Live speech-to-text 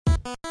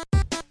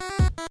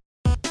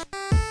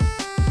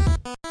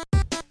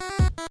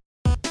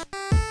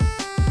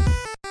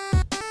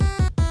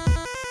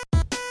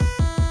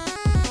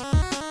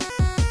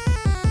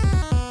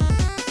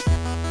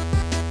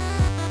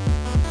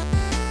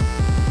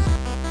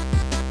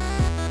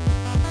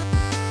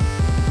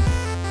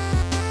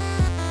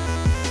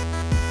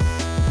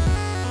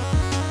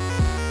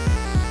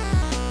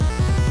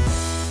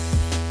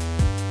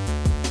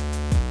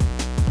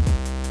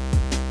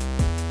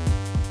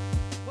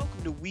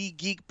We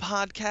Geek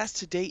podcast.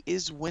 Today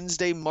is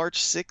Wednesday,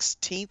 March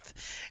 16th.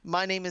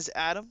 My name is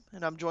Adam,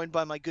 and I'm joined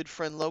by my good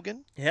friend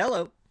Logan.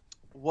 Hello.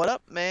 What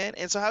up, man?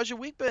 And so, how's your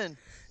week been?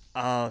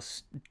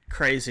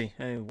 Crazy.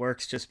 I mean,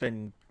 work's just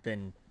been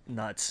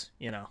nuts.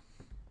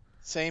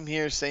 Same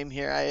here, same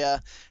here. I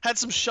had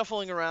some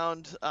shuffling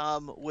around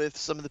with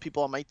some of the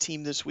people on my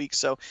team this week,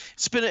 so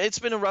it's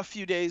been a rough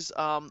few days.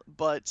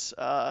 But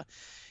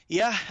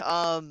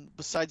yeah.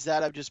 Besides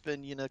that, I've just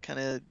been kind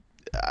of.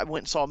 I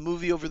went and saw a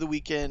movie over the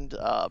weekend.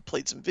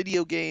 Played some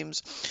video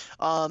games.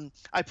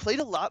 I played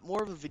a lot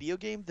more of a video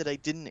game that I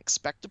didn't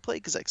expect to play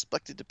because I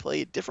expected to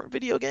play a different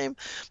video game.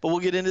 But we'll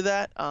get into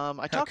that.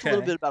 I talked a little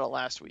Okay. bit about it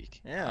last week,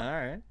 Yeah.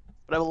 All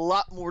but I have a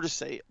lot more to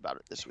say about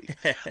it this week.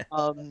 right.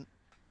 Um,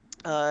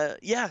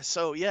 yeah,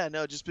 so yeah,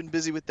 no, just been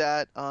busy with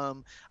that.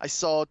 I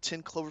saw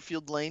 10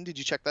 Cloverfield Lane. Did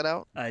you check that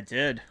out? I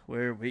did.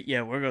 We're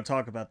gonna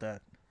talk about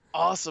that.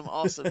 Awesome,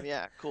 awesome.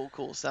 Yeah, cool,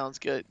 cool. Sounds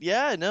good.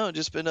 Yeah, no,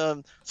 just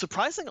been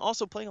surprisingly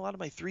also playing a lot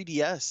of my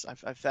 3DS.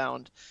 I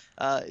found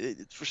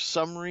for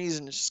some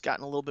reason it's just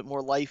gotten a little bit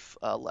more life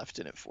left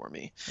in it for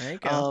me. There you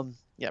go.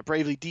 Yeah,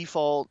 Bravely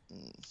Default,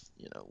 and,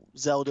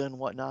 Zelda and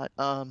whatnot.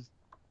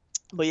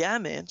 But yeah,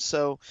 man.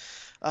 So,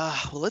 well,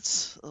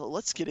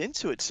 let's get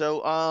into it.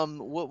 So,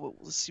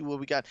 let's see what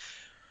we got.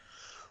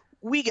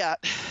 We got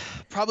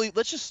probably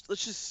let's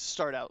just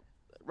start out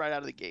right out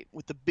of the gate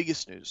with the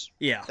biggest news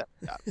Yeah. that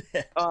we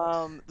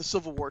got. The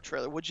Civil War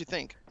trailer. What'd you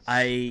think?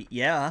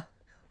 Yeah.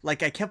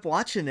 Like I kept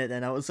watching it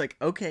and I was like,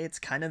 okay, it's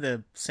kind of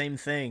the same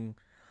thing.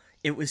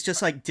 It was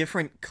just like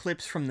different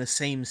clips from the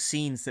same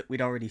scenes that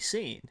we'd already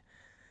seen.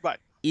 Right.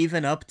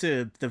 Even up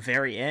to the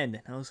very end.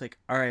 And I was like,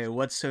 all right,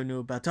 what's so new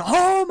about the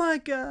Oh my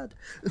god.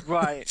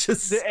 Right.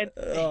 Just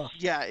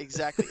Yeah,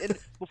 exactly. And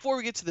before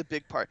we get to the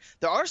big part,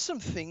 there are some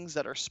things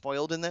that are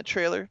spoiled in that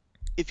trailer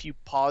if you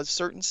pause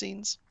certain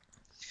scenes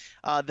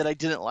that I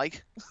didn't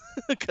like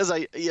because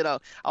I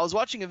was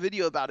watching a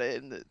video about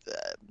it and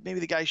maybe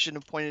the guy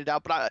shouldn't have pointed it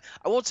out, but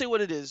I won't say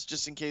what it is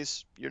just in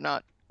case you're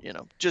not.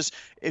 Just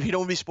if you don't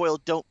want to be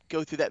spoiled, don't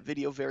go through that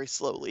video very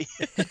slowly.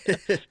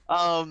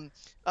 um,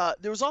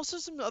 there was also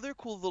some other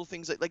cool little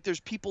things like there's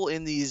people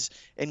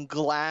in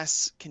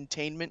glass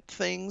containment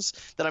things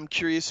that I'm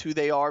curious who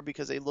they are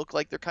because they look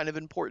like they're kind of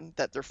important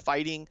that they're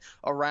fighting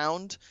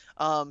around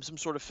some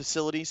sort of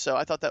facility. So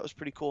I thought that was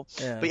pretty cool.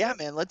 yeah. But yeah,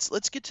 man, let's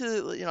get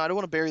to I don't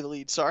want to bury the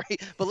lead, sorry,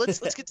 but let's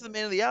get to the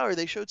man of the hour.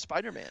 They showed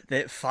Spider-Man.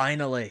 That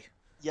finally.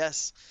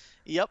 Yes,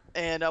 yep.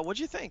 And what'd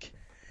you think?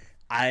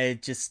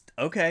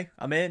 Okay,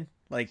 I'm in.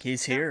 Like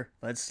he's Yeah. here.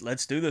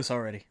 Let's do this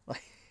already.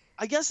 Like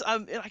I guess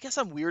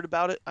I'm weird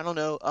about it. I don't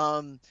know.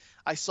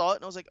 I saw it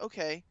and I was like,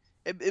 okay.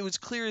 It was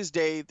clear as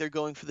day they're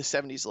going for the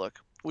 '70s look,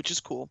 which is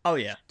cool. oh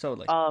yeah,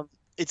 totally.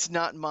 It's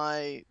not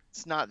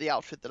the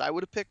outfit that I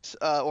would have picked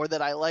or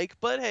that I like,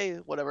 but hey,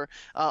 whatever.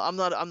 I'm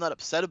not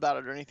upset about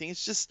it or anything.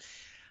 It's just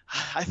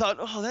I thought,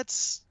 oh,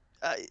 that's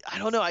I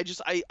don't know.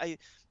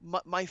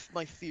 My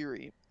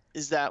theory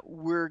is that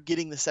we're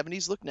getting the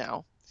 '70s look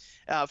now,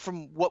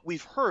 from what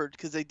we've heard,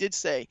 because they did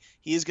say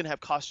he is going to have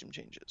costume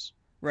changes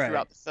Right.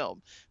 throughout the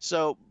film.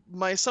 So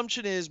my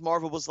assumption is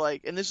Marvel was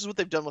like, and this is what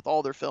they've done with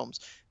all their films.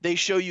 They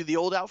show you the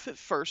old outfit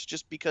first,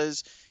 just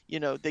because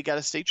they got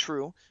to stay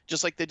true,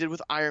 just like they did with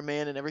Iron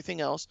Man and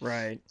everything else.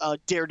 Right.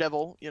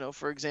 Daredevil,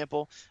 for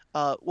example.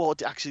 Well,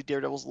 actually,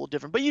 Daredevil's a little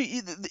different, but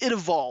it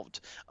evolved.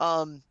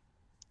 And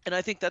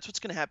I think that's what's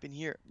going to happen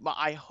here.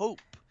 I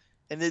hope,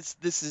 and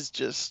this is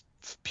just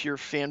pure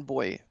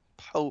fanboy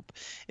hope,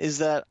 is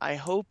that I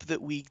hope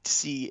that we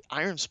see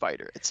Iron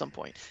Spider at some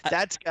point. I,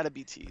 That's got to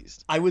be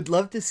teased. I would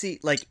love to see,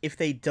 like, if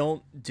they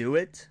don't do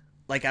it,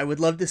 like I would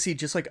love to see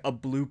just like a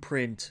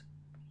blueprint,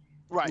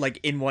 Right. like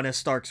in one of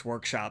Stark's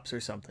workshops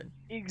or something.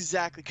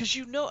 Exactly, because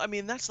I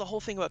mean, that's the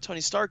whole thing about Tony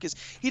Stark is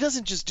he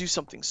doesn't just do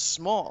something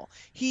small.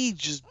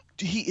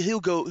 He'll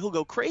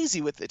go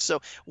crazy with it.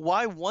 So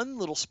why one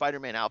little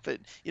Spider-Man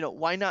outfit?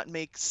 Why not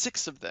make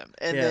six of them?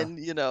 And Yeah. then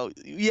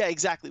yeah,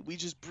 exactly. We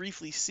just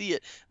briefly see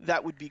it.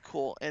 That would be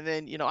cool. And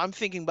then I'm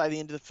thinking by the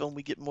end of the film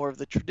we get more of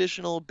the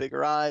traditional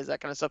bigger eyes,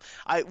 that kind of stuff.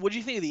 What do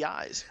you think of the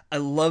eyes? I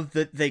love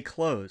that they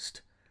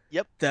closed.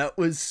 Yep. That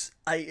was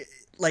I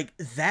like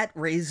that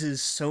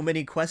raises so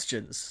many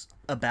questions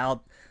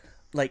about,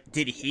 like,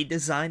 did he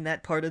design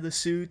that part of the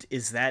suit?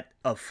 Is that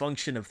a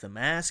function of the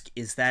mask?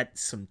 Is that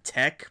some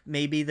tech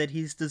maybe that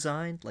he's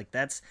designed? Like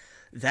that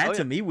Oh to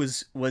yeah. me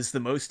was the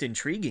most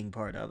intriguing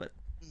part of it.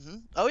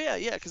 Oh yeah,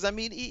 yeah. Because I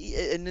mean,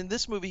 and in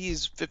this movie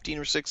he's 15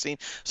 or 16,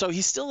 so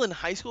he's still in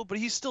high school, but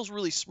he's still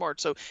really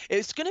smart. So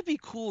it's gonna be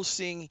cool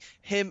seeing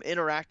him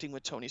interacting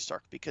with Tony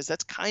Stark because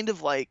that's kind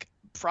of like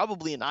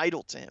probably an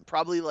idol to him,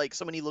 probably like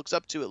someone he looks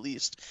up to at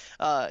least.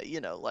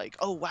 Like,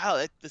 oh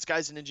wow, this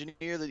guy's an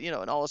engineer, that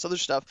and all this other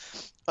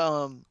stuff.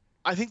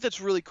 I think that's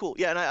really cool.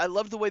 Yeah, and I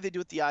love the way they do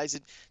with the eyes.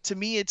 To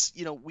me, it's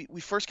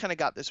we first kind of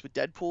got this with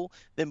Deadpool,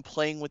 them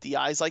playing with the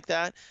eyes like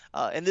that,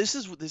 and this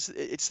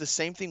it's the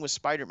same thing with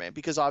Spider-Man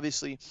because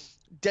obviously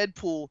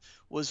Deadpool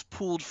was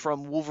pulled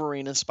from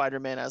Wolverine and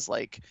Spider-Man as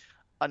like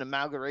an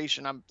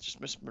amalgamation. I'm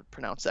just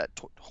mispronounced that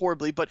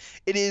horribly, but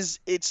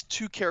it's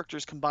two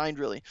characters combined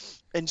really.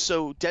 And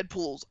so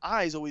Deadpool's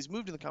eyes always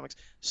moved in the comics.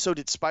 So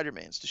did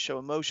Spider-Man's to show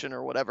emotion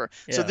or whatever.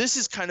 So Yeah. this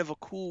is kind of a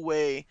cool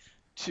way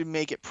to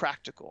make it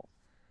practical.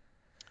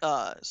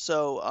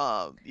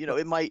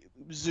 It might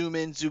zoom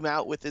in, zoom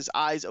out with his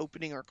eyes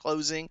opening or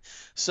closing.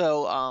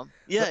 So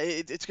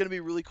it's going to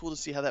be really cool to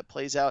see how that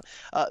plays out.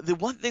 The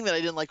one thing that I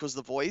didn't like was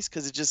the voice,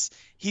 because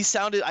he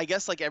sounded, I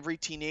guess, like every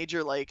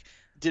teenager, like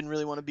didn't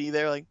really want to be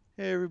there, like,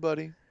 hey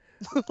everybody,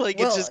 like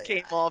it just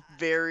came off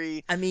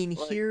very. I mean,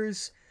 like,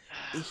 here's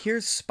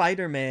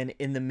Spider-Man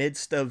in the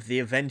midst of the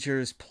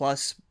Avengers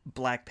plus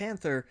Black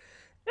Panther,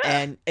 yeah.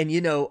 and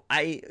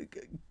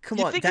come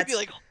You on, think that's.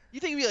 you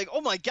think it'd be like,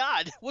 oh my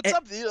God, what's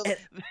up?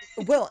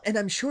 And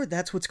I'm sure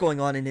that's what's going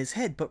on in his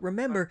head. But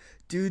remember,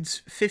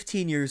 dude's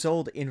 15 years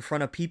old in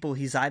front of people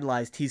he's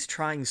idolized. He's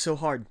trying so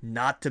hard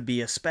not to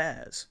be a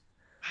spaz.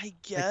 I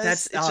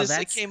guess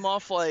Like, it came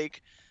off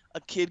like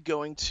a kid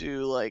going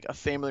to like a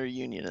family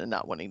reunion and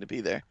not wanting to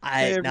be there.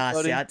 Hey,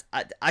 See,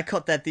 I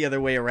caught that the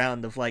other way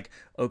around of like,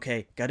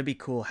 okay, gotta be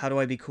cool. How do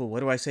I be cool?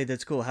 What do I say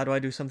that's cool? How do I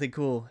do something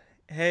cool?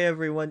 Hey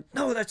everyone,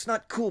 no, that's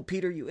not cool,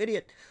 Peter, you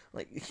idiot.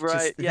 Like,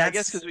 right? Yeah, I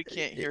guess because we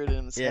can't hear it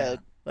in his head.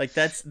 Like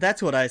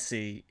that's what I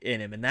see in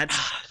him, and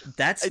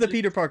that's the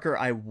Peter Parker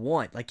I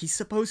want. Like, he's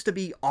supposed to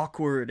be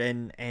awkward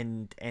and I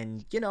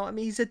mean,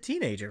 he's a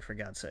teenager, for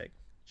God's sake.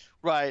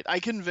 Right. I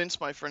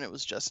convinced my friend it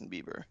was Justin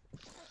Bieber.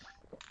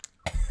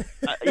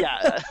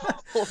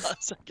 Hold on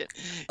a second.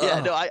 Yeah,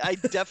 no, I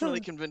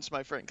definitely convinced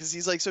my friend, because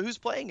he's like, so who's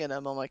playing in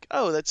him? I'm like,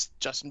 oh, that's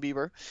Justin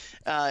Bieber.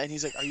 And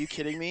he's like, are you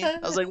kidding me? I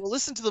was like, well,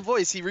 listen to the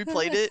voice. He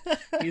replayed it.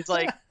 He's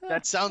like,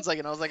 that sounds like it.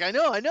 And I was like, I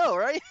know,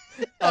 right?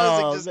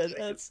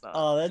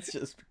 That's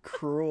just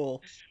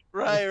cruel.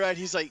 Right.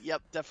 He's like,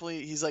 yep,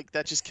 definitely. He's like,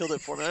 that just killed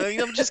it for me.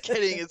 I'm just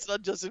kidding. It's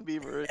not Justin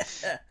Bieber.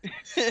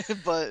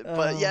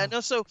 but yeah, no.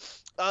 So,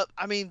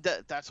 I mean,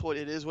 that's what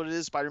it is. What it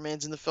is.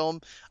 Spider-Man's in the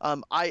film.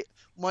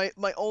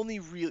 My only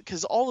real,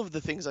 because all of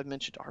the things I've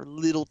mentioned are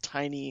little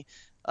tiny,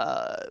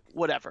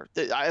 whatever.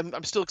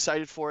 I'm still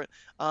excited for it.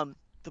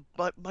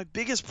 My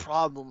biggest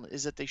problem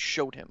is that they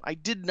showed him. I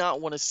did not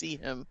want to see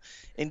him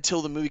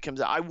until the movie comes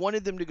out. I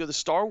wanted them to go the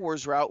Star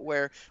Wars route,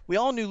 where we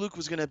all knew Luke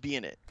was going to be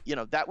in it.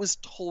 That was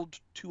told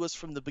to us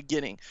from the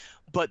beginning,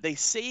 but they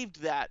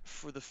saved that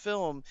for the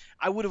film.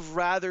 I would have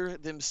rather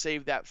them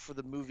save that for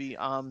the movie.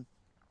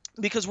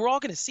 Because we're all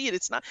going to see it.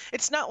 It's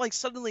not like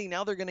suddenly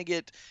now they're going to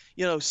get,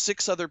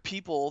 6 other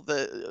people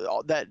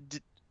that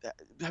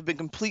have been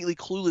completely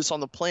clueless on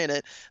the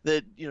planet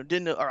that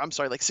didn't know, or I'm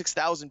sorry, like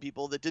 6,000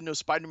 people that didn't know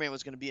Spider-Man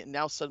was going to be it, and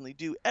now suddenly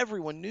do.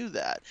 Everyone knew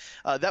that.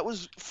 That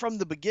was from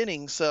the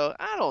beginning. So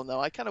I don't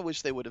know. I kind of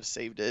wish they would have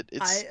saved it.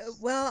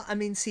 I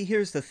mean, see,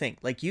 here's the thing.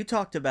 Like, you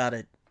talked about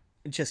it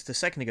just a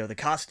second ago, the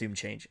costume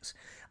changes.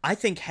 I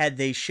think had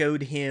they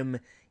showed him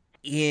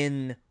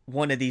in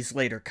one of these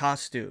later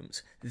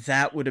costumes,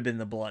 that would have been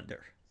the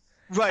blunder.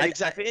 Right,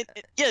 exactly.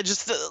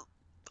 Just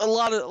a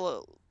lot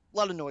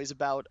of noise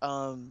about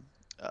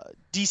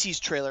DC's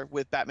trailer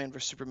with Batman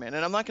vs Superman,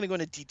 and I'm not going to go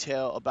into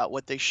detail about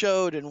what they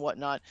showed and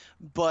whatnot,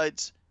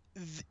 but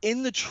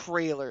in the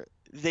trailer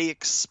they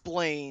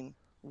explain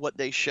what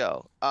they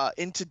show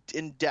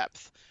in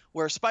depth.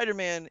 Where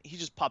Spider-Man, he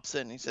just pops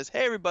in and he says,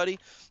 "Hey everybody,"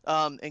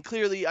 and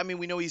clearly, I mean,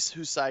 we know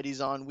whose side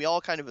he's on. We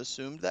all kind of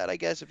assumed that, I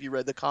guess, if you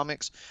read the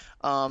comics,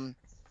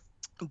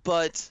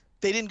 but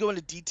they didn't go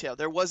into detail.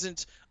 There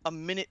wasn't a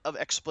minute of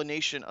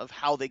explanation of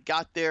how they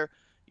got there.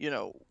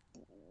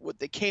 What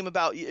they came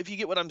about. If you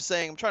get what I'm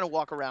saying, I'm trying to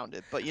walk around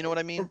it, but you know what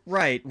I mean?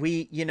 Right.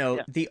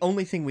 The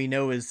only thing we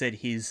know is that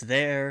he's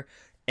there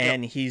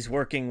and he's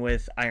working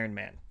with Iron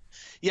Man.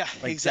 Yeah,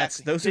 like,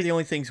 exactly. Those are the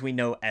only things we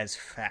know as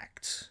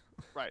facts.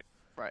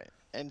 Right.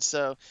 And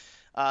so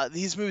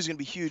these movies are going to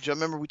be huge. I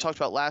remember we talked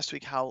about last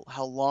week how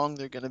long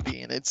they're going to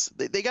be, and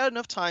they got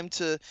enough time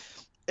to.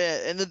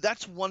 And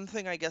that's one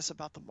thing, I guess,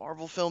 about the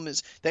Marvel film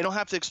is they don't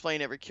have to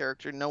explain every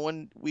character.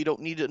 We don't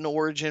need an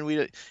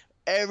origin.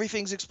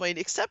 Everything's explained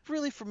except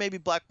really for maybe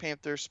Black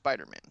Panther,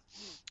 Spider-Man,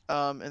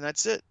 and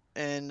that's it.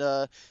 And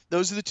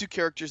those are the 2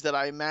 characters that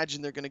I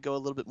imagine they're going to go a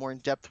little bit more in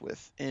depth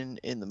with in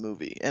the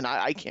movie, and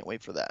I can't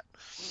wait for that.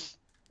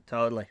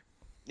 Totally.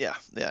 Yeah.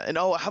 And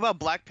how about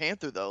Black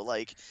Panther though?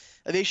 Like,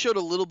 they showed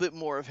a little bit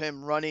more of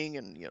him running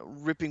and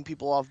ripping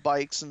people off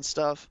bikes and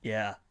stuff.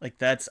 Yeah, like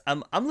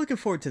I'm looking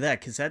forward to that,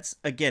 because that's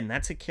a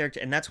character,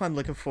 and that's why I'm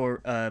looking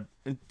for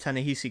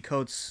Ta-Nehisi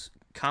Coates'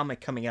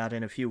 comic coming out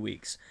in a few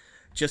weeks,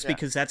 just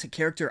because that's a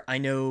character I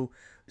know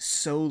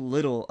so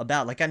little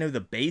about. Like, I know the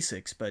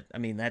basics, but I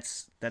mean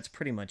that's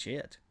pretty much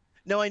it.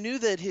 No, I knew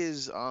that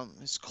his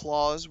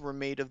claws were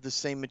made of the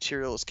same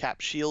material as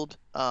Cap's shield.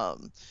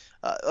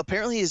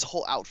 Apparently his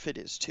whole outfit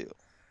is too.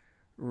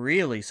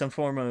 Really? Some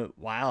form of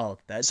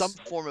some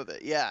form of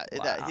it, yeah.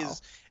 Wow.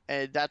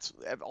 And that's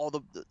all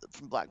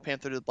from Black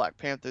Panther to Black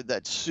Panther.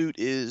 That suit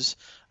is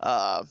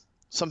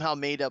somehow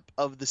made up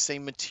of the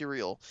same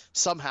material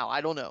somehow.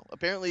 I don't know.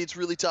 Apparently it's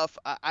really tough.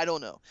 I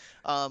don't know.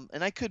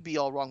 And I could be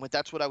all wrong, but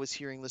that's what I was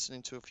hearing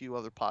listening to a few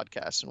other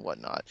podcasts and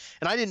whatnot.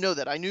 And I didn't know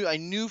that. I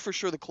knew for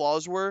sure the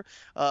claws were,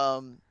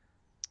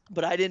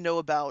 but I didn't know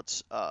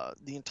about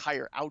the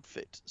entire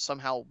outfit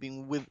somehow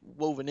being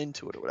woven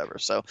into it or whatever.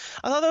 So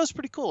I thought that was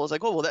pretty cool. I was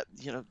like, oh well, that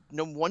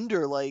no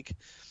wonder like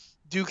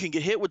Duke can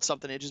get hit with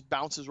something, it just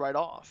bounces right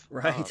off.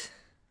 Right.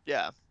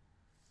 Yeah,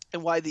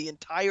 and why the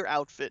entire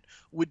outfit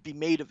would be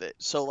made of it.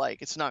 So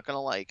like it's not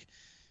gonna like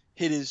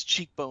hit his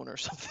cheekbone or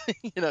something.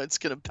 It's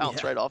gonna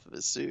bounce Yeah. right off of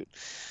his suit.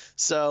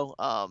 So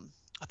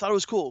I thought it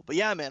was cool. But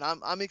yeah, man,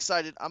 I'm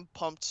excited. I'm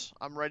pumped.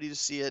 I'm ready to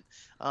see it.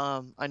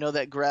 I know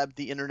that grabbed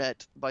the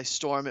internet by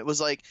storm. It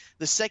was like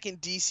the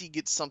second DC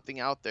gets something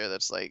out there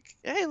that's like,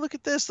 hey, look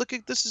at this. Look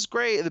at this is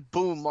great. And then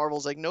boom,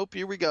 Marvel's like, nope,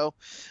 here we go.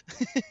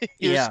 Here's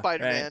Yeah,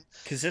 Spider-Man. right.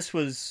 Because this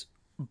was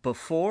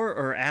before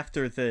or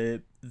after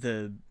the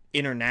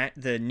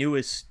the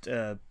newest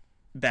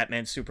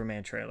Batman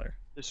Superman trailer.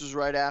 This was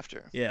right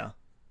after. Yeah.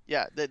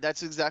 Yeah,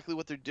 that's exactly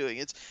what they're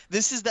doing.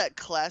 This is that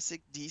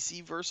classic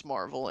DC versus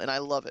Marvel, and I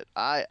love it.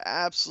 I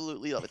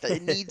absolutely love it. That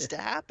it needs to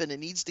happen. It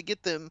needs to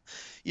get them,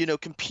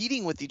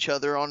 competing with each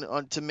other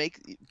on to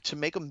make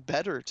them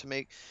better. To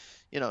make,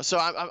 So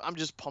I'm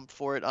just pumped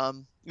for it.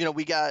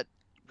 We got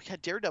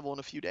Daredevil in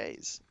a few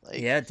days. Like,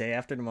 Yeah, day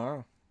after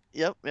tomorrow.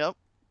 Yep.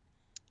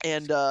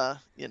 And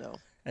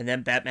And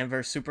then Batman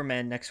vs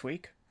Superman next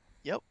week.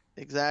 Yep.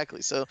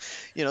 Exactly. So,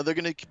 they're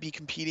going to be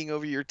competing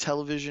over your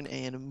television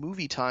and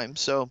movie time.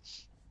 So,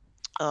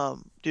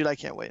 dude, I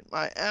can't wait.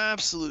 I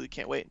absolutely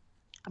can't wait.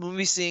 I'm going to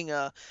be seeing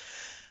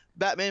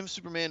Batman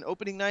Superman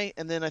opening night,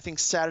 and then I think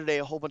Saturday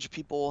a whole bunch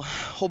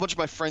of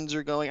my friends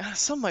are going.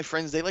 Some of my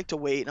friends, they like to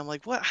wait, and I'm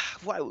like, what?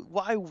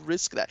 Why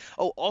risk that?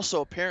 Oh,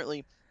 also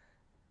apparently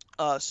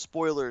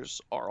spoilers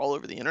are all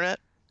over the internet.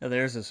 Oh,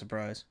 there's a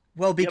surprise.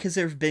 Well, because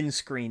there have been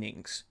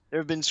screenings. There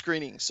have been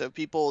screenings, so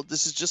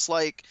this is just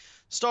like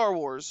Star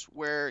Wars,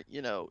 where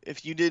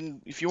if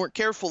you weren't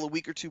careful a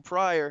week or two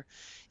prior,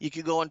 you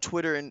could go on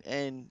Twitter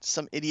and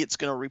some idiot's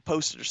gonna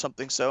repost it or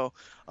something. So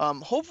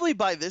hopefully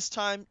by this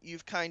time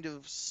you've kind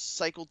of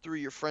cycled through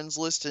your friends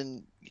list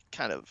and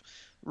kind of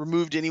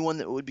removed anyone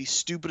that would be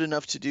stupid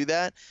enough to do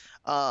that.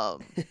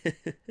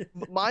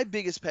 My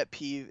biggest pet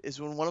peeve is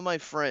when one of my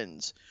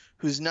friends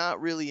who's not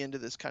really into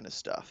this kind of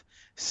stuff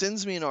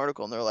sends me an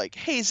article and they're like,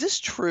 hey, is this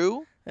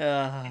true?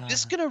 Is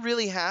this gonna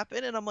really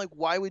happen? And I'm like,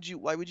 why would you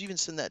even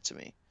send that to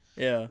me?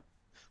 Yeah.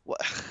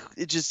 What?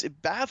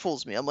 It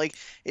baffles me. I'm like,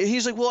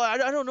 he's like, well, I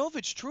don't know if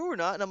it's true or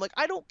not. And I'm like,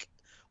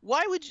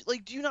 why would you,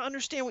 like, do you not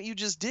understand what you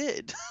just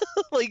did?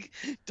 Like,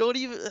 don't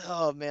even,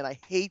 oh man, I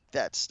hate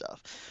that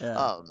stuff.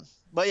 Yeah.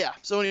 But yeah,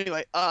 so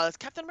anyway, it's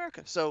Captain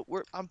America. So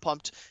I'm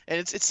pumped. And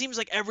it seems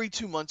like every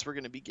 2 months we're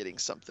going to be getting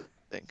something,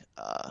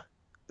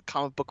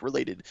 comic book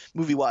related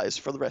movie wise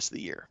for the rest of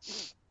the year.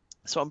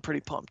 So I'm pretty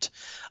pumped.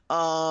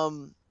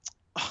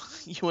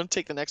 You want to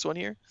take the next one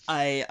here?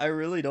 I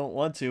really don't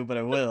want to, but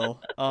I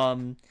will.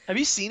 Have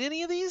you seen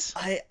any of these?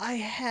 I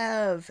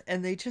have,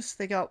 and they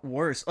got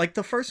worse. Like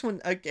the first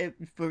one,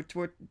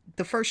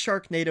 the first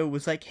Sharknado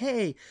was like,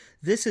 hey,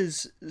 this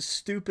is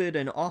stupid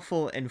and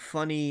awful and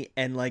funny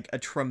and like a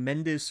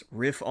tremendous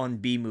riff on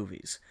B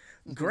movies.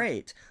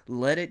 Great,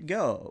 let it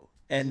go.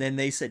 And then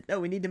they said, no,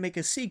 we need to make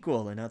a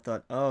sequel. And I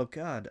thought, oh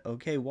god,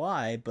 okay,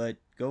 why? But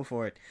go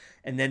for it.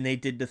 And then they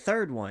did the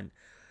third one.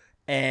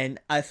 And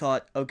I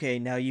thought, okay,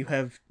 now you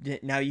have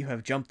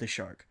jumped the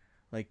shark.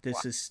 Like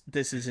this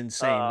is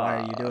insane. Why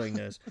are you doing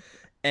this?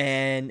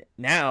 And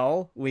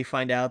now we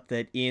find out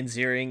that Ian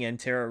Ziering and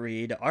Tara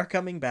Reid are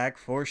coming back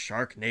for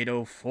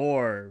Sharknado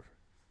 4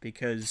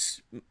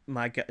 because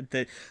my god,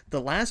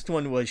 the last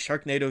one was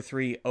Sharknado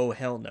 3. Oh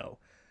hell no.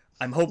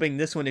 I'm hoping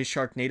this one is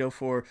Sharknado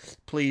 4.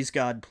 Please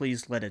God,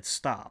 please let it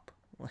stop.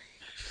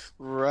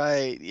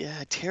 Right.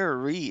 Yeah, Tara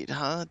Reid,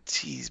 huh?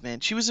 Jeez, man.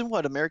 She was in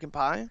what, American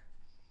Pie?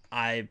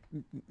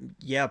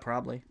 Yeah,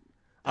 probably.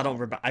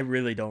 I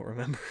really don't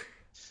remember.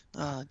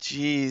 Oh,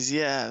 geez,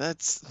 yeah,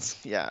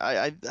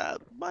 I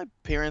my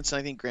parents and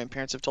I think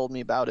grandparents have told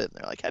me about it, and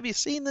they're like, "Have you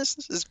seen this?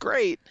 This is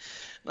great."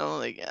 And I'm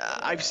like,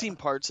 I've seen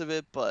parts of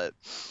it, but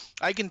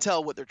I can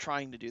tell what they're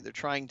trying to do. They're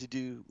trying to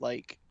do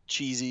like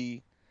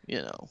cheesy,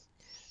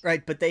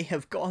 Right, but they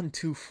have gone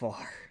too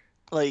far.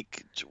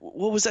 Like,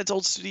 what was that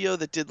old studio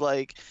that did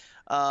like,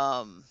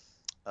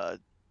 the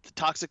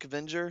Toxic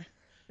Avenger?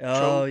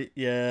 Oh,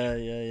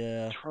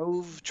 yeah.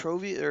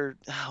 Trovia, or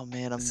oh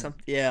man,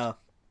 yeah.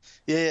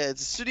 Yeah,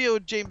 it's a studio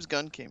James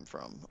Gunn came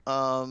from.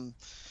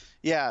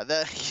 Yeah,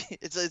 that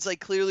it's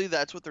like clearly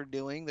that's what they're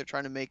doing. They're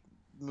trying to make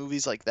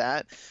movies like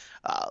that,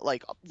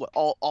 like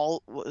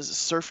all what is it,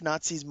 Surf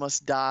Nazis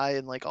Must Die,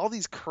 and like all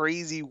these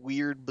crazy,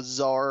 weird,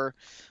 bizarre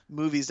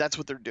movies. That's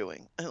what they're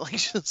doing. And like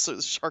so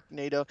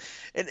Sharknado,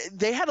 and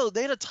they had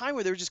a time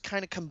where they were just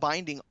kind of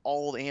combining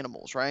all the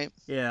animals, right?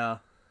 Yeah.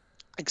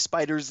 like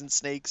spiders and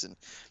snakes and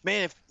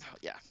man, if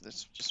yeah,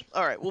 that's just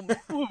all right. We'll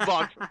move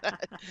on from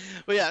that.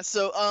 But yeah,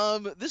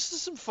 so this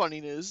is some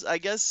funny news. I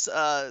guess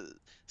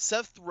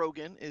Seth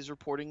Rogen is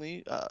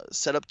reportedly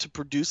set up to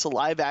produce a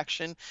live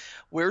action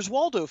Where's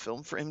Waldo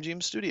film for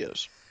MGM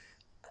Studios.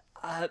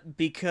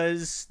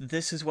 Because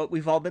this is what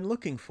we've all been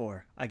looking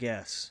for, I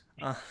guess.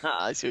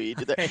 I see what you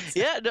did there.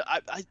 Yeah, no,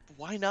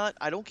 why not?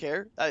 I don't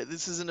care.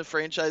 This isn't a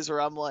franchise where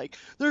I'm like,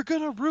 they're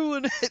gonna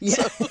ruin it.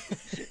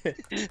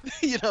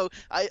 Yeah. So,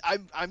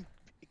 I'm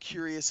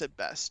curious at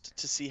best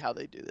to see how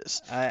they do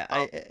this.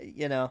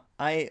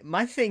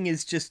 My thing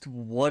is just,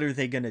 what are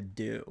they gonna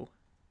do?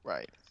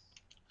 Right.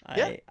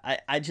 I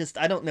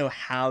don't know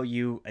how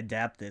you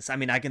adapt this. I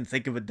mean, I can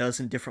think of a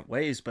dozen different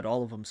ways, but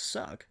all of them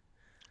suck.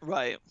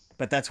 Right.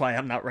 But that's why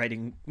I'm not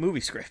writing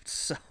movie scripts.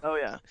 So. Oh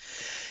yeah.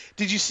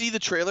 Did you see the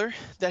trailer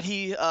that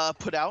he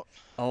put out?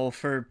 Oh,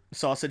 for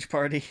Sausage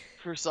Party?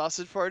 For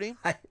Sausage Party?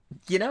 I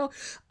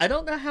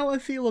don't know how I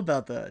feel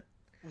about that.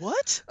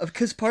 What?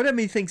 Because part of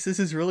me thinks this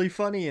is really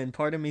funny, and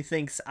part of me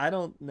thinks I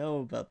don't know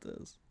about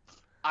this.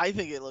 I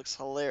think it looks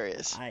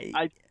hilarious.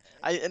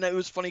 And it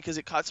was funny because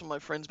it caught some of my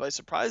friends by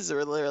surprise. They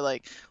were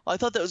like, "Well, I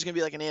thought that was gonna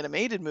be like an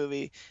animated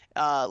movie,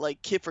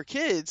 like Kid for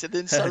Kids," and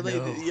then suddenly,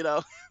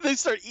 No. they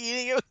start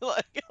eating it.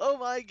 Like, oh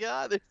my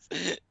god,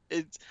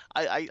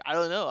 I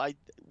don't know.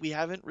 We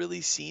haven't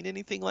really seen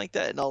anything like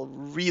that in a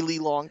really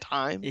long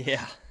time.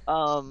 Yeah.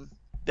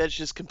 That's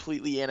just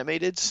completely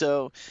animated.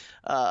 So,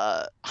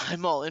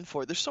 I'm all in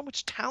for it. There's so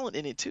much talent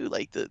in it too.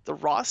 Like the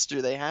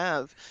roster they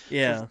have.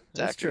 Yeah,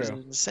 that's true. Is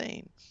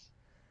insane.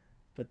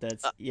 But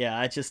that's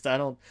I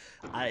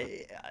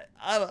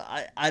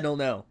don't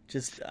know.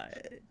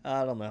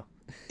 I don't know.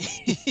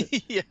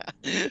 Yeah,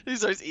 he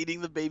starts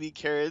eating the baby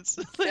carrots.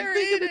 They're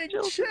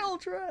eating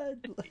children.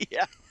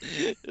 Yeah,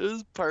 it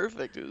was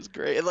perfect. It was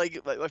great. And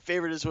like my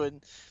favorite is when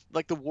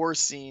like the war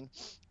scene,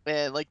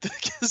 and like the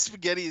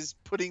spaghetti is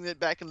putting it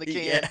back in the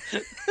can. Yeah.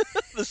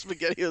 The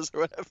SpaghettiOs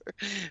or whatever.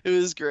 It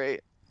was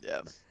great.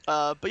 Yeah.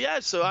 But yeah,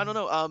 so I don't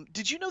know.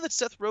 Did you know that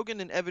Seth Rogen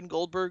and Evan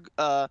Goldberg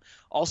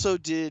also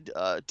did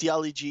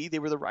Diali G? They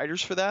were the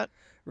writers for that.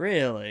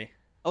 Really?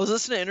 I was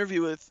listening to an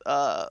interview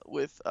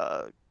with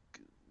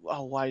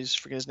why I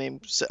just forget his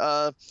name?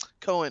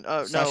 Cohen.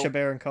 Sacha No,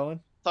 Baron Cohen?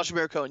 Sacha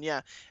Baron Cohen.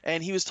 Yeah,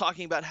 and he was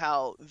talking about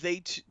how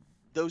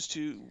those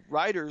two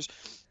writers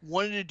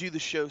wanted to do the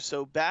show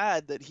so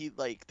bad that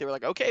they were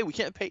like, okay, we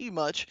can't pay you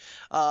much,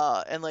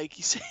 and like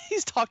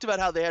he's talked about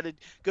how they had to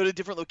go to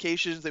different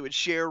locations, they would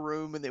share a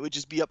room, and they would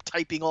just be up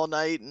typing all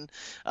night, and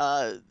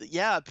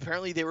yeah,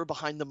 apparently they were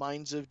behind the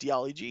minds of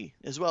Diali G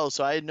as well,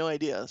 so I had no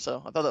idea,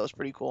 so I thought that was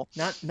pretty cool.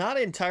 Not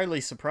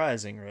entirely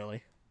surprising,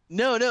 really.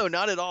 No,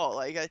 not at all.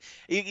 Like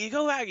you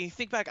go back and you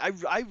think back.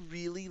 I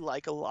really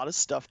like a lot of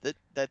stuff that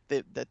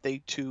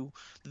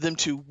them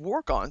two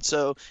work on.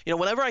 So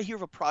whenever I hear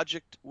of a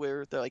project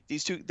where they're like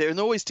these two, they're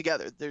always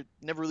together. They're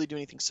never really do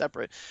anything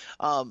separate.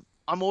 I'm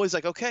always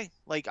like, okay,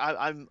 like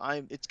I'm.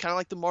 It's kind of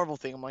like the Marvel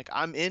thing. I'm like,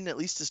 I'm in at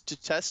least to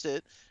test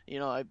it.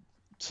 But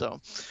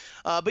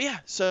yeah.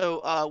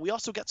 So we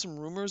also got some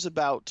rumors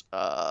about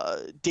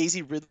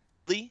Daisy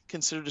Ridley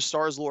considered to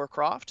star as Lara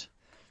Croft.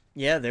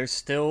 Yeah, they're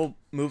still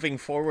moving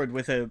forward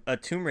with a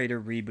Tomb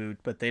Raider reboot,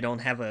 but they don't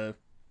have a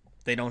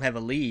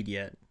lead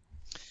yet.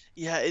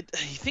 Yeah, I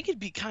think it'd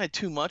be kind of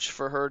too much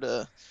for her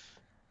to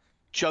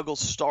juggle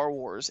Star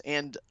Wars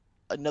and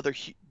another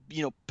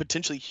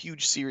potentially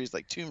huge series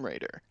like Tomb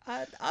Raider.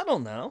 I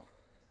don't know.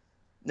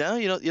 No,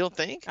 you don't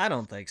think? I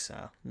don't think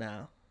so.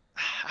 No.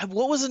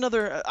 What was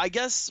another? I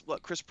guess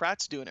Chris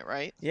Pratt's doing it,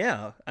 right?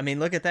 Yeah, I mean,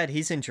 look at that.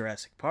 He's in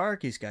Jurassic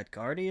Park. He's got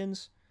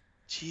Guardians.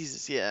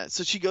 Jesus, yeah.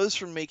 So she goes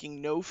from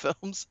making no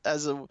films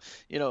as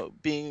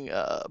being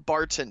a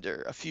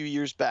bartender a few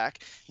years back.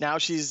 Now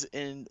she's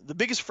in the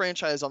biggest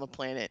franchise on the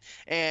planet,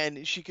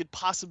 and she could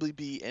possibly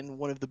be in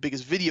one of the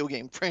biggest video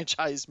game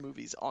franchise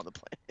movies on the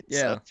planet.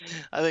 Yeah. So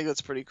I think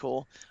that's pretty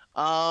cool.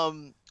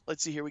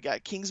 Let's see here. We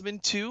got Kingsman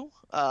 2,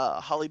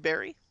 Halle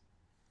Berry.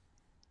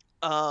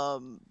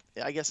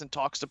 I guess in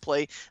talks to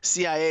play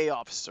CIA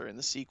officer in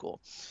the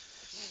sequel.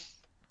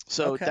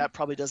 So Okay. that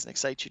probably doesn't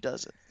excite you,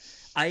 does it?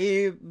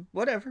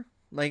 Whatever.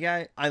 Like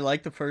I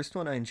like the first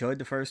one. I enjoyed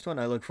the first one.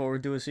 I look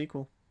forward to a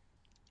sequel.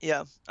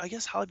 Yeah, I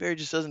guess Halle Berry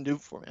just doesn't do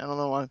it for me. I don't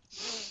know why.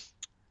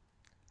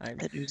 I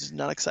That news is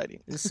not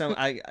exciting. so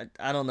I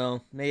don't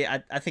know. Maybe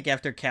I think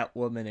after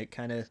Catwoman it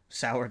kind of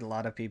soured a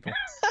lot of people.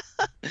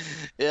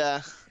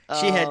 Yeah.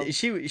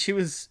 She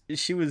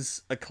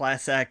was a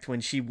class act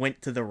when she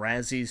went to the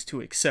Razzies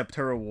to accept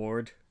her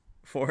award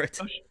for it.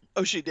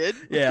 Oh, she did?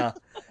 Yeah.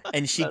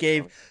 And she That's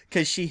gave, funny.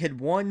 because she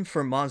had won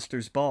for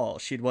Monsters Ball.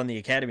 She'd won the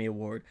Academy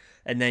Award.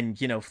 And then,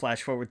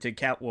 flash forward to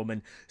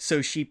Catwoman.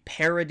 So she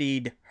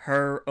parodied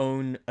her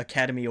own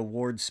Academy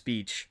Award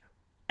speech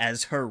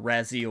as her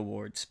Razzie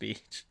Award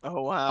speech.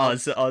 Oh, wow.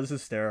 It was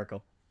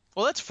hysterical.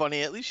 Well, that's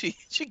funny. At least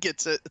she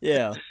gets it.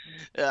 Yeah.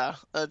 Yeah,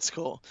 that's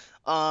cool.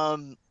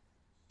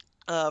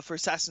 For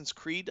Assassin's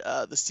Creed,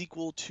 the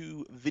sequel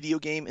to video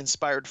game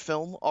inspired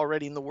film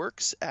already in the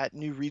works at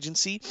New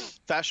Regency,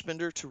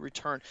 Fassbender to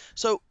return.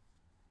 So,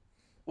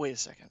 wait a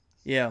second.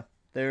 Yeah,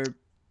 they're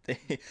they,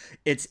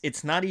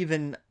 it's not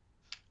even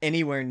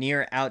anywhere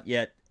near out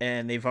yet,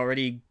 and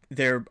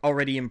they're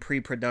already in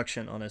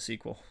pre-production on a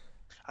sequel.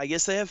 I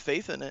guess they have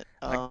faith in it.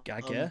 I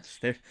guess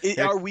they're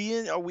Are we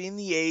in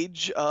the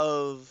age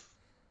of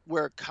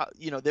where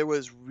there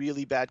was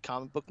really bad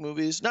comic book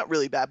movies? Not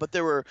really bad, but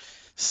there were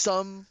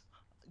some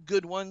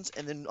good ones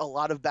and then a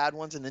lot of bad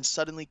ones, and then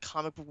suddenly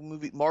comic book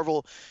movie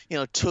Marvel,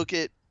 took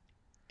it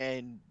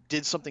and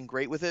did something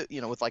great with it,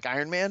 with like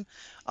Iron Man.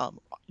 Um,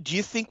 do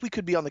you think we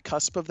could be on the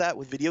cusp of that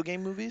with video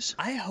game movies?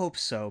 I hope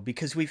so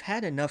because we've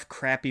had enough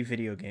crappy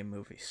video game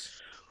movies.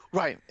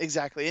 Right,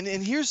 exactly. And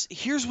here's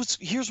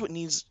what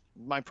needs,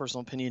 my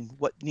personal opinion,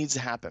 what needs to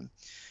happen.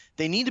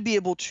 They need to be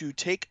able to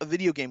take a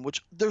video game,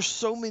 which there's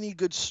so many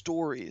good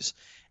stories,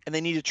 and they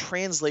need to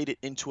translate it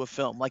into a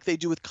film, like they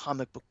do with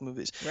comic book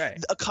movies.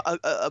 Right.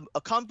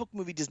 A comic book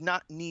movie does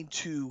not need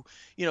to,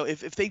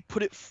 if they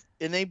put it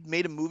and they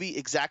made a movie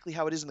exactly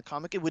how it is in the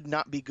comic, it would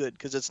not be good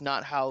because it's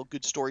not how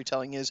good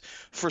storytelling is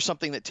for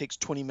something that takes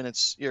 20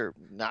 minutes or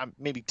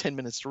maybe 10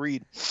 minutes to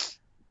read,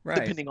 Right.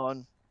 depending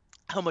on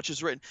how much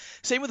is written.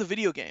 Same with a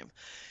video game.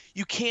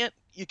 You can't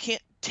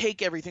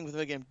take everything with a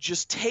video game.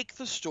 Just take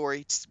the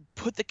story,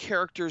 put the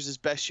characters as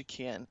best you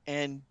can,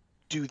 and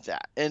do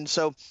that. And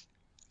so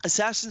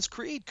Assassin's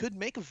Creed could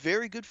make a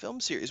very good film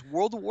series.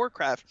 World of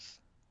Warcraft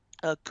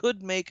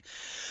could make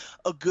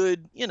a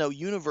good,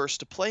 universe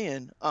to play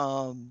in.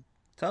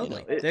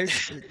 Totally. It,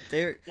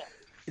 They're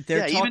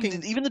yeah,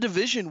 talking. even the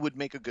Division would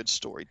make a good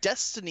story.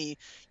 Destiny,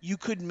 you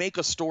could make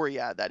a story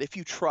out of that if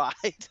you tried,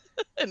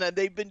 and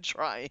they've been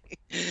trying.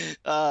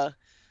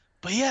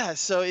 But yeah,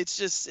 so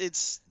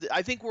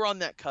I think we're on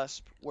that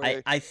cusp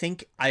where I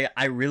think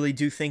I really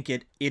do think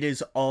it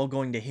is all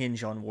going to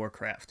hinge on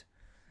Warcraft.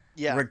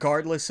 yeah,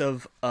 Regardless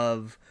of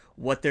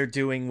what they're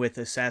doing with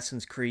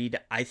Assassin's Creed,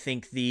 I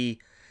think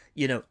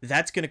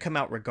that's going to come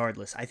out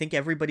regardless. I think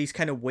everybody's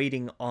kind of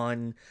waiting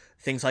on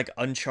things like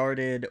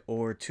Uncharted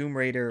or Tomb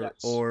Raider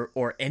yes,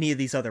 or any of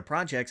these other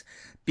projects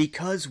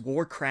because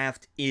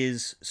Warcraft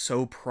is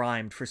so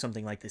primed for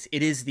something like this.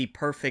 It is the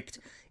perfect,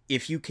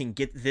 if you can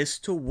get this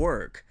to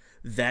work,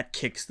 that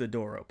kicks the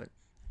door open.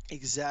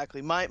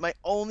 exactly. My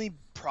only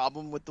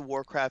problem with the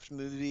Warcraft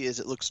movie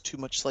is it looks too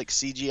much like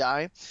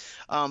CGI.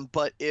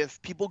 But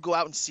if people go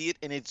out and see it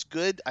and it's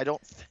good, I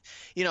don't,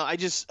 I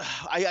just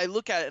I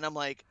look at it and I'm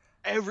like,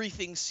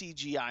 everything's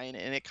CGI in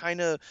it, and it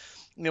kind of,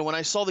 when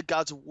I saw the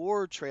Gods of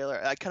War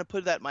trailer, I kind of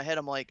put that in my head.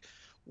 I'm like,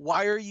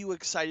 why are you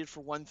excited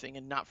for one thing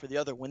and not for the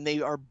other when they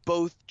are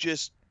both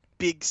just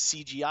big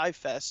CGI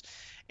fests?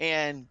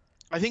 And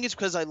I think it's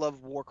because I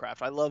love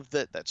Warcraft. I love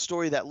that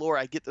story, that lore.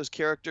 I get those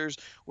characters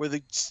where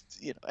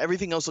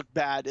everything else looked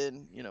bad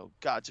in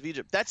Gods of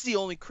Egypt. That's the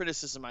only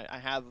criticism I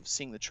have of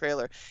seeing the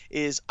trailer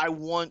is I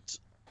want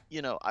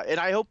and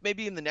I hope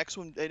maybe in the next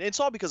one, and it's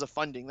all because of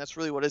funding. That's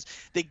really what it is.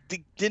 They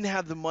didn't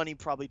have the money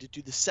probably to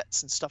do the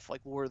sets and stuff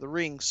like Lord of the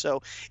Rings.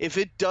 So if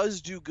it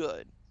does do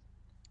good,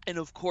 and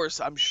of course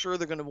I'm sure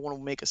they're going to want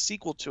to make a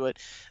sequel to it,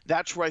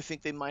 that's where I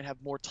think they might have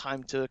more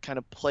time to kind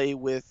of play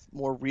with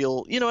more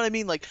real, you know what I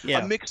mean, like a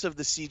Yeah. mix of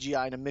the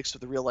CGI and a mix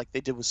of the real, like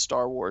they did with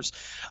Star Wars.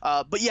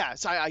 But yeah,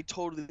 so I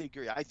totally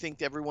agree. I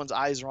think everyone's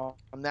eyes are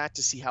on that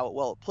to see how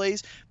it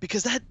plays,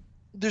 because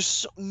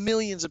there's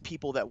millions of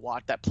people that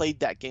played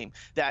that game,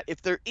 that if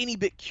they're any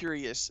bit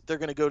curious, they're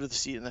going to go to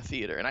see it in the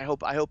theater, and I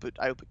hope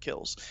it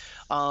kills.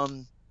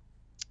 um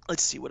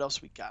let's see what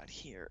else we got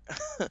here.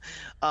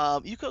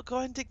 You go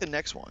ahead and take the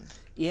next one.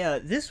 Yeah,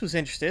 this was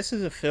interesting. This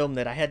is a film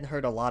that I hadn't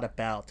heard a lot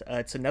about.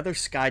 It's another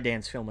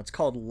Skydance film. It's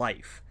called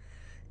Life.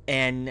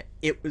 And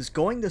it was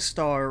going to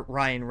star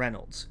Ryan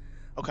Reynolds.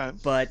 Okay.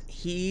 But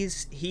he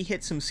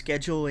hit some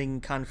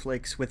scheduling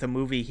conflicts with a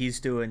movie he's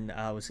doing.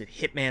 Was it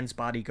Hitman's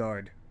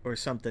Bodyguard or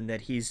something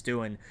that he's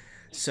doing?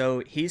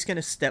 So he's going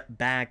to step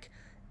back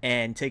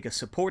and take a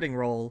supporting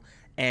role,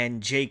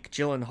 and Jake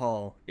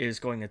Gyllenhaal is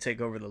going to take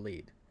over the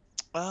lead,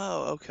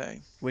 Oh,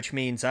 okay. which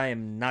means I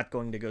am not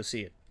going to go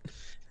see it.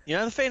 You're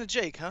not a fan of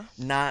Jake, huh?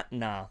 Nah,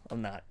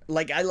 I'm not.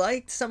 Like, I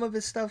liked some of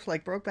his stuff,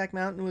 like Brokeback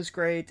Mountain was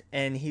great,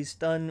 and he's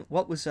done,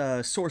 what was,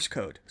 Source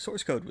Code?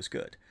 Source Code was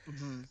good.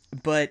 Mm-hmm.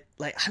 But,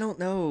 like, I don't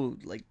know,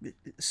 like,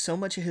 so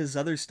much of his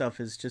other stuff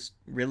is just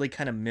really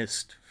kind of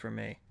missed for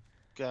me.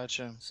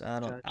 Gotcha. So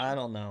Gotcha. I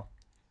don't know.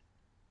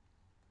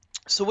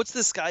 So what's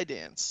this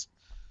Skydance?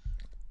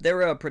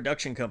 They're a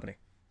production company.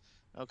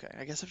 Okay,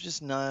 I guess I've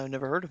just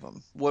never heard of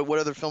them. What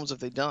other films have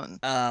they done?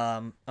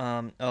 Oh,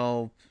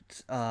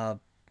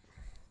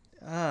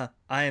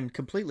 I am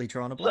completely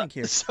drawing a blank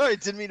here. Sorry,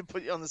 didn't mean to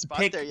put you on the spot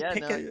there.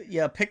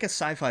 Yeah, Pick a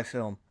sci-fi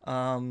film.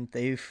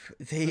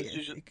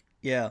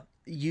 Yeah,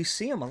 you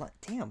see them a lot.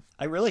 Damn,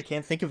 I really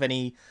can't think of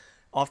any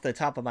off the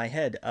top of my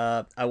head.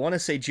 I want to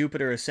say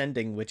Jupiter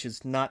Ascending, which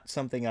is not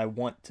something I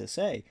want to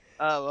say.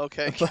 Oh,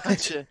 okay, But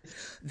gotcha.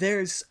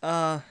 there's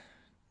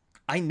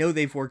I know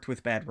they've worked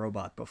with Bad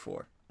Robot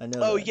before. I know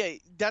Oh that. yeah,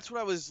 that's what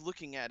I was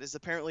looking at. Is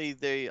apparently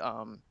they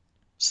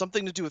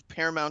something to do with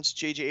Paramount's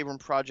J.J.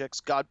 Abrams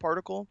project's God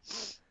Particle.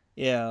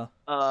 Yeah.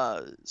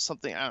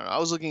 Something, I don't know. I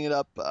was looking it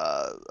up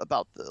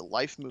about the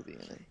Life movie,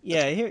 and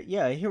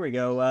that's Here we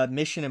go.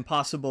 Mission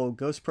Impossible,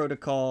 Ghost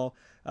Protocol,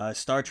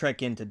 Star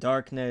Trek Into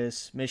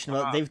Darkness,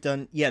 uh, they've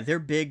done, yeah, they're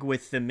big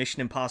with the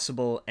Mission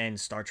Impossible and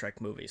Star Trek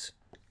movies.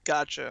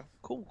 gotcha.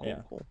 Cool, Yeah.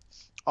 cool, cool.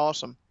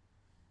 Awesome.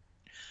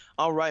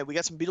 All right, we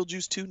got some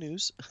Beetlejuice 2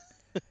 news.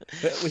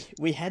 But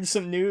we had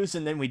some news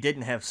and then we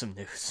didn't have some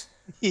news.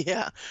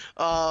 Yeah.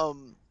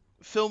 Um,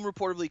 Film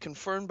reportedly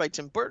confirmed by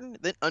Tim Burton,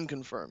 then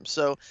unconfirmed.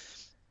 So,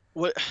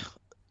 what?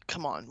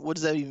 Come on, what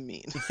does that even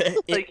mean?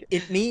 Like,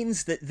 It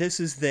means that this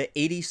is the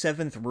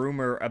 87th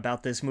rumor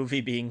about this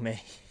movie being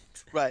made.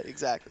 right,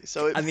 exactly.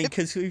 So, I mean,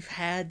 because we've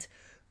had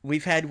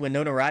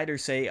Winona Ryder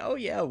say, "Oh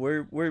yeah,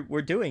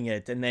 we're doing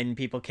it," and then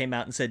people came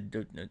out and said,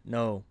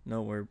 "No,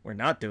 we're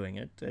not doing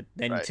it." And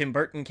then right, Tim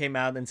Burton came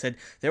out and said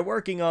they're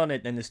working on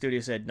it, and the studio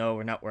said, "No,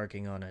 we're not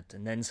working on it."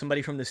 And then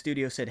somebody from the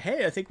studio said,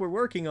 "Hey, I think we're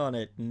working on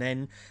it," and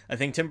then I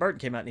think Tim Burton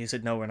came out and he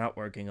said, "No, we're not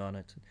working on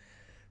it."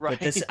 But right,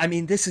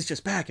 this is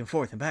just back and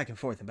forth and back and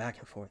forth and back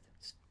and forth.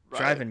 It's right.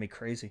 driving me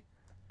crazy.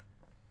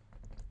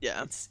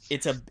 Yeah,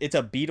 It's a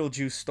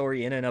Beetlejuice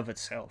story in and of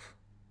itself.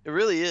 it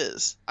really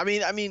is. I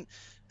mean,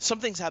 some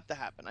things have to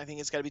happen. I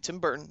think it's got to be Tim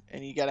Burton,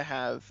 and you got to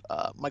have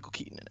Michael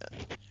Keaton in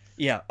it.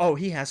 Yeah. Oh,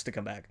 he has to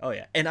come back. Oh,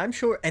 yeah. And I'm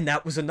sure. And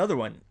that was another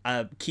one.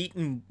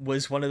 Keaton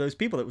was one of those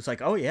people that was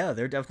like, "Oh yeah,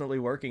 they're definitely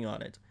working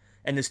on it."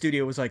 And the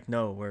studio was like,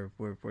 "No,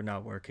 we're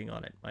not working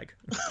on it." Like,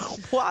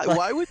 Why? like,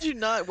 Why would you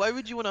not? Why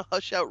would you want to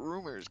hush out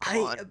rumors?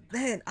 Come on.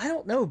 I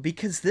don't know,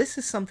 because this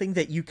is something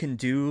that you can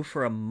do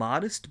for a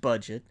modest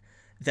budget.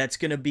 That's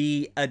gonna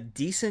be a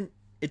decent.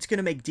 It's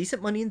gonna make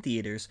decent money in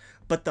theaters,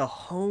 but the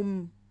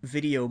home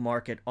video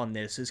market on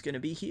this is gonna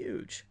be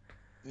huge.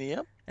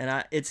 Yep.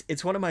 And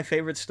it's one of my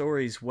favorite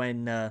stories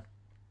when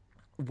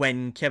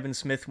Kevin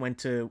Smith went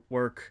to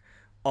work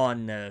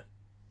on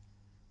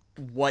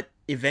what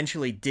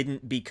eventually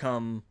didn't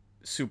become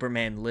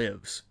Superman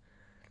Lives.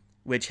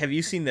 Which, have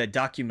you seen the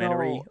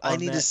documentary? No, I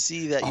need to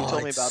see that. You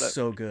told me about it. It's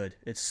so good.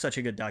 It's such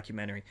a good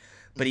documentary.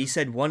 But he Mhm.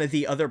 said one of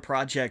the other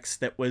projects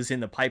that was in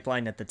the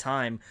pipeline at the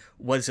time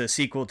was a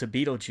sequel to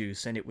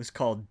Beetlejuice, and it was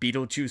called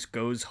Beetlejuice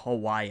Goes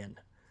Hawaiian.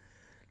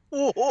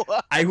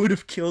 I would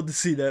have killed to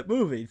see that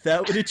movie.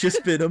 That would have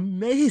just been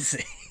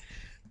amazing.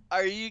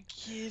 Are you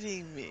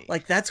kidding me?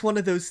 Like, that's one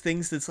of those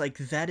things that's like,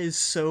 that is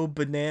so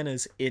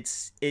bananas. It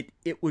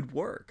would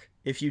work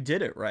if you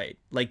did it right.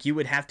 Like, you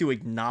would have to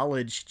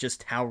acknowledge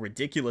just how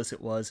ridiculous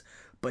it was,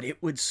 but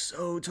it would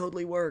so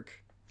totally work.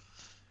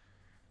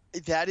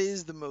 That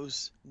is the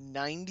most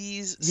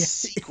 90s Yeah.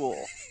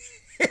 sequel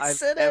I've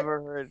Isn't it?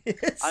 ever heard.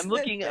 I'm Isn't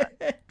looking at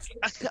it?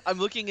 I'm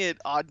looking at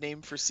odd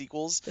name for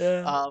sequels,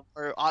 Yeah.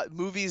 or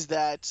movies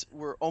that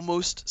were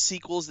almost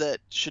sequels that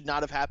should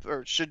not have happened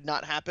or should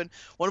not happen.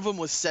 One of them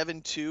was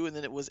 7-2, and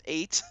then it was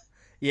 8.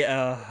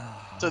 Yeah.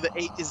 So the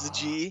 8 is the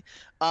G.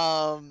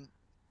 Um,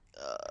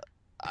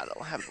 I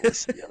don't have the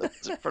list of the other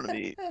ones in front of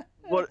me.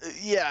 What?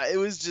 Yeah, it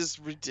was just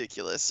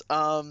ridiculous.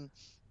 I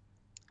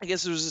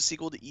guess there was a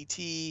sequel to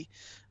E.T.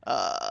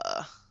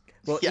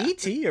 Well, Yeah,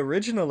 E.T.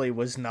 originally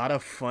was not a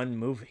fun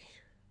movie.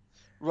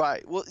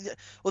 right. Well,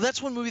 well, that's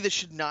one movie that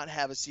should not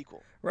have a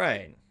sequel.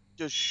 Right.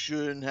 Just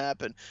shouldn't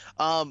happen.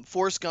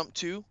 Forrest Gump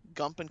 2,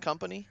 Gump and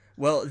Company.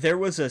 Well, there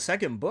was a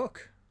second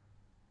book.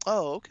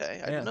 Oh, okay. I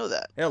Yeah. didn't know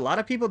that. Yeah, a lot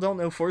of people don't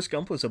know Forrest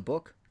Gump was a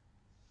book.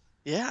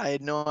 Yeah, I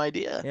had no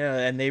idea. Yeah,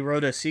 and they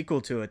wrote a sequel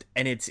to it,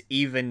 and it's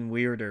even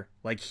weirder.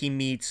 Like, he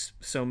meets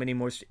so many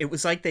more. It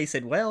was like they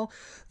said, well,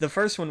 the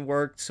first one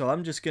worked, so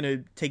I'm just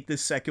gonna take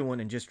this second one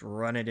and just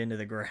run it into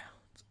the ground.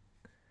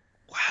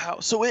 Wow.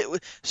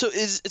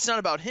 It's not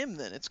about him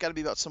then. It's got to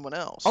be about someone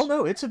else. Oh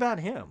no, it's about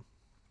him.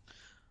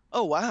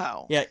 Oh,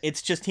 wow. Yeah,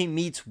 it's just he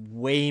meets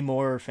way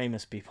more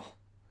famous people.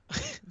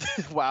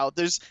 Wow.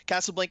 There's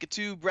Casablanca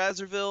 2,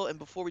 Brazzaville, and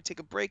before we take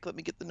a break, let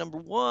me get the number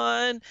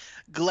 1,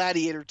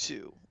 Gladiator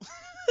 2.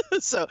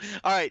 So,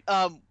 all right.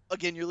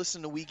 Again, you're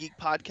listening to We Geek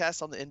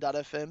Podcast on the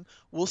N.FM.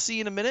 We'll see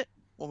you in a minute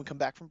when we come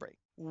back from break.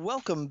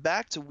 Welcome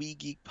back to We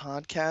Geek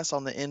Podcast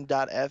on the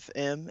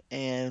N.FM,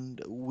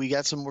 and we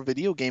got some more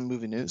video game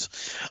movie news.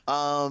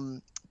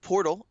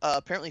 Portal.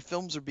 Apparently,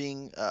 films are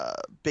being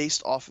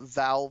based off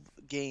Valve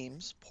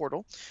games,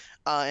 Portal,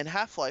 and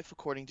Half-Life,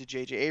 according to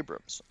J.J.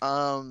 Abrams.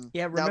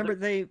 Yeah, remember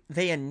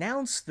they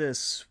announced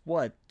this,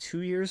 what,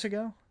 2 years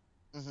ago?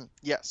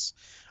 Yes.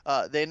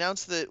 They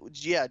announced that,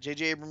 yeah,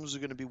 J.J. Abrams was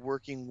going to be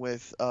working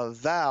with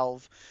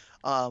Valve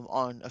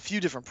on a few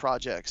different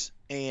projects,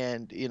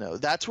 and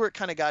that's where it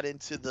kind of got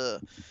into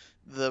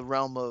the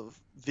realm of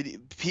video.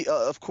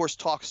 Of course,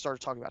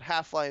 started talking about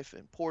Half-Life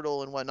and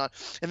Portal and whatnot,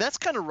 and that's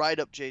kind of right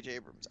up J.J.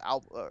 Abrams'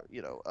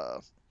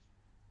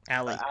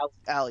 Alley.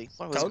 alley.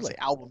 What was I going to say?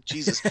 Album,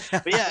 Jesus.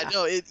 But yeah,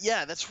 no,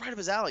 that's right up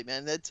his alley,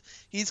 man.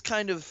 He's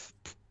kind of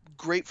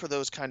great for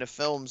those kind of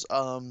films.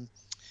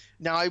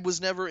 Now, I was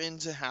never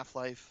into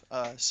Half-Life,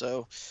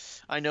 so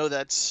I know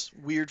that's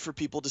weird for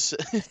people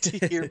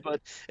to hear,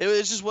 but it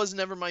just was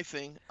never my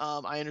thing.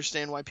 I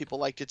understand why people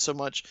liked it so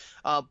much.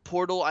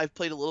 Portal, I've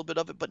played a little bit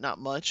of it, but not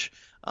much.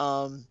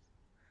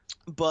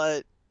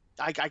 But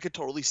I could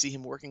totally see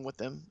him working with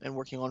them and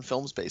working on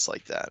films based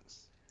like that.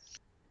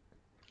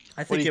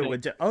 I What do think you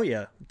it think? would. Oh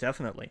yeah,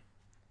 definitely.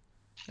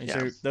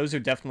 Yeah, Those are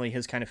definitely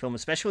his kind of film,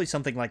 especially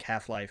something like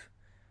Half-Life.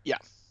 yeah.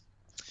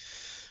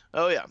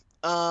 Oh yeah.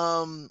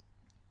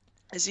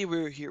 I see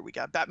we're here. We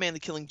got Batman: The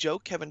Killing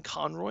Joke, Kevin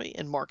Conroy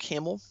and Mark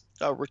Hamill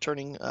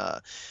returning uh,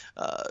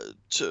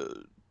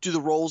 to do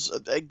the roles.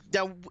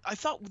 Now, I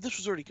thought this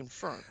was already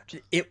confirmed.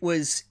 It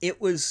was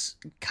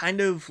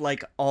kind of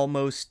like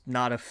almost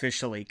not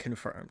officially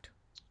confirmed.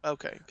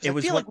 Okay, because It I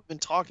was feel like what we've been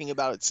talking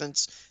about it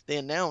since they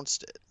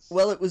announced it.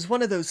 Well, it was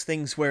one of those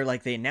things where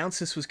like they announced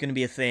this was going to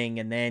be a thing,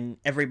 and then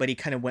everybody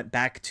kind of went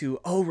back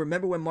to, oh,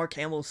 remember when Mark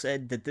Hamill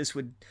said that this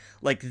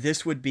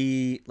would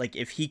be like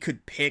if he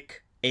could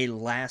pick a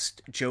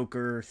last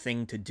Joker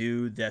thing to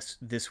do,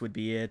 this would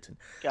be it.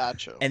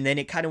 Gotcha. And then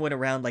it kind of went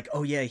around like,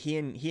 oh yeah, he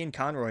and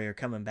Conroy are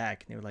coming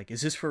back, and they were like,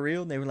 is this for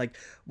real? And they were like,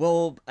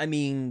 well, I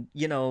mean,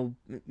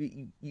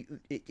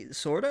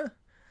 sorta.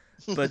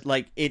 But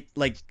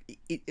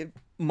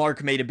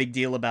Mark made a big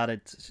deal about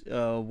it.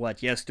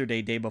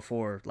 Yesterday, day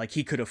before, like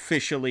he could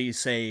officially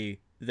say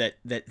that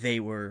they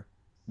were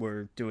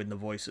doing the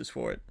voices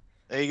for it.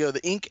 There you go.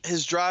 The ink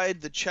has dried.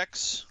 The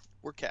checks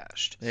were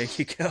cashed. There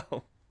you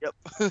go.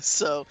 Yep.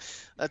 So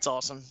that's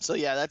awesome. So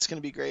yeah, that's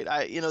gonna be great.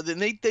 Then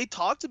they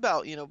talked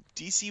about,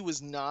 DC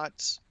was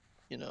not,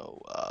 you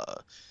know,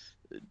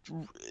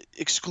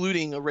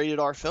 excluding a rated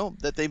R film,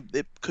 that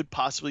it could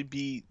possibly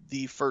be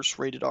the first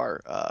rated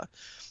R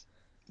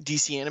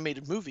DC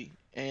animated movie,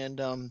 and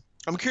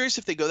I'm curious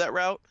if they go that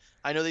route.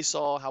 I know they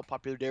saw how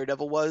popular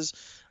Daredevil was.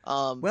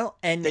 Well,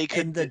 and they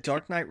could. and the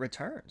Dark Knight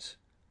Returns.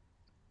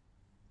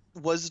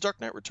 Was the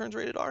Dark Knight Returns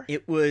rated R?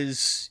 It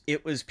was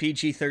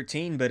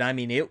PG-13, but I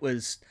mean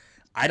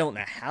I don't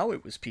know how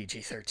it was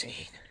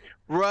PG-13.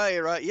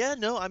 Right. Yeah,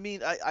 no, I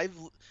mean,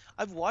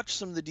 I've watched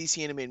some of the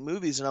DC animated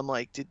movies, and I'm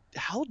like, did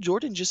Hal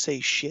Jordan just say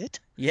shit?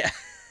 Yeah.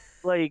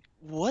 Like,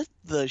 what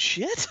the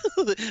shit?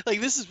 Like,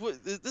 this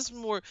is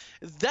more.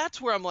 That's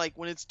where I'm like,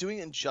 when it's doing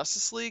it in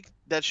Justice League,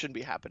 that shouldn't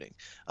be happening.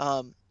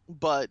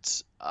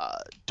 But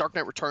Dark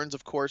Knight Returns,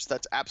 of course,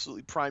 that's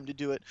absolutely primed to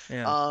do it.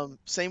 Yeah.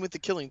 Same with The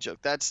Killing Joke.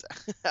 That's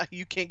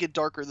you can't get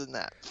darker than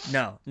that.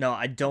 No,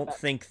 I don't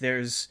think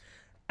there's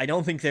a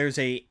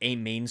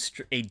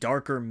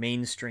darker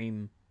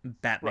mainstream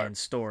Batman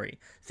story.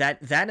 That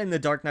and the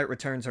Dark Knight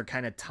Returns are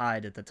kind of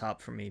tied at the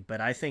top for me,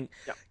 but I think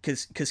Yeah.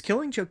 cuz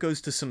Killing Joke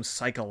goes to some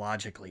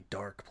psychologically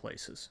dark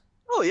places.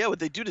 Oh yeah, what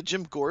they do to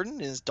Jim Gordon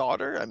and his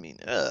daughter. I mean,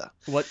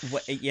 What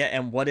yeah,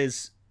 and what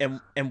is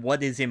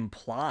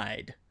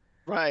implied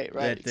right,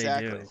 that they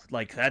exactly. do.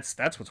 Like that's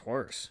what's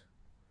worse.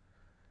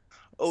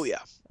 Oh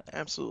yeah,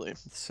 absolutely.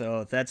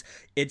 So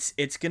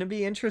it's going to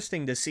be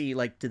interesting to see,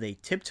 like, do they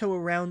tiptoe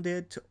around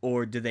it,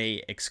 or do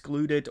they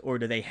exclude it, or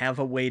do they have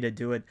a way to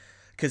do it?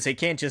 Because they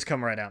can't just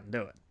come right out and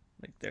do it.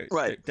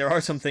 Like there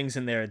are some things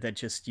in there that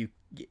just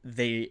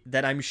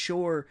that I'm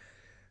sure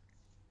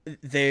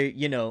they,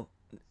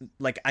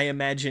 like, I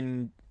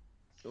imagine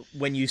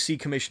when you see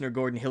Commissioner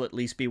Gordon, he'll at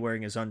least be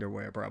wearing his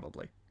underwear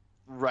probably.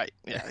 Right.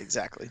 Yeah.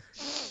 Exactly.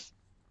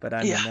 But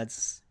I mean,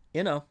 that's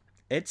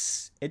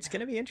it's going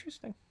to be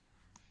interesting.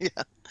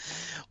 Yeah.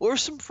 Or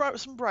some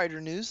brighter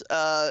news.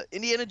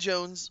 Indiana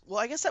Jones. Well,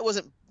 I guess that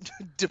wasn't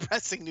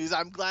depressing news.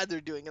 I'm glad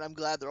they're doing it. I'm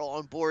glad they're all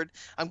on board.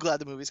 I'm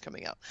glad the movie's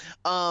coming out.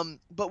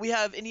 But we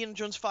have Indiana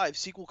Jones 5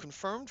 sequel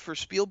confirmed for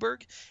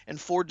Spielberg and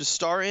Ford to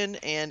star in,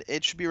 and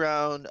it should be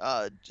around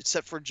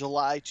set for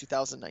July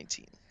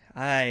 2019.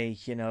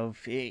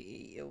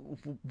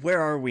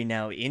 Where are we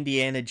now?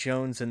 Indiana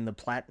Jones and the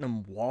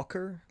Platinum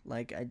Walker?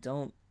 Like,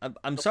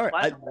 I'm sorry.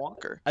 Platinum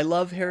Walker. I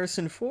love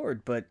Harrison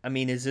Ford, but I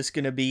mean, is this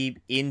going to be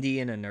Indy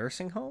in a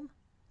nursing home?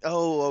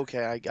 Oh,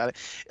 okay, I got it.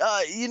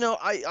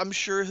 I'm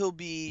sure he'll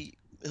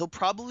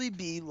probably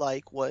be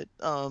like what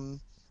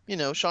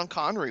Sean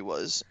Connery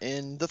was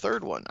in the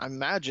third one. I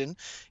imagine,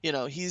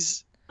 he'll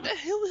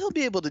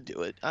be able to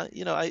do it.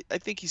 I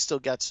think he's still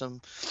got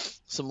some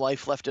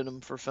life left in him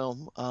for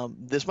film.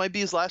 This might be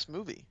his last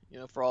movie,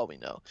 for all we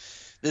know.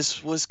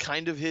 This was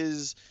kind of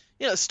his.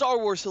 Star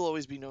Wars he'll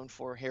always be known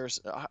for.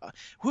 Harrison.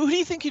 Who do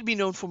you think he'd be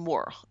known for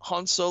more,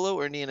 Han Solo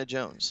or Indiana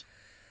Jones?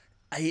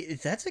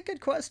 That's a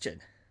good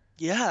question.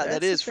 Yeah,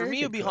 that is. For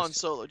me, it would be Han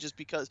Solo, just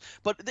because.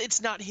 But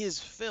it's not his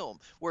film,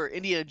 where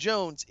Indiana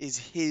Jones is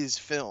his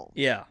film.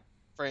 Yeah.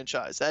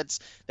 Franchise.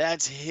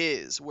 That's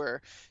his,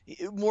 where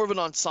more of an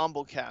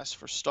ensemble cast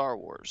for Star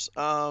Wars.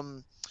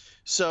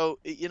 So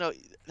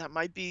that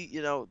might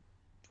be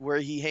where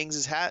he hangs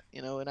his hat,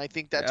 and I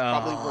think that's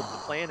probably what the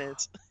plan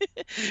is.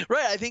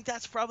 Right, I think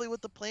that's probably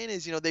what the plan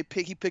is.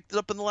 He picked it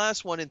up in the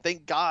last one, and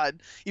thank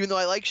God, even though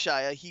I like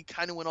Shia, he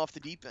kind of went off the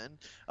deep end.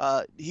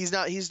 He's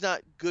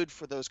not good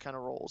for those kind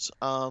of roles.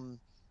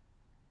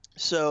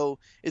 So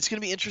it's going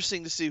to be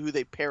interesting to see who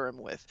they pair him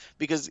with,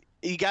 because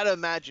you got to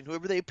imagine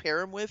whoever they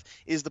pair him with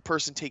is the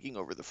person taking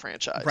over the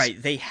franchise. Right,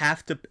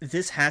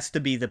 this has to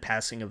be the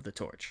passing of the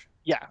torch.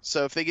 Yeah,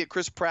 so if they get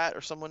Chris Pratt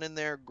or someone in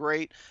there,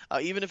 great.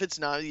 Even if it's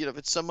not, if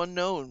it's someone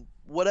known,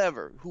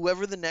 whatever,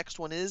 whoever the next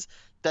one is,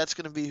 that's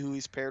going to be who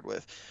he's paired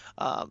with.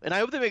 And I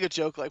hope they make a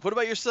joke like, "What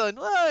about your son?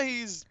 Well,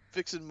 he's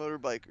fixing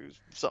motorbike or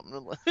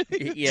something."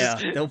 Just Yeah,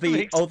 there'll be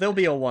makes, there'll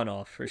be a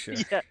one-off for sure.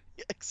 yeah,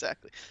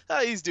 exactly.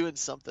 He's doing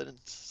something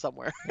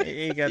somewhere.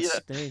 He got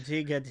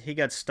he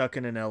got stuck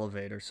in an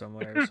elevator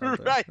somewhere or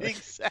something. Right,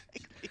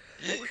 exactly.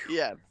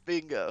 Yeah,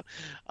 bingo.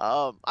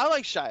 I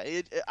like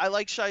Shy. I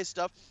like Shy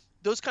stuff.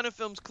 Those kind of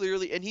films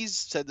clearly, and he's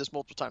said this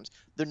multiple times,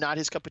 they're not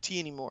his cup of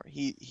tea anymore.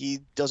 He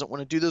doesn't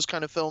want to do those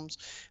kind of films.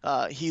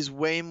 He's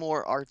way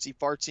more artsy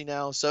fartsy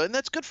now. So, and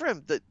that's good for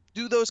him. That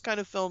do those kind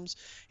of films.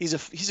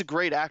 He's a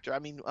great actor. I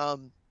mean,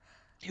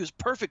 he was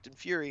perfect in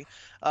Fury.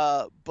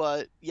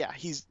 But yeah,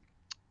 it's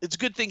a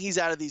good thing he's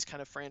out of these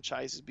kind of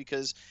franchises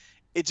because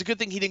it's a good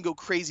thing he didn't go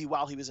crazy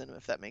while he was in them,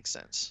 if that makes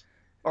sense.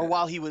 Or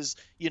while he was,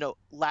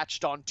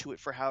 latched onto it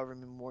for however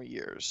many more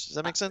years. Does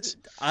that make sense?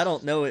 I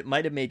don't know. It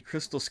might have made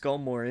Crystal Skull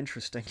more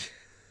interesting.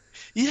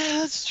 Yeah,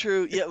 that's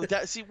true. Yeah,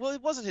 well,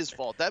 it wasn't his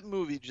fault. That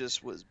movie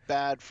just was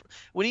bad.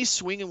 When he's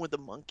swinging with the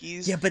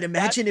monkeys. Yeah, but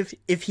imagine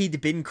if he'd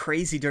been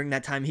crazy during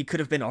that time, he could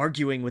have been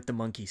arguing with the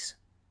monkeys.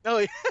 Oh,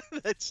 yeah,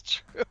 that's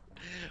true.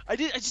 I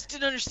just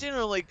didn't understand.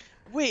 I'm like,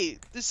 wait,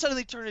 this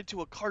suddenly turned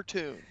into a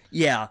cartoon.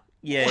 Yeah,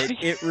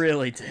 it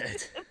really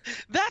did.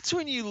 That's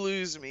when you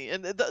lose me.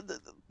 And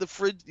the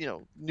fridge,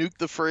 nuke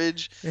the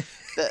fridge.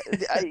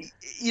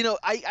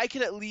 I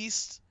can at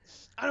least,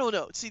 I don't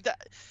know. See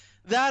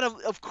that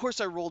of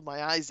course I rolled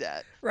my eyes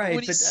at. Right. But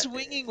when he's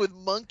swinging with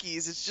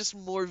monkeys, it's just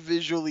more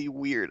visually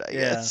weird, I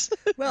guess.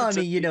 Well, I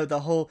mean, the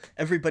whole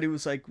everybody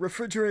was like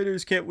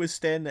refrigerators can't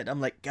withstand that. I'm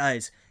like,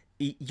 guys,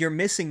 you're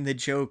missing the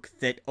joke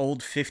that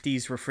old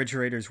 50s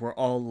refrigerators were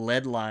all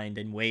lead lined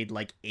and weighed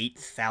like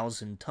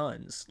 8,000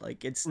 tons.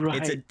 Like it's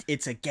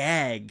a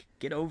gag.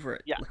 Get over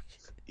it. Yeah.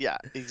 Yeah,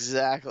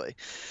 exactly.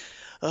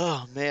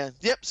 Oh man.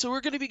 Yep, so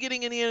we're going to be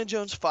getting Indiana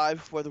Jones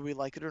 5 whether we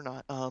like it or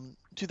not.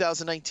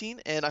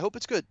 2019, and I hope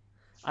it's good.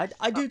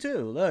 I do too.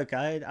 Look,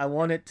 I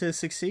want it to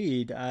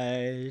succeed.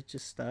 I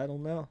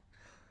don't know.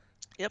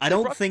 Yep, I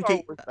don't think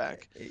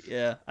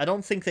I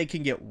don't think they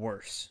can get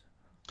worse.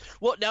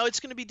 Well, now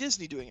it's going to be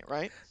Disney doing it,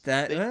 right?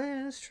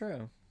 That's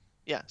true.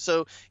 Yeah,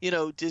 so,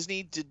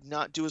 Disney did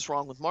not do us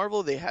wrong with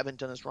Marvel. They haven't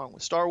done us wrong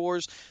with Star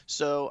Wars.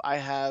 So I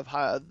have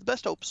the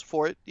best hopes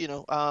for it. Get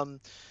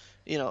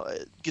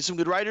some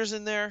good writers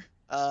in there.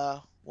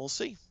 We'll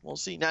see.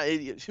 Now,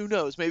 who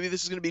knows? Maybe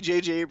this is going to be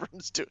J.J.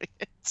 Abrams doing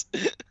it.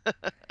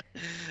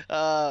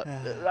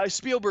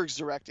 Spielberg's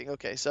directing.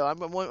 Okay, so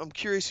I'm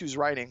curious who's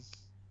writing.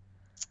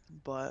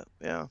 But,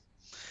 yeah.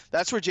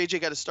 That's where J.J.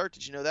 got to start.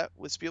 Did you know that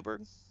with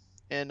Spielberg?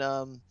 And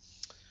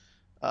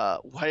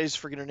why is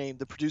forget her name?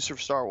 The producer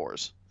of Star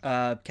Wars.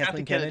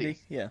 Kathleen Kennedy.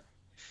 Yeah.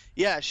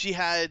 Yeah, he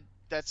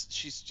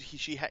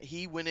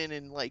went in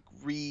and like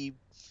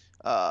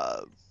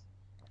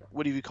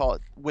what do you call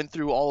it? Went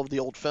through all of the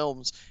old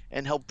films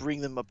and helped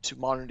bring them up to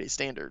modern day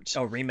standards.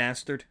 Oh,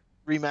 remastered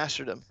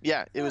them.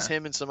 Yeah, it was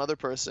him and some other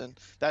person.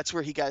 That's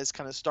where he guys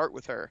kind of start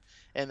with her,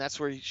 and that's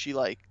where she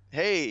like,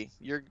 hey,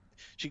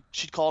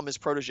 she'd call him his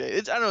protege.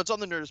 I don't know. It's on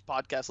the Nerdist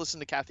podcast. Listen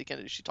to Kathy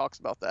Kennedy. She talks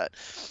about that.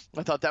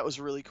 I thought that was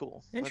really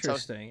cool.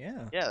 Interesting.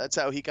 Yeah, that's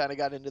how he kind of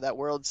got into that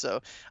world.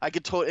 So I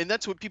could and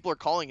that's what people are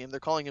calling him. They're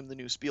calling him the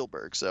new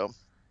Spielberg. So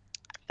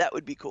that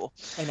would be cool.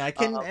 And I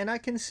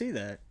can see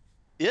that.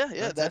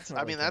 Yeah.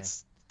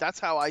 That's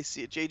how I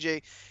see it.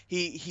 JJ,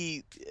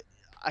 he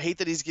I hate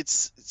that he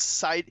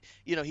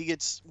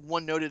gets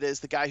one noted as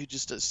the guy who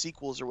just does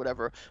sequels or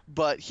whatever,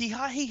 but he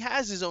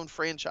has his own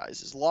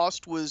franchises.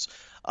 Lost was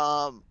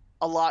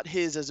a lot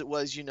his as it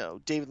was,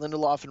 David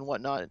Lindelof and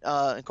whatnot,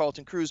 and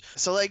Carlton Cuse.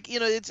 So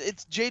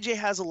it's JJ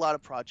has a lot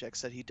of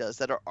projects that he does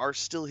that are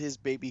still his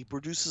baby. He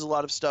produces a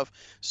lot of stuff.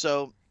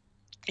 So,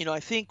 I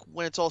think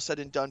when it's all said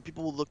and done,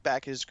 people will look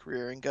back at his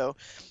career and go,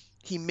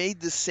 he made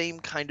the same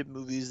kind of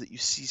movies that you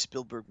see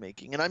Spielberg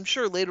making. And I'm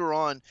sure later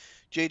on,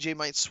 JJ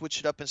might switch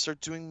it up and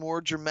start doing more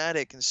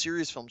dramatic and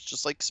serious films,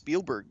 just like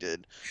Spielberg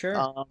did.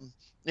 Sure.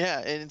 Yeah,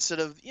 and instead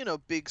of,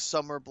 big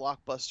summer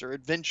blockbuster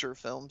adventure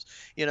films,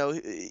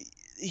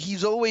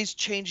 he's always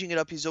changing it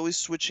up. He's always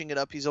switching it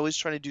up. He's always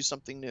trying to do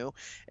something new.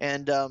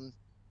 And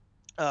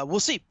we'll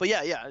see. But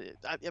yeah,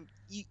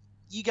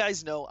 you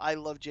guys know I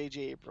love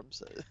J.J.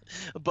 Abrams.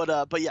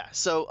 But yeah,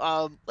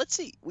 so let's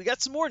see. We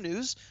got some more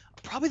news.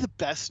 Probably the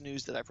best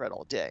news that I've read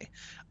all day.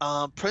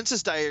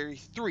 Princess Diary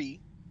 3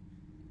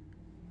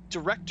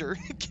 director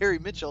Gary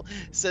Mitchell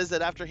says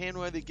that after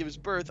Hanwei gives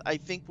birth, I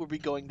think we'll be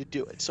going to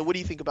do it. So what do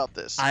you think about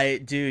this?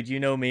 Dude, you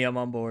know me, I'm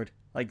on board.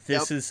 Like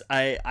this is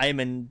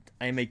I'm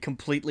a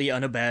completely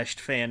unabashed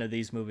fan of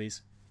these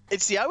movies.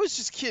 And see, I was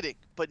just kidding,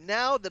 but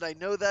now that I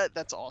know that,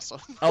 that's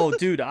awesome. Oh,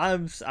 dude, I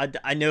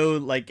know.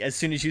 Like as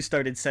soon as you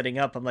started setting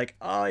up, I'm like,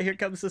 oh, here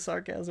comes the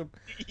sarcasm.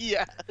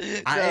 Yeah,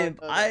 I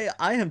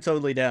am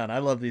totally down. I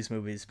love these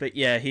movies, but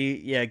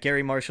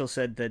Gary Marshall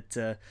said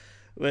that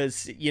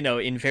was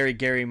in very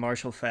Gary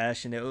Marshall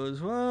fashion. It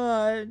was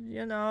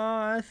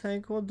I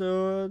think we'll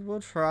do it.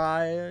 We'll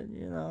try it.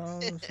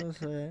 It's the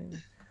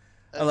thing.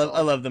 I That's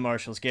love awesome. the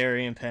Marshalls,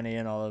 Gary and Penny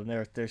and all of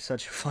them. They're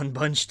such a fun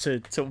bunch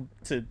to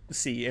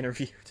see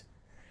interviewed.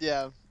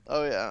 Yeah.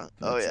 Oh yeah.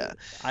 Oh That's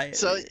yeah. I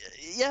So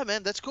yeah,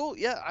 man, that's cool.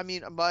 Yeah, I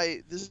mean,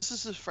 my this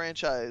is a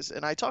franchise,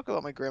 and I talk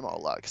about my grandma a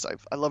lot because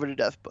I love her to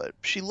death. But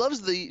she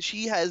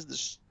has the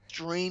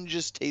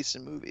strangest taste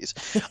in movies,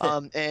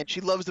 and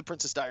she loves the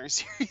Princess Diaries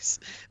series.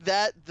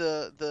 That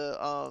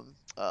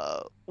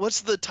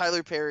what's the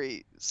Tyler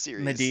Perry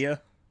series?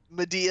 Medea.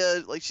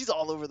 Medea, like she's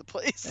all over the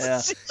place. Yeah.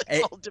 She's like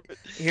Hey, all different.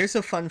 here's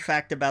a fun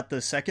fact about the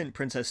second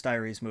Princess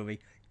Diaries movie.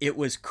 It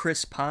was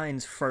Chris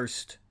Pine's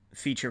first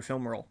feature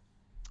film role.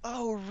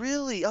 Oh,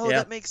 really? Oh, Yeah.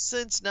 that makes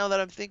sense now that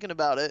I'm thinking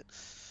about it.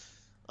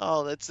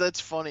 Oh, that's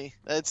funny.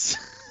 That's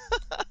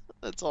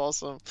that's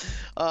awesome.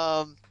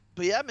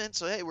 But yeah, man.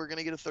 So hey, we're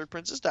gonna get a third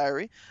Princess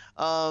Diary.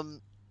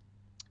 Um,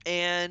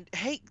 and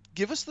hey,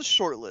 give us the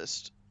short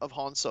list of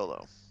Han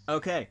Solo.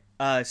 Okay.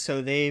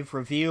 So they've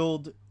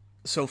revealed,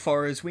 so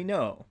far as we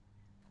know,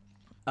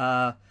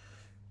 uh,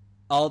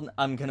 Alden.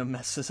 I'm gonna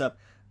mess this up.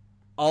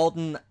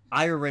 Alden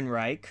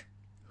Ehrenreich,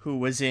 who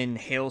was in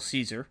Hail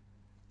Caesar.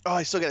 Oh,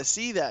 I still gotta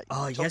see that.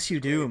 Oh, You told yes, me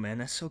you do, great. man.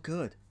 That's so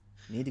good.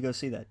 You need to go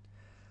see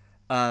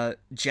that.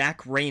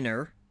 Jack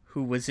Rayner,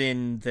 who was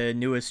in the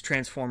newest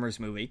Transformers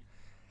movie,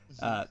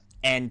 Mhm.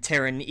 and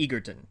Taron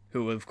Egerton,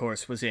 who of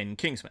course was in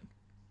Kingsman.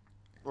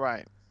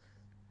 Right.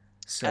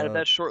 Out of So,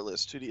 that short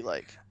list, who do you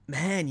like?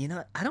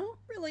 man, I don't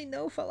really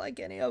know if I like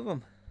any of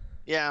them.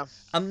 Yeah.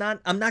 And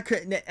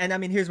I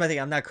mean, here's my thing: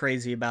 I'm not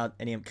crazy about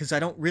any of them because I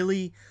don't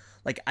really,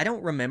 like, I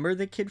don't remember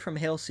the kid from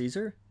Hail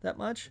Caesar that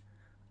much.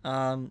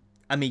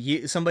 I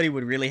mean, somebody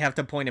would really have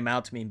to point him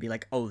out to me and be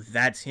like, "Oh,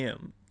 that's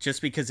him,"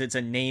 just because it's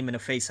a name and a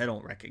face I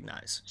don't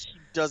recognize. He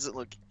doesn't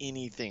look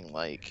anything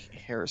like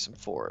Harrison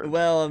Ford.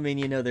 Well, I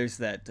mean, there's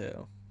that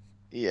too.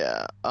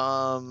 Yeah.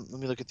 Let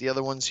me look at the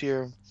other ones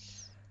here.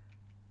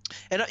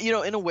 And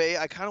in a way,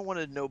 I kind of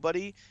wanted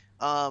nobody.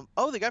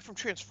 Oh, the guy from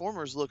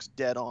Transformers looks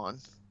dead on.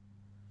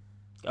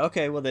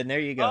 Okay, well then there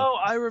you go. Oh,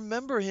 I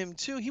remember him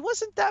too. He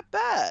wasn't that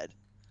bad.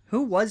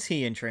 Who was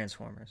he in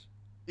Transformers?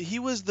 He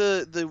was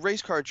the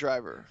race car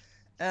driver.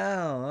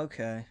 Oh,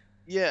 okay.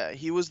 Yeah,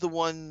 he was the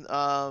one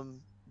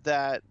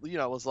that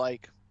was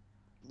like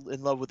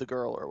in love with the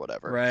girl or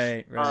whatever.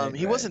 Right, right,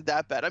 He right. wasn't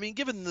that bad. I mean,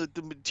 given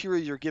the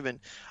material you're given.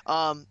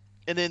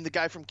 And then the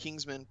guy from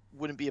Kingsman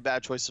wouldn't be a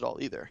bad choice at all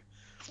either.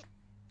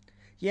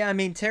 Yeah, I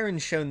mean,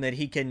 Taron's shown that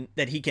he can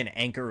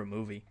anchor a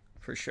movie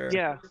for sure.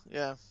 Yeah,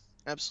 yeah,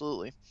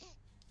 absolutely.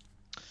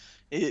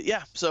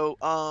 Yeah. So,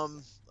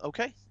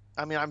 okay.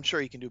 I mean, I'm sure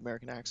he can do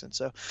American accent,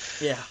 so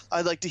Yeah.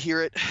 I'd like to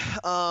hear it.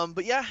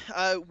 But yeah,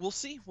 we'll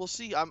see. We'll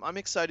see. I'm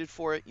excited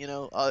for it.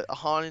 A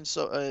Han and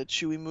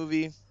Chewie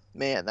movie.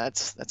 Man,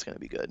 that's gonna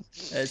be good.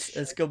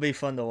 It's gonna be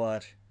fun to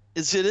watch.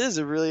 It is.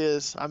 It really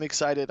is. I'm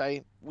excited.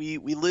 We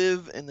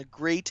live in the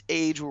great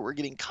age where we're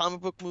getting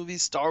comic book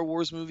movies, Star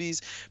Wars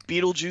movies,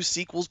 Beetlejuice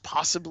sequels,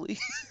 possibly,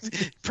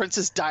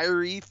 Princess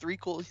Diary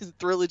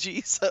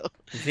trilogy. So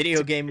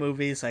Video game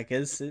movies, like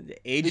it's the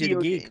age of the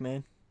video geek, game.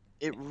 man.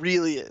 It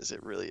really is.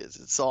 It really is.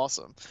 It's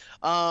awesome.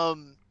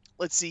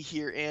 Let's see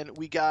here, and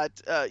we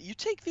got you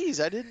take these.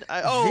 This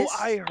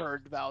I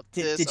heard about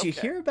this. did you Okay.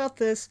 hear about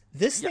this?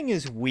 This Yeah. thing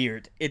is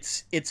weird.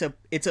 It's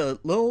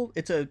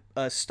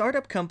a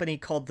startup company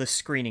called The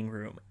Screening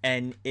Room,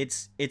 and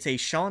it's a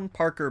Sean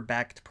Parker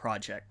backed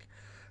project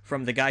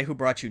from the guy who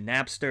brought you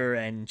Napster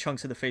and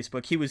chunks of the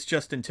Facebook. He was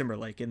Justin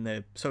Timberlake in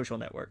The Social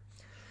Network.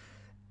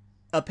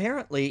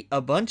 Apparently, a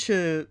bunch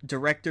of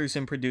directors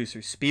and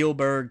producers,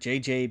 Spielberg,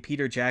 JJ,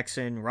 Peter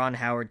Jackson, Ron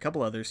Howard, a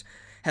couple others,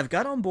 have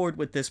got on board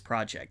with this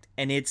project,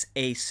 and it's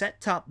a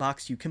set-top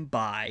box you can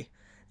buy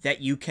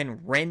that you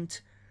can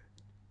rent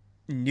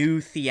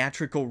new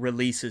theatrical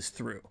releases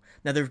through.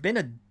 Now there've been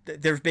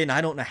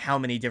I don't know how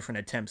many different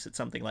attempts at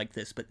something like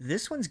this, but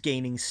this one's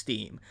gaining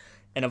steam,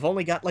 and I've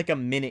only got like a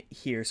minute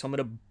here, so I'm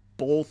gonna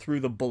bowl through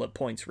the bullet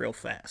points real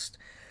fast.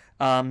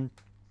 The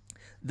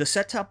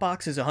set-top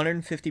box is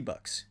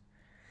 $150.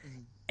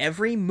 Mhm.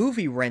 Every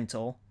movie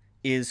rental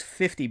is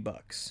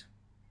 $50.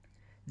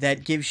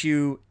 That gives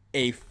you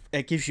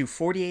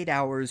 48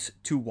 hours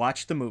to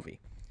watch the movie.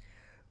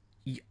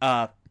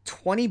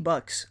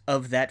 $20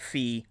 of that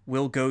fee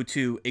will go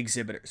to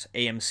exhibitors,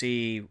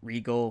 AMC,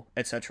 Regal,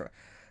 etc.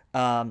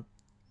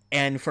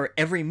 And for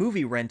every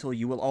movie rental,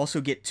 you will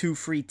also get 2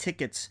 free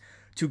tickets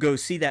to go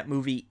see that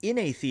movie in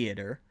a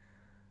theater,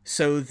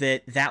 so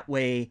that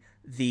way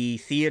the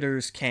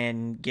theaters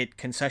can get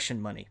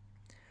concession money.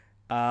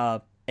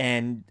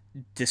 And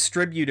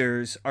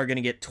distributors are going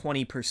to get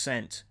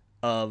 20%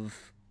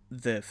 of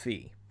the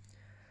fee.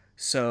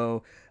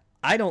 So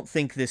I don't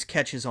think this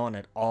catches on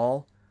at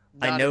all.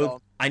 Not at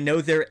all. I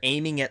know they're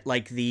aiming at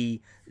like the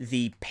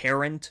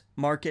parent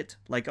market,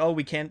 like, oh,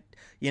 we can't,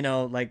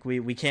 like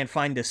we can't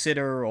find a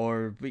sitter,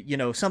 or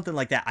something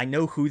like that. I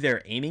know who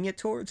they're aiming it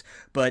towards,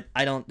 but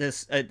I don't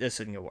this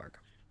isn't gonna work.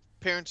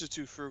 Parents are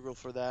too frugal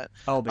for that.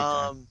 Oh, big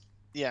time.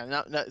 Yeah,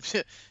 not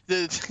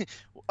the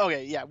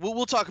okay. Yeah,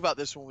 we'll talk about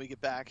this when we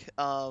get back.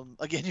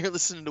 Again, you're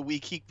listening to We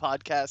Geek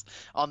Podcast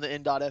on the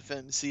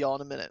N.FM. See y'all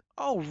in a minute.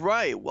 All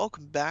right,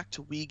 welcome back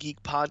to We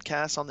Geek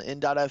Podcast on the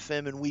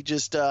N.FM, and we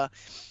just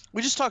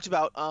talked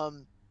about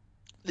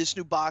this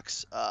new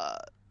box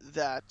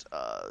that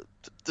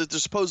they're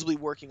supposedly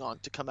working on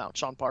to come out.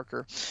 Sean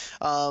Parker,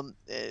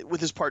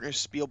 with his partners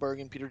Spielberg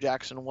and Peter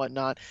Jackson and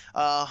whatnot.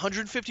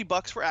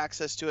 $150 for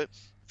access to it,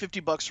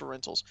 $50 for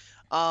rentals.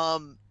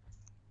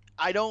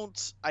 I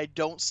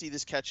don't see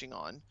this catching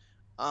on.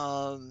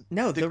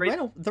 No, The great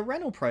the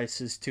rental price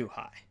is too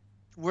high.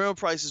 rental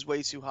price is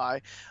way too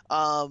high.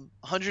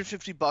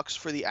 $150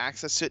 for the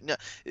access to it. No,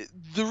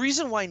 the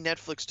reason why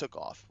Netflix took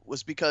off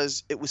was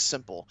because it was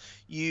simple.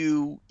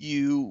 You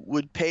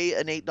would pay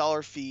an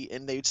 $8 fee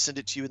and they'd send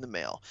it to you in the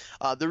mail.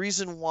 The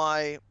reason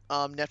why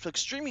Netflix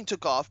streaming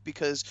took off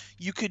because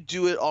you could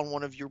do it on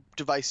one of your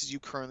devices you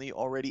currently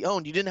already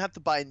own. You didn't have to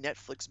buy a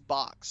Netflix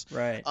box.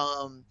 Right.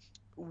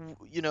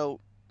 You know,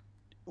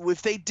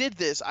 if they did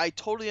this, I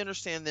totally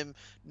understand them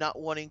not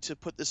wanting to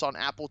put this on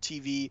Apple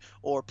TV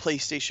or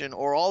PlayStation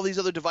or all these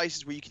other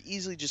devices where you can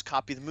easily just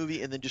copy the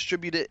movie and then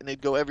distribute it and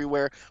it'd go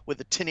everywhere with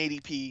a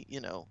 1080p,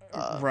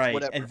 Right.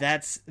 whatever. And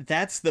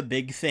that's the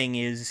big thing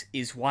is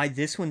why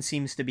this one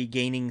seems to be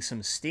gaining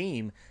some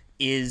steam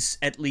is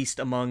at least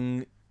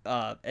among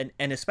and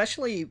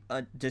especially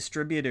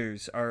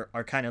distributors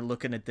are kind of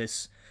looking at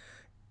this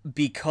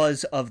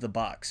because of the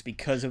box,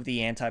 because of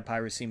the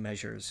anti-piracy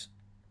measures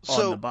on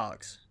the So,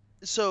 box.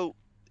 so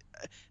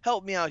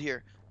help me out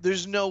here.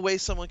 There's no way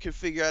someone could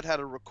figure out how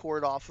to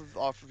record off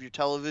of your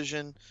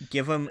television.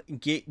 Give them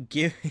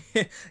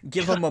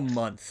a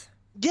month.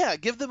 Yeah,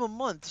 give them a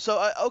month.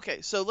 So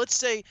okay, so let's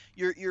say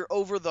you're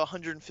over the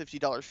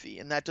 $150 fee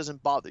and that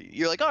doesn't bother you.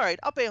 You're like, all right,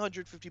 I'll pay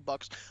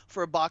 $150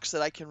 for a box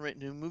that I can rent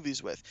new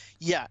movies with.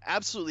 Yeah,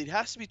 absolutely. It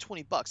has to be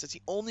 $20. That's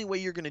the only way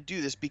you're gonna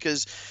do this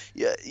because,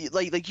 yeah,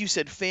 like you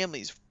said,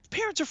 families.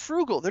 Parents are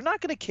frugal. They're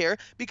not going to care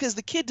because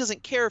the kid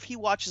doesn't care if he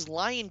watches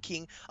Lion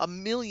King a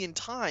million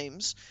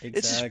times.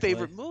 It's his Exactly.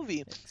 favorite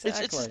movie. It's a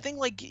Exactly. thing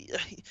like,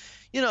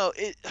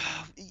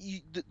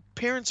 the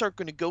parents aren't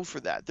going to go for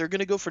that. They're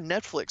going to go for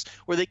Netflix,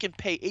 where they can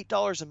pay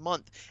 $8 a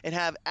month and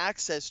have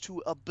access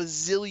to a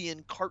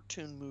bazillion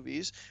cartoon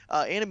movies,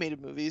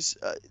 animated movies.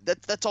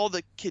 That's all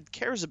the kid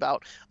cares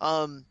about.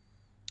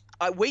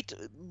 I wait.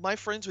 My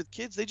friends with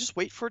kids, they just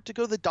wait for it to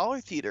go to the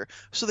dollar theater.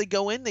 So they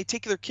go in, they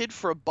take their kid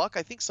for a buck.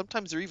 I think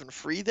sometimes they're even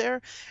free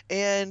there,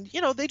 and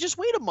they just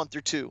wait a month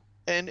or two.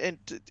 And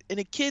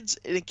a kid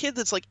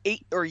that's like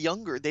 8 or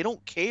younger, they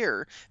don't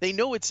care. They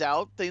know it's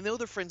out. They know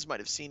their friends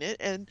might have seen it,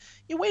 and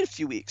you wait a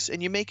few weeks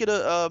and you make it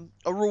a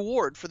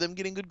reward for them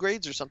getting good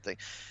grades or something.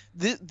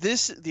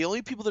 The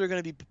only people that are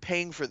going to be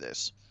paying for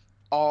this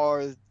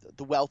are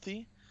the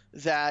wealthy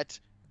that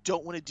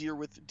don't want to deal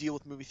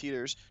with movie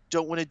theaters,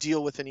 don't want to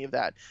deal with any of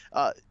that.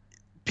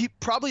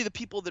 Probably the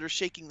people that are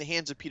shaking the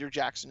hands of Peter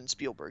Jackson and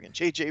Spielberg and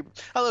J.J.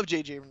 I love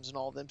J.J. Abrams and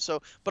all of them.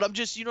 So, but I'm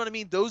just, you know what I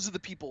mean? Those are the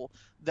people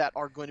that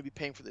are going to be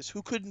paying for this,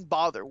 who couldn't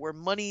bother, where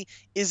money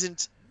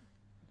isn't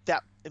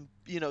that,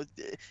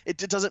 it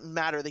doesn't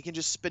matter. They can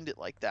just spend it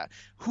like that.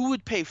 Who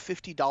would pay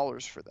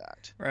 $50 for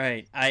that?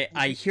 Right.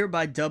 I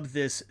hereby dub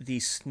this the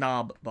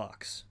snob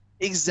box.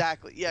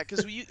 Exactly. Yeah,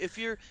 because if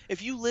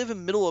you live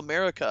in Middle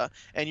America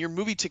and your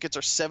movie tickets are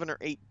 $7 or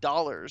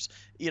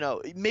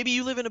 $8, maybe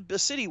you live in a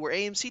city where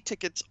AMC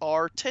tickets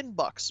are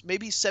 $10,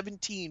 maybe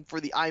 17 for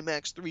the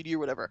IMAX 3D or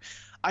whatever.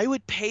 I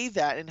would pay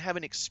that and have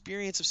an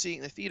experience of seeing it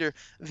in the theater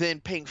than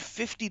paying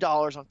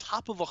 $50 on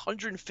top of a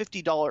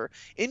 $150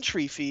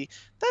 entry fee.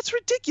 That's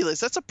ridiculous.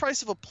 That's the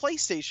price of a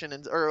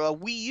PlayStation or a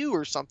Wii U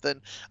or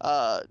something.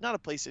 Not a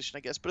PlayStation,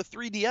 I guess, but a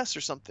 3DS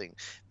or something.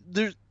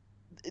 There's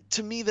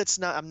To me, that's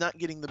not, I'm not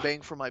getting the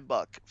bang for my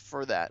buck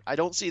for that. I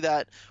don't see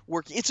that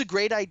working. It's a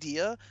great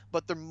idea,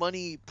 but their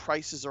money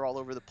prices are all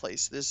over the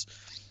place.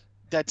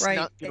 That's Right.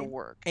 not going to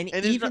work. And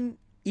And there's not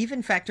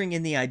even factoring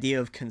in the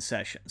idea of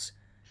concessions.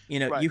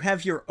 right. You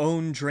have your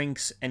own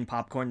drinks and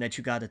popcorn that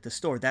you got at the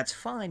store. That's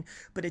fine,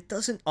 but it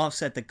doesn't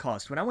offset the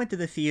cost. When I went to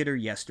the theater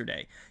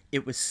yesterday,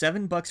 it was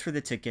 $7 for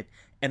the ticket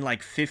and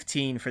like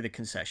 15 for the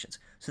concessions.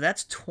 So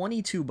that's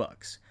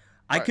 $22.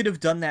 I Right. could have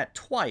done that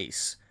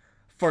twice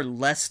for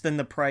less than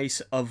the price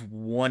of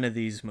one of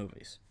these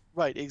movies.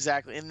 Right,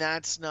 exactly. And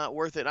that's not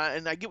worth it.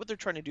 And I get what they're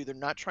trying to do. They're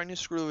not trying to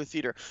screw with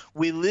theater.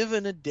 We live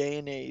in a day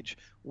and age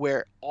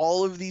where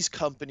all of these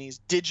companies,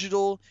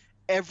 digital,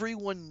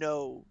 everyone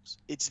knows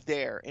it's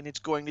there and it's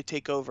going to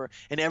take over.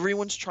 And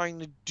everyone's trying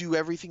to do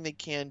everything they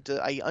can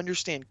to, I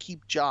understand,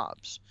 keep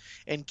jobs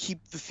and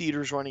keep the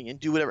theaters running and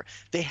do whatever.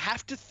 They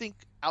have to think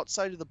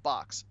outside of the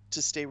box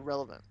to stay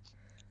relevant.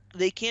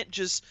 They can't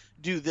just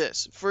do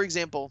this. For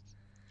example,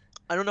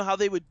 I don't know how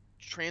they would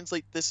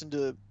translate this into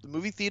the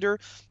movie theater.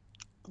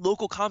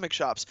 Local comic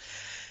shops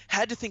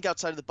had to think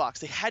outside of the box.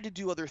 They had to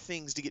do other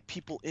things to get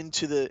people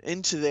into the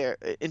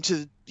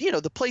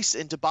place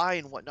and to buy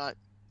and whatnot.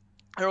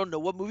 I don't know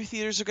what movie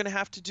theaters are going to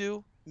have to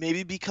do.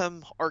 Maybe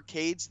become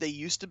arcades they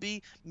used to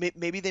be.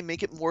 Maybe they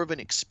make it more of an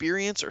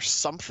experience or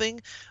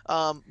something.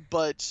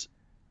 But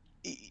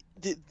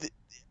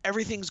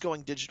everything's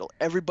going digital.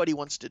 Everybody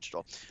wants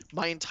digital.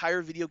 My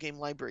entire video game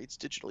library is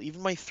digital.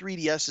 Even my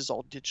 3DS is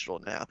all digital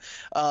now.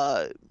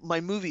 My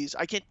movies,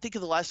 I can't think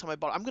of the last time I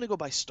bought. I'm gonna go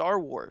buy Star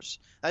Wars.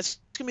 That's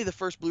gonna be the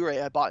first Blu-ray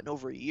I bought in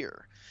over a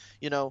year.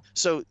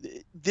 So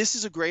this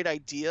is a great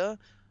idea,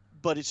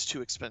 but it's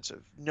too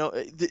expensive. No,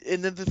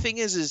 and then the thing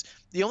is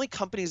the only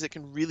companies that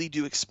can really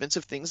do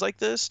expensive things like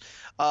this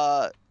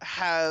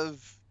have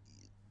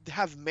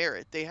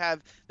merit. They've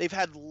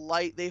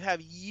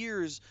had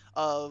years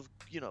of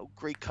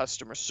great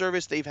customer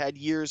service. They've had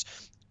years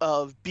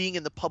of being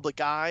in the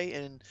public eye,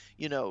 and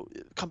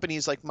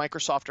companies like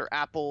Microsoft or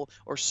Apple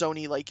or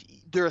Sony, like,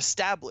 they're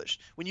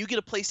established. When you get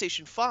a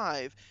PlayStation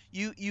 5,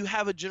 you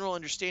have a general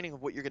understanding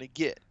of what you're going to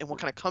get and what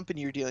kind of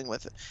company you're dealing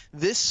with.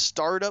 This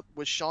startup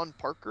with Sean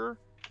Parker,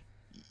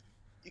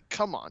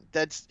 come on,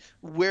 that's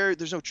where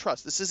there's no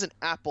trust. This isn't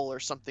Apple or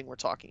something we're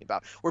talking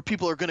about, where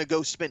people are going to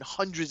go spend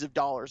hundreds of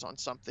dollars on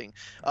something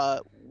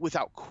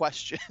without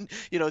question.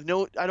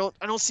 No, I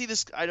don't see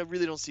this. I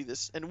really don't see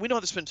this, and we don't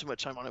have to spend too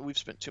much time on it. We've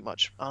spent too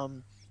much.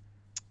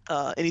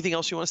 Anything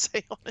else you want to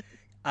say on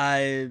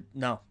it?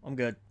 No, I'm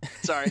good.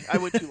 Sorry, I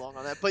went too long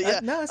on that, but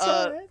yeah, no, it's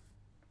all right.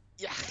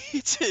 Yeah,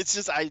 it's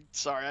just I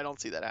don't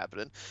see that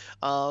happening.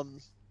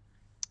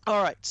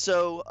 All right,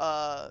 so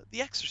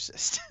The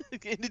Exorcist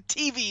in the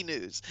TV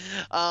news.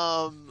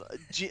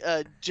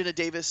 Jenna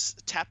Davis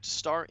tapped to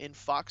star in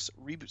Fox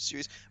reboot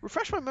series.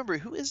 Refresh my memory.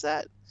 Who is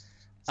that?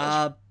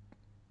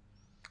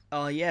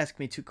 Oh, you asked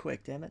me too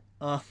quick, damn it.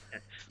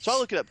 So I'll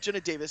look it up. Jenna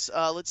Davis.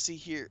 Let's see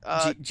here.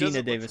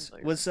 Gina Davis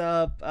was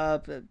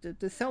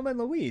the Thelma and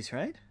Louise,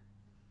 right?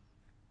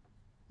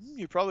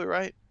 You're probably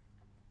right.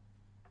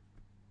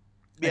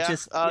 Yeah,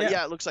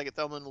 yeah, it looks like it.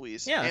 Thelma and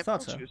Louise. Yeah, I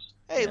thought so.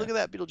 Hey, Yeah. look at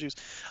that, Beetlejuice.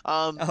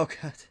 Oh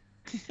god.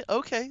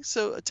 Okay,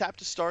 so a tap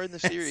to star in the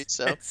series.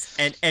 So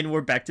and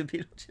we're back to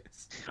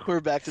Beetlejuice.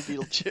 We're back to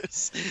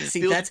Beetlejuice.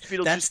 See,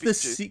 that's the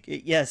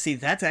secret. Yeah, see,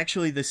 that's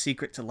actually the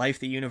secret to life,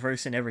 the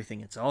universe, and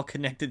everything. It's all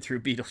connected through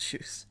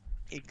Beetlejuice.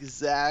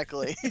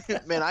 Exactly.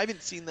 Man, I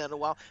haven't seen that in a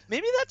while.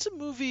 Maybe that's a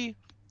movie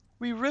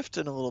we riffed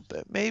in a little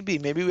bit. Maybe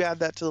we add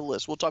that to the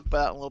list. We'll talk about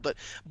that in a little bit.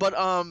 But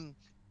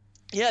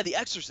yeah, The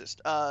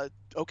Exorcist.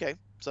 Okay.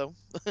 So,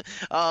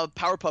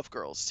 Powerpuff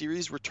Girls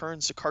series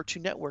returns to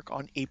Cartoon Network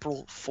on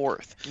April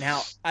 4th.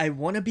 Now, I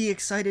want to be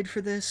excited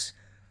for this,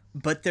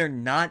 but they're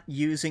not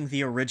using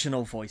the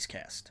original voice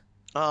cast.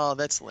 Oh,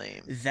 that's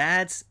lame.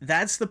 That's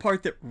the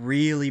part that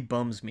really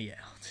bums me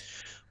out.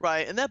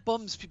 Right, and that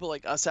bums people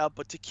like us out,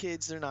 but to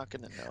kids, they're not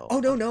going to know. Oh,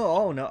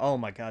 no. Oh,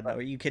 my God. No,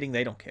 are you kidding?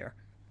 They don't care.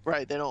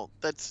 Right, they don't.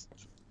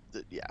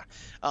 Yeah.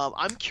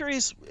 I'm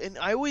curious, and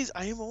I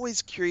am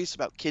always curious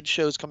about kid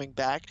shows coming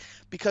back,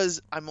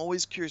 because I'm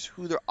always curious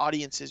who their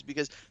audience is,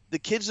 because the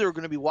kids that are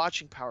going to be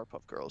watching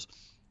Powerpuff Girls,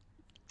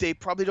 they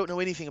probably don't know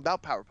anything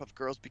about Powerpuff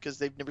Girls because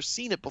they've never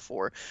seen it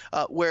before,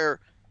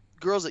 where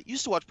girls that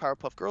used to watch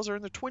Powerpuff Girls are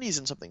in their 20s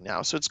and something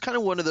now. So it's kind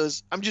of one of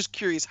those, I'm just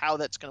curious how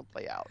that's going to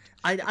play out.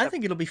 I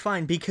think it'll be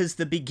fine, because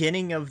the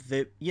beginning of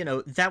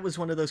that was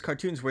one of those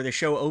cartoons where the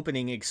show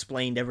opening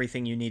explained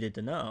everything you needed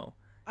to know.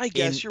 I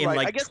guess you're right. In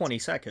like I guess 20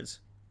 seconds.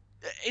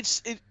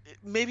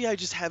 Maybe I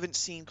just haven't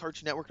seen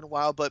Cartoon Network in a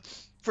while, but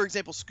for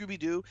example,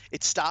 Scooby-Doo,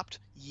 it stopped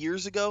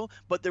years ago,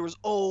 but it was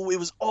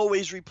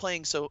always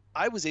replaying, so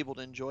I was able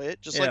to enjoy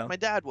it just like my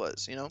dad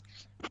was,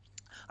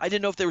 I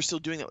didn't know if they were still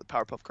doing that with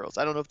Powerpuff Girls.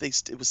 I don't know if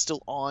it was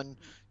still on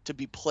to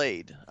be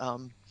played.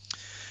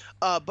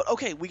 But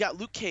okay, we got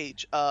Luke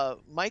Cage.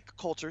 Mike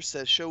Coulter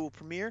says show will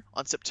premiere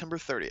on September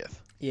 30th.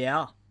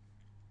 Yeah.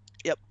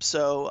 Yep.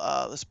 So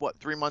that's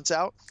 3 months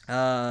out?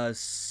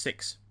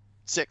 6.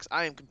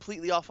 I am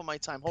completely off on my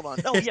time. Hold on.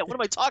 Oh yeah, what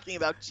am I talking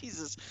about?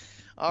 Jesus.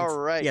 All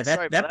right. Yeah,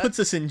 that puts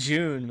us in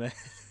June, man.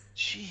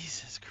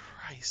 Jesus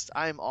Christ.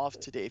 I am off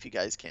today if you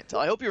guys can't tell.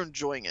 I hope you're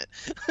enjoying it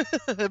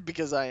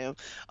because I am.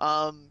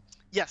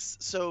 Yes,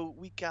 so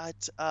we got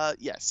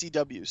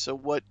CW. So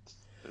what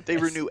they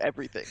renew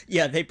everything.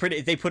 Yeah, they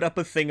put up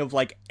a thing of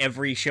like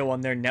every show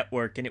on their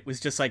network, and it was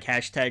just like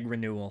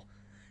 #renewal.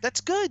 That's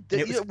good.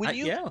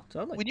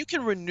 Totally. When you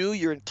can renew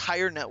your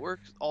entire network,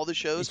 all the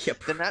shows,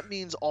 then that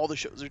means all the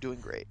shows are doing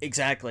great.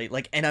 Exactly.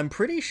 And I'm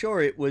pretty sure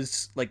it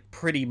was like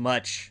pretty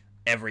much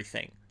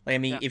everything.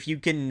 If you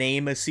can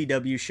name a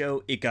CW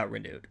show, it got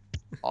renewed.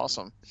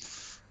 Awesome.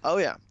 Oh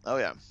yeah.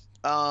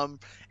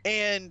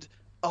 And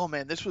oh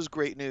man, this was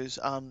great news.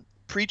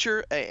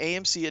 Preacher,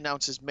 AMC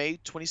announces May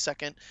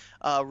 22nd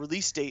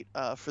release date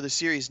for the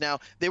series. Now,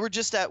 they were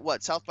just at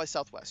South by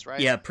Southwest, right?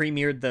 Yeah,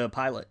 premiered the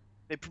pilot.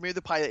 They premiered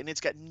the pilot, and it's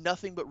got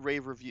nothing but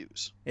rave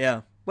reviews.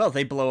 Yeah. Well,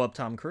 they blow up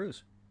Tom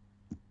Cruise.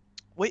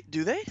 Wait,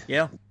 do they?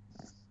 Yeah.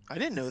 I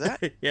didn't know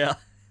that. Yeah.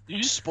 Did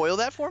you spoil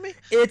that for me?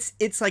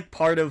 It's like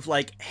part of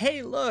like,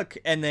 hey, look,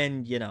 and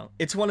then,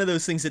 it's one of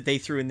those things that they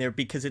threw in there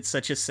because it's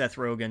such a Seth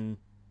Rogen,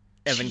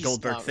 Evan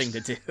Goldberg thing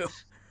to do.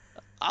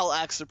 I'll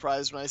act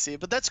surprised when I see it,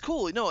 but that's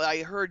cool. No,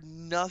 I heard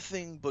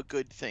nothing but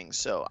good things,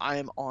 so I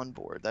am on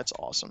board. That's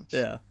awesome.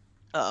 Yeah.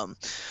 Um,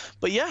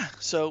 but yeah,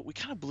 so we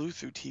kind of blew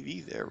through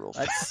TV there real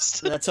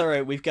fast. That's all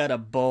right. We've got a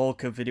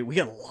bulk of video. We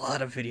got a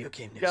lot of video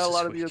game news Got a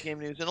lot this of video week. game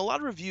news and a lot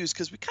of reviews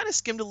because we kind of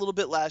skimmed a little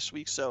bit last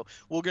week, so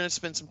we're gonna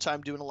spend some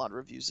time doing a lot of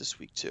reviews this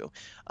week too.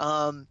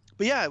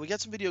 But yeah, we got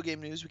some video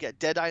game news. We got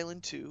Dead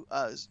Island 2,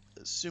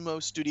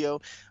 Sumo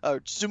Studio,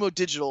 Sumo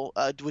Digital,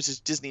 which is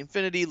Disney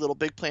Infinity, Little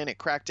Big Planet,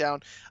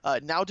 Crackdown,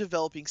 now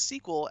developing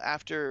sequel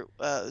after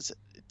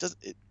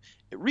it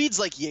reads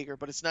like Jaeger,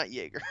 but it's not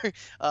Jaeger.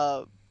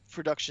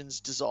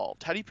 Productions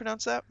dissolved. How do you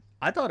pronounce that?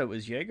 I thought it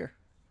was Jaeger.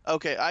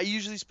 Okay, I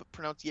usually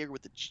pronounce Jaeger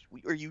with the G,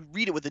 or you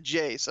read it with a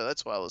J, so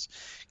that's why I was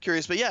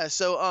curious. But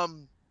so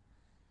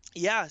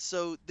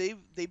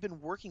they've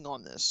been working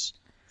on this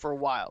for a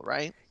while,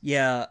 right?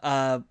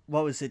 Yeah.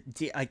 What was it?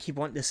 I keep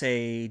wanting to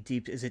say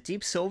Deep. Is it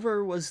Deep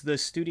Silver? Was the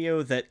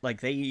studio that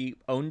like they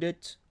owned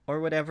it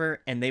or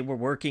whatever, and they were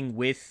working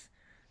with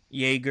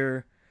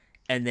Jaeger,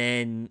 and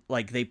then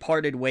like they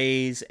parted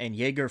ways, and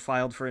Jaeger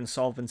filed for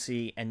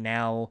insolvency, and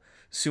now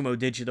Sumo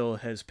Digital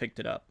has picked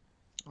it up.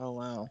 Oh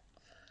wow,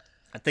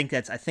 I think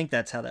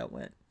that's how that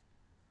went.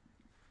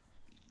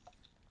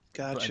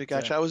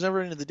 gotcha. I was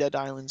never into the Dead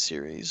Island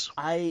series.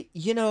 I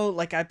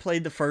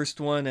played the first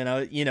one,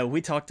 and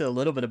we talked a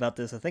little bit about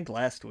this, I think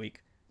last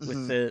week,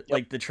 with the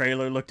Yep. the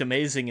trailer looked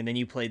amazing, and then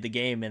you played the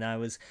game, and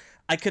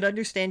I could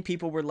understand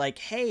people were like,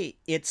 hey,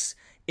 it's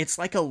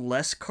like a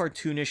less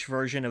cartoonish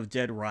version of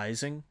Dead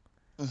Rising,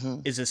 hmm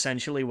is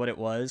essentially what it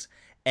was,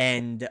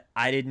 and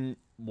I didn't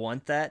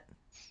want that,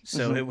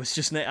 so hmm it was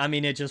just, I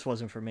mean, it just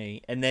wasn't for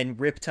me, and then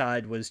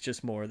Riptide was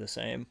just more of the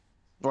same.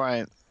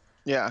 Right.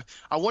 Yeah,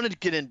 I wanted to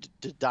get into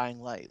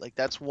Dying Light. Like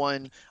that's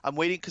one I'm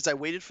waiting because I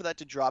waited for that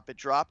to drop. It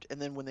dropped,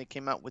 and then when they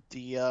came out with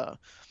the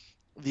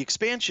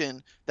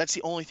expansion, that's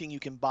the only thing you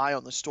can buy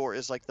on the store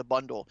is like the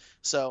bundle.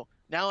 So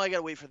now I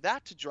gotta wait for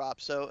that to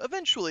drop. So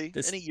eventually, in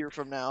This a year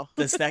from now,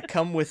 Does that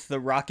come with the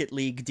Rocket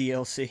League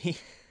DLC?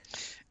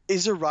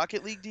 is there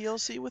Rocket League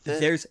DLC with it?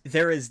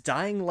 There is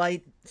Dying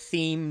Light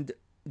themed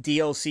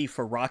DLC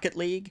for Rocket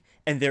League,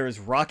 and there is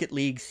Rocket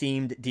League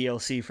themed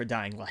DLC for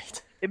Dying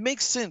Light. It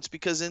makes sense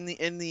because in the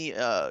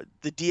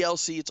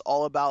DLC, it's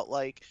all about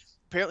like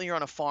apparently you're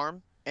on a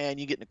farm and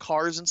you get into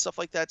cars and stuff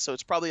like that. So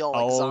it's probably all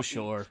like Oh, zombie.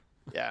 sure.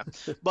 Yeah.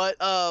 But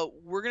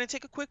we're gonna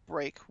take a quick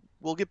break.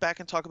 We'll get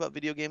back and talk about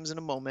video games in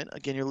a moment.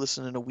 Again, you're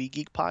listening to We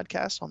Geek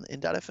Podcast on the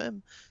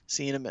N.FM.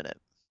 See you in a minute.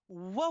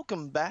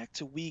 Welcome back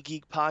to We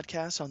Geek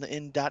Podcast on the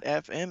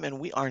N.FM, and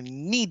we are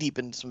knee deep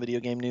in some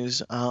video game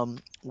news.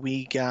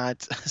 We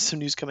got some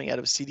news coming out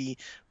of CD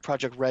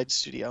Projekt Red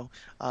Studio.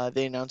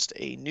 They announced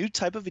a new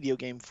type of video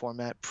game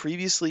format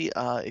previously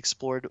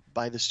explored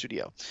by the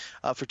studio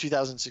for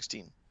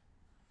 2016.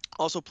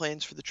 Also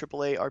plans for the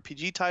AAA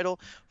RPG title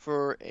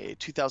for a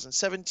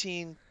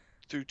 2017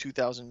 through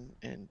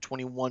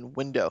 2021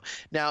 window.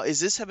 Now,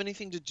 does this have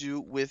anything to do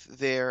with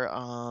their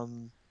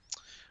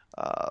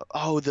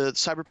the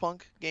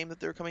Cyberpunk game that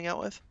they're coming out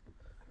with?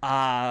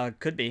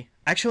 Could be.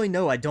 Actually,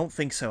 no, I don't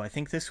think so. I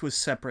think this was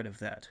separate of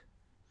that.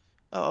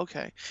 Oh,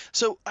 okay.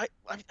 So I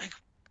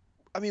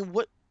mean,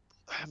 what?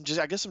 I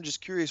guess I'm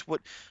just curious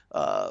what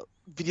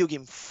video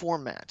game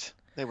format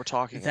they were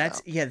talking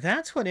about.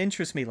 That's what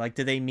interests me. Like,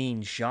 do they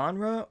mean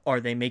genre?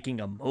 Are they making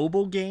a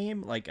mobile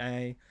game?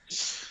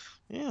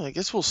 Yeah, I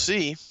guess we'll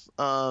see.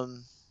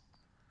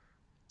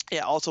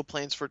 Yeah, also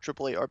plans for a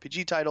AAA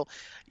RPG title.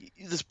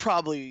 This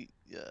probably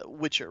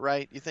Witcher,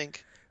 right? You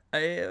think?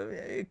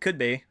 It could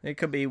be. It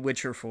could be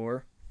Witcher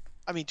 4.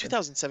 I mean,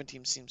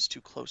 2017 seems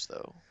too close,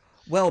 though.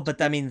 Well,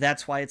 but I mean,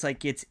 that's why it's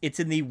like it's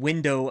in the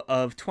window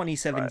of Right.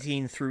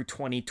 2017 through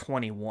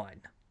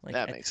 2021. Like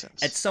That makes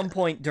sense. at some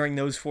point during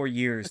those 4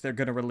 years, they're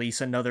gonna release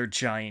another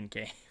giant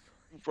game.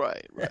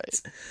 Right.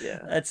 That's,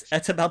 Yeah.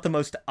 that's about the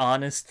most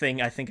honest thing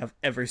I think I've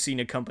ever seen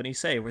a company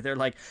say, where they're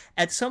like,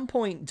 at some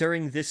point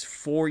during this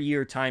 4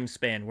 year time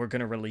span, we're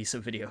gonna release a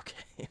video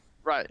game.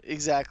 Right.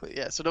 Exactly.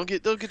 Yeah. So don't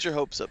get your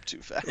hopes up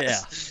too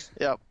fast.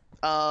 Yeah. Yep.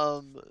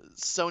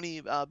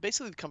 Sony,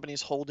 basically, the company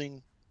is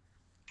holding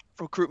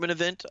a recruitment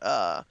event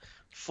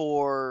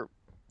for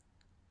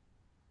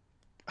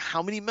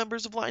how many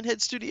members of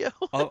Lionhead Studio?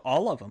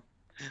 All of them.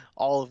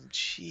 All of them.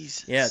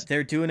 Jesus. Yeah,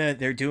 they're doing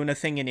a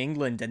thing in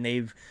England, and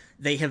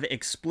they have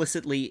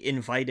explicitly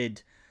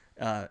invited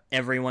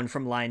everyone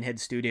from Lionhead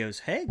Studios.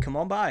 Hey, come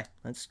on by.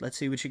 Let's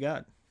see what you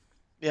got.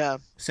 Yeah.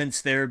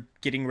 Since they're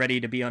getting ready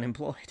to be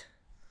unemployed.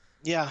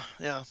 Yeah.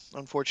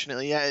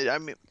 Unfortunately, yeah. I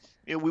mean,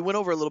 we went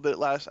over a little bit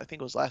last. I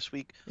think it was last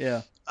week.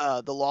 Yeah.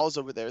 The laws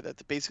over there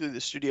that basically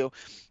the studio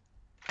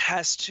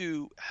has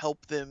to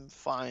help them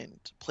find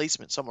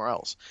placement somewhere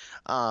else.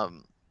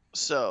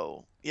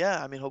 So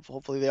yeah, I mean,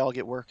 hopefully they all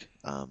get work,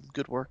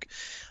 good work.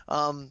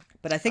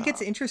 But I think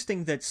it's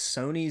interesting that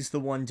Sony's the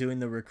one doing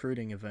the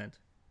recruiting event.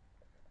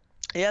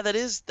 Yeah, that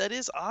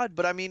is odd,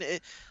 but I mean,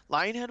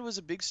 Lionhead was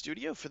a big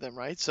studio for them,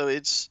 right? So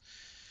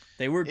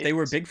They were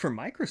big for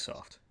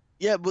Microsoft.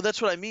 yeah, well,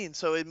 that's what I mean.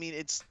 So I mean,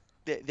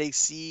 they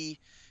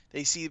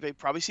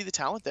probably see the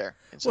talent there,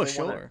 and so Well,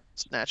 they want sure.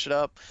 to snatch it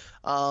up.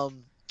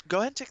 Go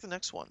ahead and take the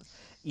next one.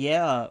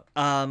 Yeah.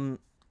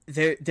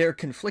 they're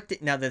conflicting.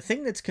 Now, the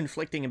thing that's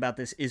conflicting about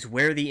this is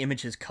where the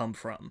images come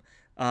from.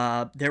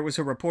 There was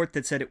a report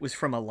that said it was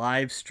from a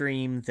live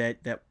stream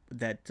that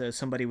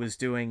somebody was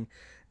doing,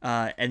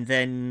 and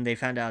then they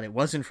found out it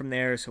wasn't from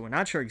there. So we're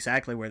not sure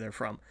exactly where they're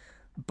from,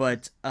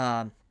 but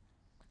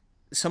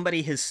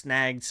somebody has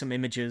snagged some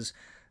images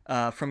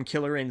from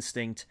Killer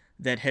Instinct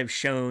that have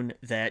shown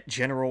that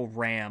General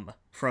Ram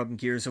from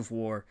Gears of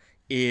War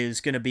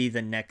is going to be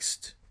the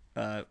next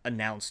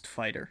announced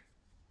fighter.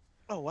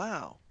 Oh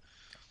wow.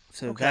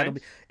 So Okay. that'll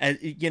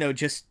be,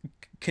 just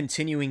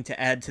continuing to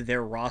add to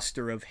their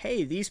roster of,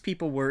 hey, these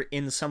people were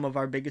in some of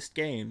our biggest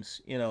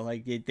games.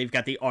 Like they've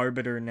got the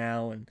Arbiter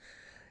now, and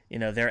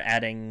they're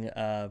adding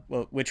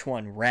which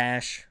one?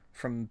 Rash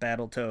from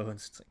Battletoads.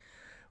 It's like,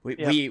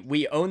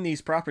 we own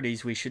these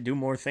properties. We should do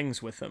more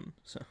things with them.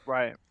 So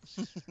Right.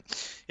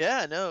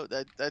 Yeah, no,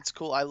 that's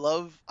cool.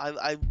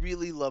 I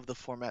really love the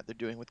format they're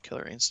doing with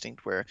Killer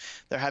Instinct, where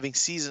they're having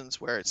seasons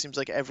where it seems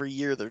like every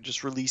year they're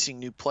just releasing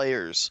new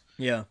players.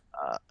 yeah,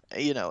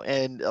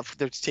 And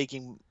they're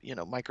taking,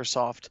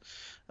 Microsoft,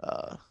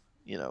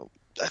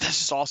 that's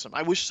just awesome.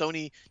 I wish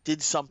Sony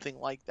did something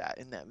like that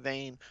in that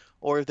vein,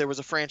 or if there was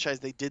a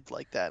franchise they did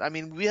like that. I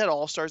mean, we had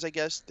All Stars, I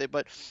guess,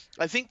 but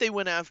I think they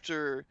went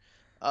after,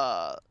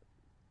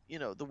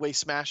 the way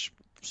Smash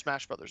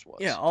Brothers was.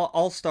 yeah.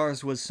 All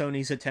Stars was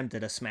Sony's attempt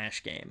at a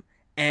Smash game,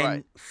 and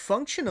Right.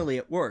 functionally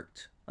it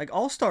worked. Like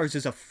All Stars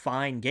is a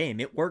fine game.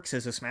 It works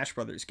as a Smash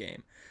Brothers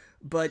game,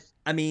 but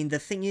I mean the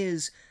thing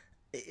is,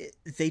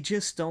 they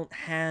just don't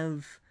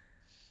have.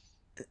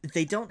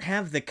 They don't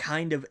have the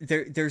kind of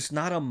there's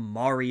not a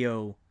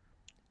Mario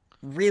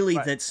really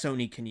Right. that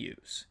Sony can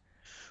use.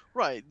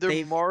 Right. Their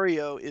They've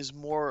Mario is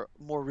more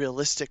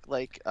realistic,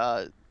 like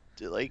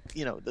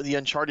the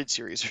Uncharted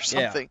series or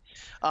Yeah. something.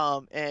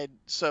 And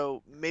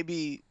so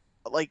maybe,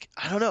 like,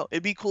 I don't know,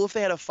 it'd be cool if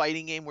they had a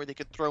fighting game where they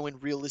could throw in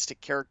realistic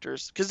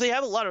characters, because they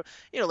have a lot of,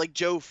 like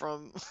Joe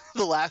from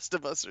The Last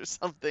of Us or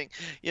something.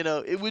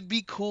 It would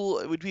be cool.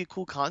 It would be a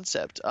cool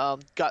concept.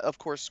 Got, of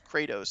course,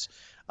 Kratos.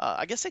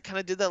 I guess they kind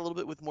of did that a little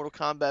bit with Mortal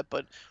Kombat,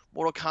 but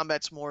Mortal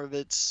Kombat's more of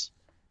it's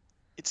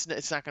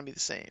not going to be the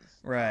same.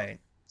 right.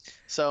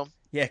 So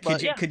Yeah,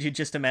 but yeah. could you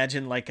just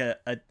imagine like a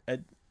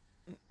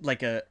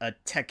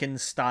Tekken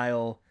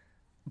style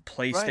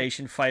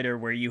PlayStation fighter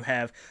where you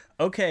have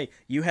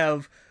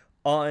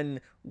on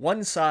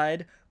one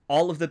side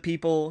all of the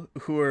people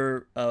who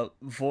are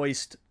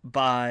voiced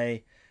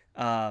by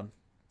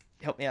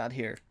help me out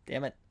here,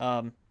 damn it,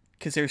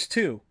 because there's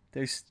two.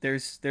 There's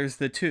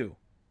the two.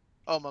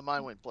 Oh, my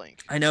mind went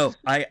blank. I know.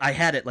 I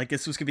had it like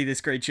this was gonna be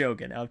this great joke,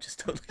 and I've just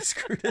totally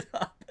screwed it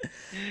up.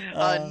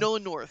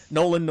 Nolan North.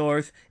 Nolan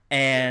North,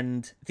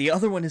 and the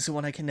other one is the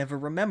one I can never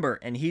remember,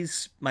 and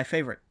he's my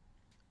favorite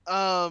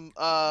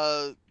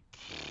Because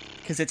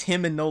because it's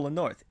him and Nolan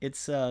North.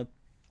 It's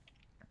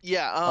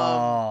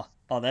yeah.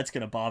 that's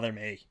gonna bother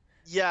me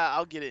Yeah,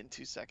 I'll get it in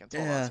 2 seconds.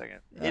 Hold on Yeah. a second.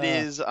 It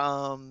is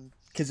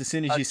because as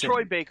soon as you said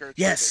Troy Baker.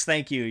 yes,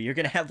 thank you. You're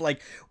gonna have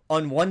like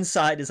on one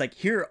side is like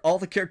here are all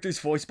the characters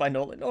voiced by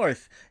Nolan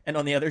North, and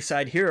on the other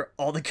side here are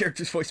all the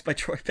characters voiced by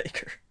Troy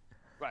Baker.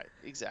 Right,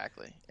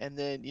 exactly. And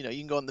then you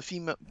can go in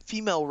the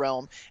female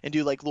realm and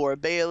do like Laura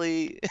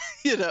Bailey.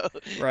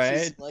 Right.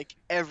 She's like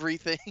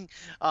everything.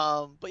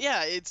 But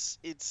yeah, it's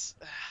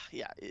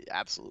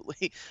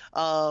absolutely.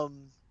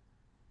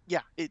 Yeah,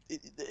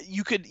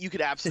 you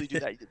could absolutely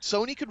do that.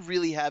 Sony could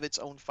really have its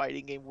own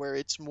fighting game where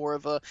it's more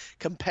of a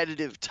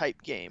competitive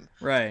type game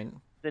Right.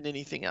 than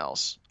anything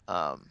else.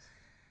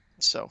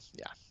 So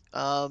yeah.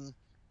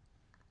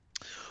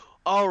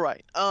 All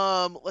right.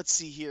 Let's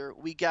see here.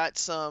 We got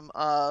some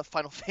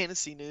Final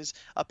Fantasy news.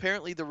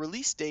 Apparently, the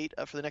release date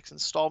for the next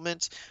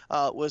installment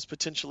was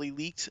potentially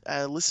leaked,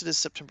 listed as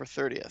September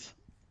 30th.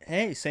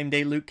 Hey, same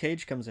day Luke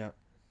Cage comes out.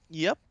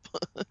 Yep.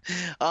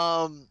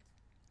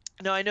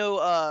 Now, I know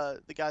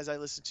the guys I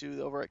listen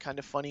to over at Kind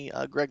of Funny,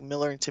 Greg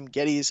Miller and Tim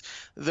Geddes,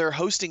 they're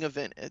hosting an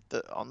event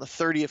on the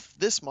 30th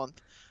this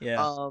month.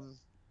 Yeah.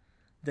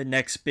 The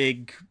next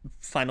big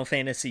Final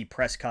Fantasy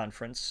press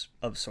conference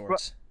of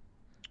sorts.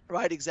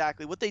 Right,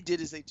 exactly. What they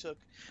did is they took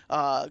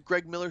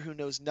Greg Miller, who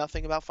knows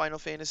nothing about Final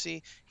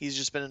Fantasy. He's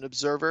just been an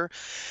observer.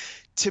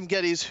 Tim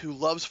Geddes, who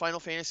loves Final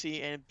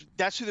Fantasy, and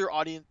that's who their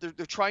audience.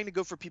 They're trying to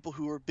go for people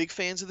who are big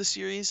fans of the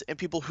series and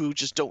people who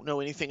just don't know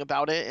anything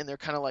about it, and they're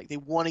kind of like they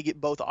want to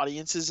get both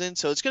audiences in.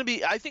 So it's gonna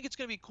be. I think it's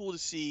gonna be cool to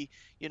see,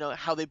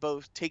 how they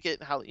both take it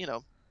and how.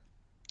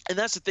 And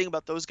that's the thing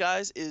about those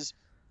guys is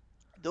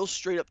they'll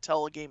straight up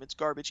tell a game it's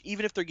garbage,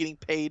 even if they're getting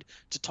paid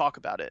to talk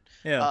about it.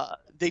 Yeah.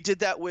 They did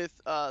that with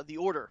The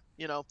Order.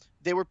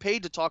 They were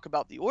paid to talk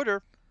about The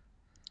Order,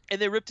 and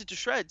they ripped it to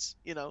shreds.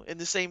 And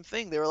the same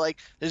thing. They were like,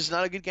 "This is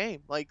not a good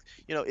game. Like,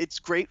 it's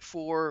great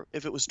for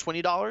if it was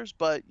 $20,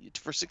 but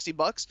for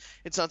 $60,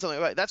 it's not something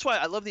right." That's why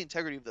I love the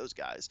integrity of those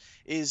guys.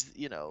 Is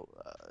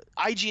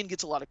IGN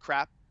gets a lot of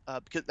crap.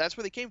 Because that's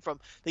where they came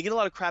from. They get a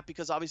lot of crap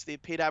because obviously they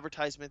paid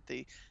advertisement.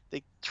 They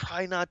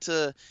try not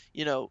to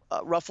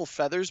ruffle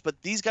feathers,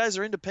 but these guys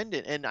are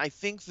independent, and I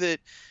think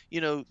that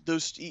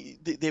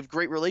they have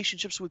great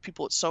relationships with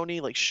people at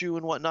Sony like Shu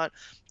and whatnot.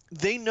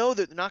 they know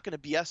that they're not going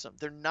to BS them.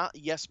 They're not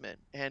yes men,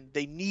 and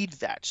they need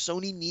that.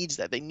 Sony needs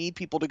that. They need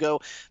people to go,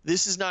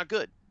 this is not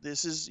good.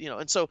 This is,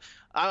 and so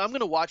I'm going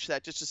to watch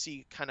that just to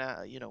see kind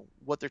of,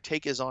 what their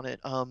take is on it.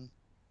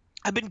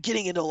 I've been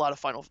getting into a lot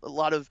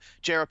of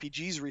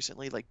JRPGs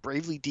recently, like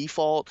Bravely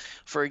Default,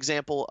 for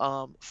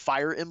example,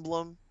 Fire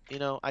Emblem.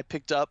 I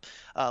picked up,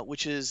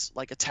 which is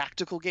like a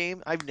tactical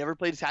game. I've never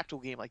played a tactical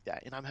game like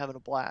that, and I'm having a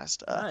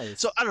blast. So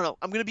Nice. I don't know.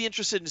 I'm going to be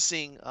interested in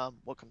seeing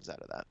what comes out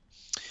of that.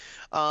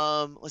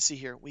 Let's see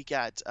here. We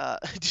got.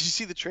 Did you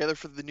see the trailer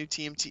for the new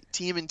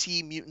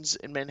TMNT Mutants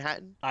in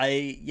Manhattan?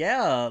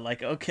 Yeah,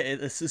 like, okay,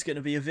 this is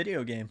gonna be a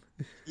video game.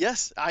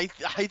 Yes, I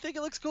think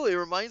it looks cool. It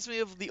reminds me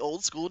of the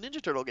old school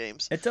Ninja Turtle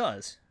games. It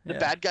does. The Yeah.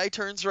 bad guy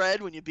turns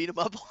red when you beat him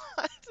up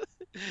a lot.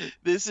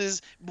 This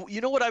is,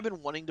 what I've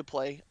been wanting to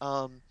play,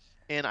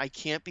 and I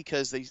can't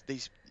because they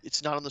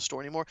it's not on the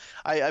store anymore.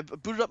 I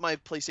booted up my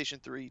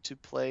PlayStation 3 to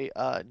play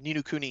Ni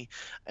no Kuni,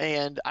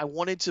 and I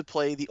wanted to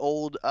play the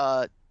old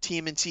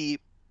TMNT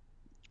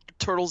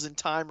Turtles in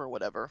Time or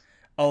whatever.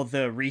 Oh,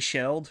 the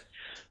reshelled?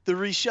 The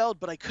reshelled,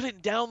 but I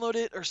couldn't download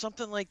it or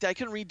something like that. I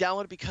couldn't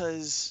re-download it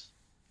because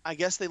I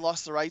guess they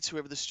lost the rights,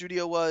 whoever the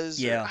studio was.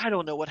 Yeah. I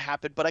don't know what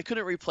happened, but I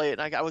couldn't replay it,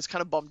 and I was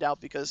kind of bummed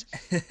out because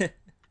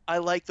I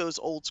like those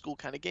old school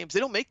kind of games. They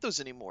don't make those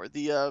anymore.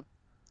 The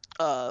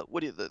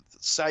the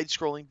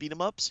side-scrolling beat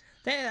 'em ups.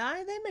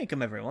 They make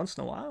them every once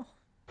in a while.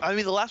 I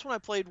mean, the last one I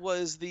played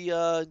was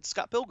the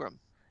Scott Pilgrim.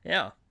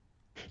 Yeah.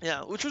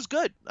 Yeah, which was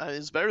good. It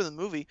was better than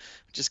the movie.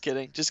 Just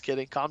kidding. Just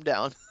kidding. Calm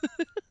down.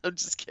 I'm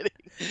just kidding.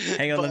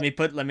 Hang on,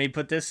 But, let me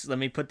put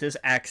this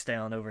axe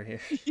down over here.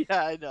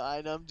 yeah, I know.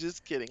 I'm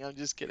just kidding. I'm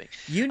just kidding.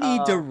 You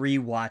need to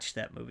rewatch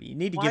that movie. You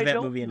need to why give that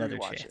don't movie we another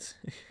rewatch chance.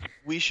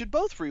 We should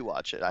both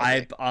rewatch it. I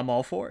think. I'm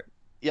all for it.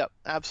 Yep,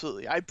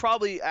 absolutely. I'd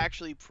probably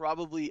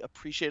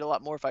appreciate a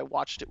lot more if I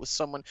watched it with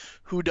someone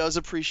who does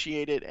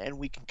appreciate it, and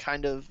we can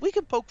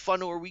poke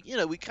fun, or we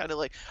kind of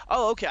like,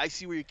 oh, okay, I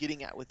see where you're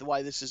getting at with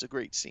why this is a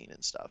great scene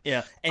and stuff.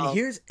 Yeah, and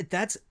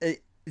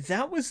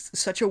that was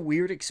such a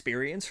weird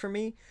experience for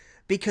me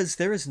because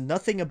there is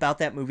nothing about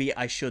that movie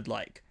I should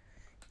like.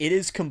 It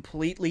is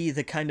completely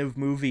the kind of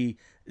movie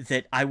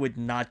that I would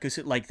not go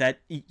see, like that,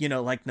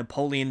 like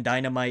Napoleon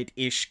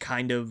Dynamite-ish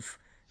kind of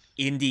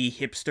indie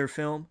hipster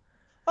film.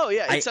 Oh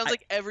yeah, it sounds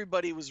like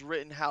everybody was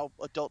written how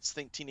adults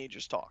think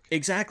teenagers talk.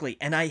 Exactly,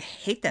 and I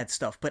hate that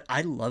stuff, but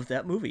I love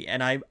that movie,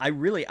 and I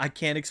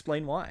can't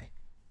explain why.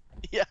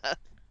 Yeah,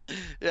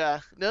 yeah.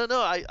 No,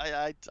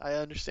 I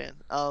understand.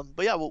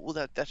 But yeah, well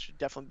that should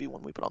definitely be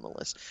one we put on the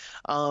list.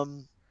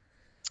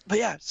 But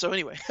yeah. So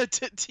anyway,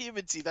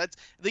 TMNT.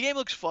 The game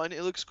looks fun.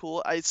 It looks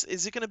cool.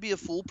 Is it going to be a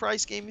full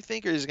price game, you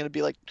think, or is it going to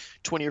be like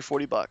 $20 or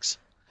 $40?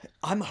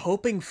 I'm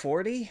hoping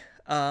 40.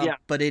 Yeah.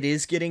 But it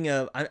is getting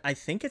I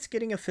think it's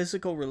getting a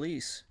physical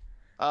release.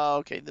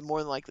 Okay. Then more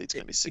than likely it's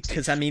going to be 60.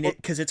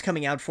 Because it's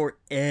coming out for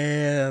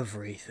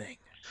everything.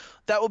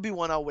 That will be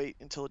one I'll wait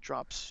until it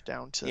drops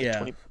down to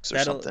 $20 or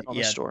something on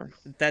the store.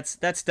 That's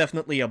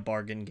definitely a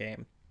bargain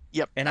game.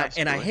 Yep. And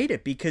I hate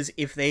it because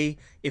if they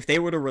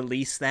were to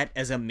release that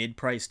as a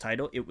mid-price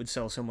title, it would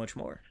sell so much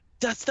more.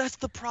 That's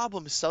the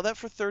problem. Sell that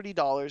for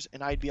 $30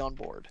 and I'd be on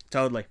board.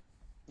 Totally.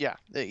 Yeah,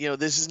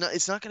 this is not.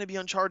 It's not going to be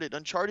Uncharted.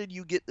 Uncharted,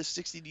 you get the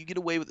 60. You get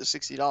away with the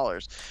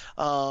 $60,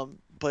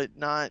 but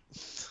not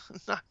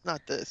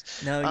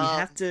this. No, you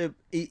have to.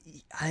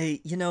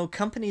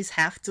 Companies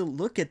have to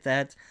look at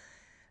that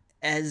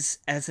as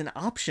an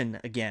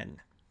option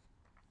again.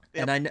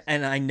 Yep.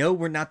 And I know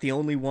we're not the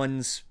only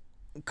ones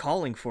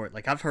calling for it.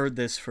 Like I've heard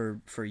this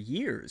for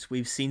years.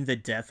 We've seen the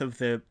death of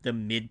the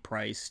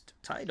mid-priced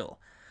title.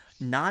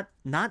 Not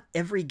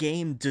every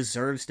game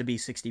deserves to be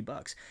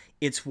 $60.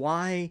 It's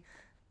why.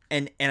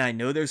 And I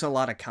know there's a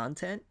lot of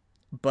content,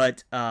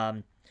 but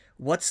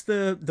what's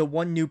the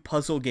one new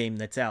puzzle game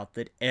that's out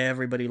that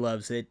everybody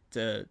loves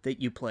that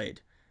you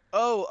played?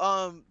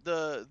 Oh,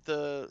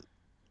 the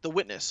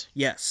Witness.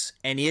 Yes,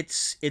 and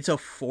it's a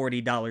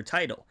 $40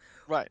 title.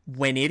 Right.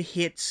 When it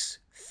hits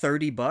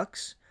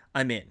 $30,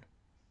 I'm in.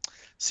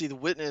 See, the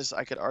Witness,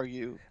 I could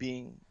argue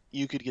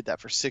you could get that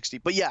for 60,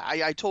 but yeah,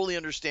 I totally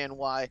understand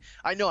why.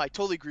 I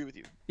totally agree with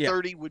you. Yeah.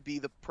 30 would be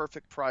the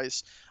perfect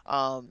price.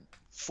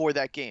 For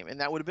that game, and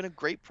that would have been a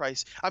great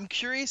price. I'm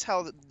curious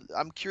what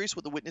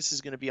the Witness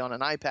is going to be on an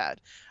iPad.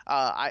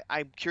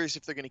 I'm curious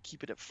if they're going to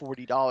keep it at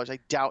 $40. I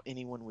doubt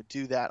anyone would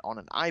do that on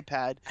an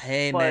iPad.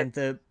 Hey, man,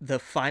 the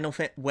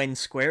when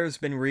Square's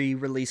been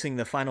re-releasing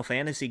the Final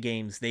Fantasy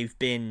games, they've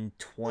been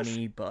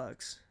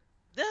 $20.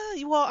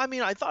 Yeah, well, I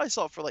mean, I thought I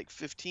saw it for like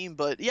 15,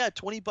 but yeah,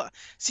 $20.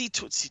 See,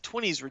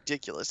 20 is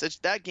ridiculous.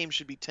 That game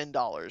should be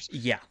 $10.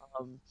 Yeah.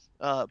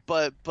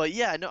 But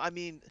yeah, no, I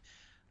mean.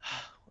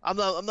 I'm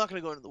not going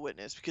to go into the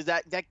Witness because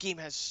that game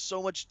has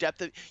so much depth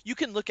that you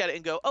can look at it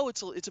and go, oh,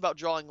 it's about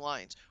drawing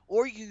lines,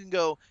 or you can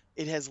go,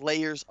 it has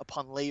layers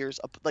upon layers.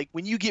 Like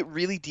when you get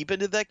really deep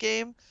into that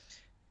game,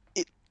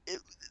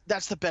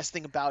 that's the best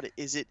thing about it.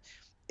 Is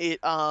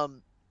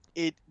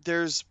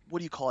there's, what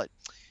do you call it?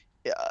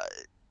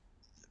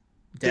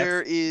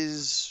 There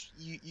is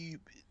you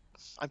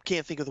I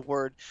can't think of the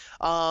word.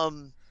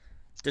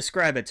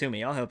 Describe it to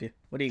me. I'll help you.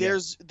 What do you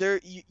got?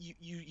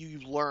 You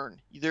learn.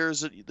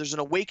 There's an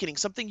awakening,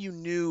 something you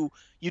knew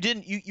you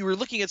didn't. You were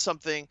looking at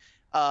something,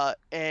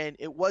 and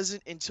it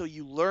wasn't until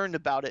you learned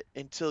about it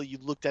until you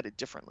looked at it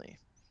differently.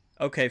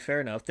 Okay, fair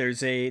enough.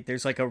 There's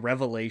like a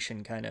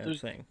revelation kind of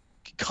There's thing.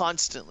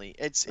 constantly.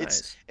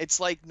 Nice. It's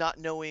like not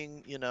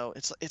knowing.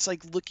 It's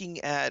like looking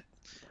at,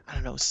 I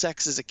don't know,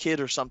 sex as a kid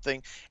or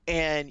something,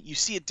 and you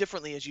see it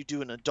differently as you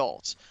do an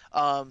adult.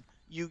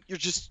 You're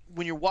just,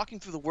 when you're walking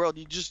through the world,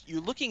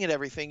 you're looking at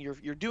everything,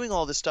 you're doing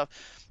all this stuff,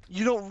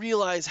 you don't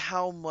realize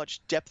how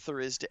much depth there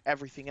is to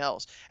everything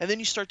else, and then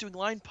you start doing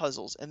line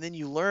puzzles, and then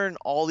you learn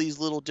all these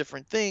little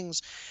different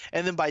things,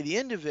 and then by the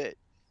end of it,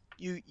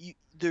 you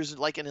there's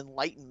like an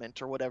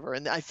enlightenment or whatever,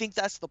 and I think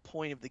that's the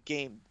point of the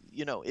game,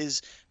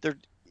 is there,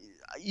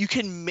 you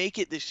can make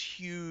it this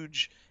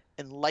huge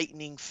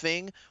enlightening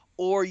thing,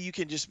 or you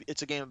can just,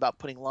 it's a game about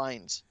putting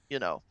lines,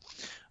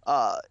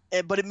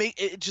 but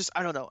it just,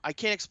 I don't know, I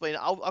can't explain it.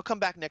 I'll come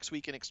back next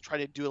week and try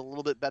to do a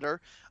little bit better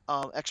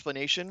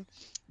explanation,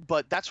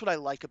 but that's what I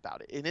like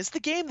about it, and it's the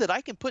game that I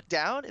can put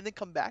down and then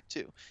come back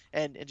to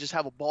and just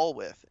have a ball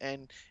with,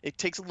 and it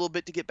takes a little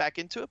bit to get back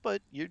into it,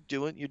 but you're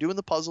doing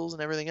the puzzles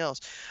and everything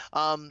else.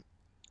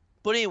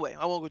 But anyway,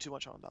 I won't go too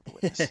much on about The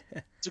Witness.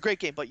 It's a great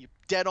game, but you're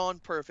dead on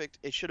perfect.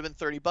 It should have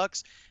been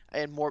 $30,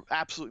 and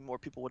absolutely more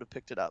people would have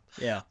picked it up.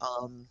 Yeah.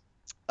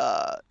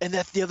 And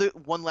that's the other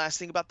one last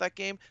thing about that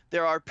game.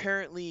 There are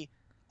apparently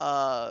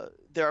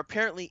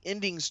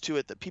endings to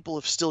it that people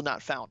have still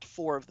not found.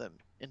 4 of them,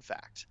 in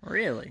fact.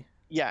 Really?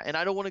 Yeah, and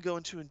I don't want to go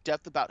into in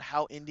depth about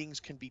how endings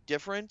can be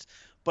different,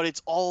 but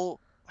it's all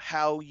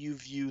how you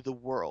view the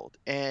world,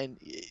 and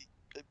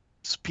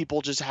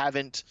people just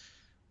haven't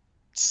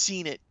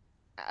seen it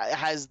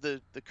as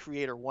the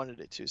creator wanted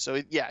it to. So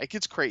it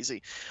gets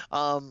crazy.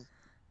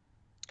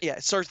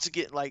 It starts to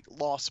get like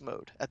lost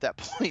mode at that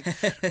point.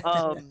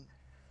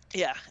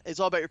 Yeah, it's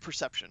all about your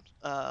perception.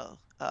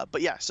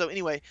 But yeah, so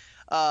anyway,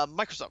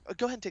 Microsoft,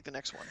 go ahead and take the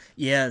next one.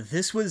 Yeah,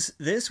 this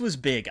was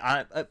big.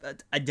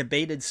 I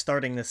debated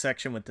starting this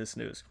section with this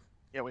news.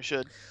 Yeah, we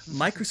should.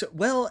 Microsoft,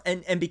 well,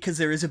 and because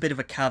there is a bit of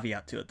a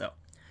caveat to it though.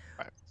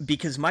 Right.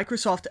 Because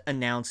Microsoft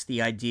announced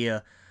the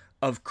idea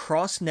of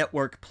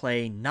cross-network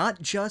play,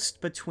 not just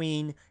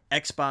between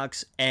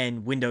Xbox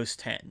and Windows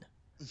 10,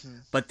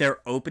 but they're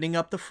opening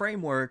up the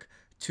framework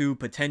to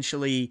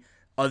potentially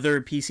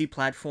other PC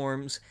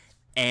platforms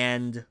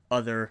and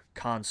other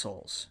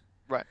consoles.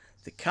 Right.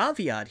 The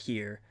caveat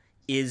here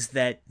is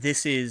that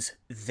this is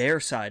their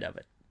side of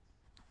it.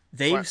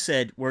 They've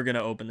said, we're going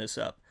to open this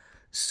up.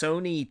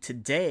 Sony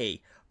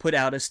today put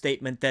out a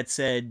statement that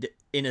said,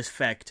 in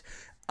effect,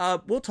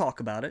 we'll talk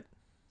about it.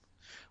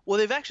 Well,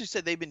 they've actually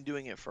said they've been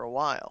doing it for a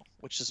while,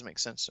 which doesn't make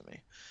sense to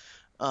me.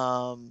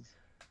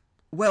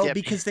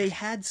 Because they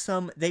had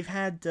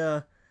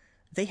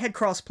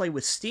crossplay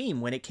with Steam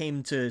when it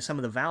came to some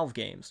of the Valve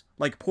games.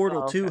 Like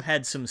Portal 2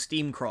 had some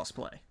Steam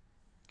crossplay.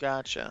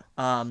 Gotcha.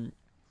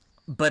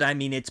 But I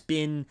mean, it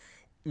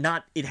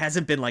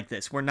hasn't been like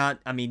this. We're not,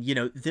 I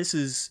mean, this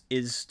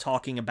is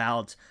talking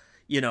about,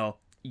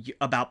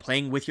 about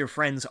playing with your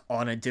friends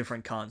on a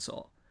different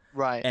console.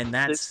 Right. And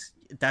that's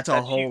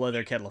a whole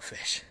other kettle of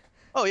fish.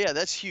 Oh yeah,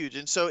 that's huge.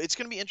 And so it's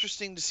going to be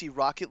interesting to see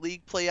Rocket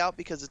League play out,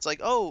 because it's like,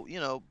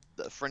 the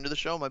friend of the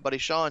show, my buddy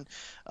Sean,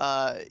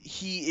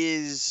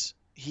 he's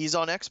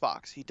on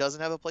Xbox. He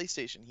doesn't have a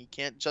PlayStation. He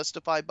can't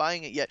justify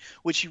buying it yet,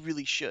 which he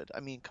really should.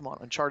 I mean, come on,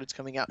 Uncharted's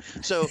coming out.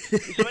 So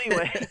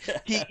anyway,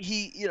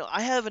 he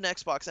I have an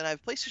Xbox and I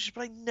have PlayStation,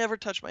 but I never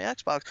touch my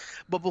Xbox.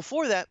 But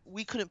before that,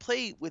 we couldn't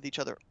play with each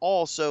other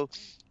also.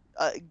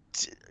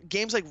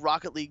 Games like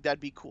Rocket League, that'd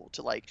be cool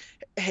to, like,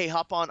 hey,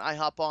 hop on,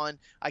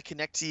 I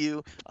connect to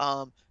you.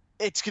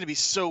 It's going to be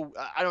so,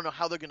 I don't know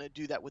how they're going to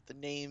do that with the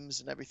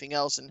names and everything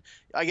else. And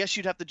I guess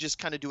you'd have to just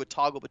kind of do a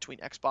toggle between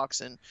Xbox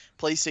and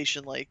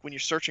PlayStation, like when you're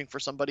searching for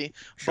somebody.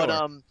 Sure.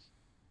 But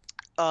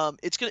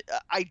it's going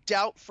to, I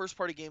doubt first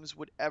party games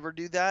would ever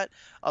do that,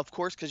 of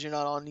course, because you're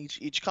not on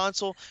each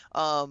console.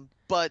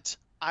 But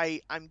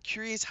I'm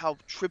curious how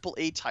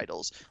AAA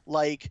titles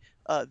like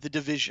The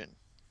Division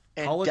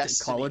and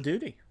Destiny, Call of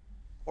Duty.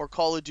 Or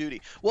Call of Duty.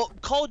 Well,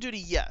 Call of Duty,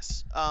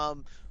 yes.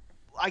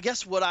 I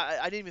guess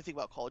I didn't even think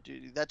about Call of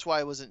Duty. That's why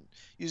I wasn't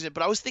using it.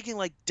 But I was thinking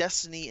like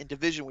Destiny and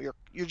Division, where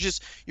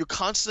you're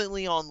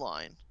constantly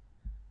online.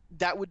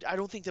 I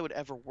don't think that would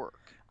ever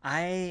work.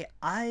 I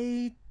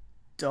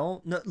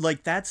don't know.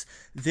 Like,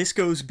 this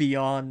goes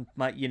beyond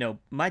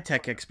my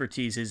tech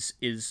expertise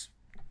is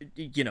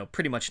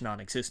pretty much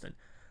non-existent.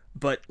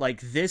 But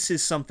like, this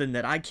is something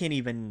that I can't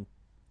even.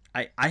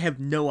 I have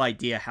no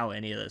idea how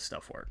any of this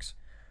stuff works.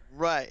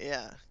 Right,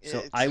 yeah.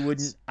 So I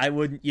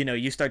wouldn't,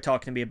 you start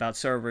talking to me about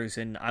servers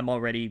and I'm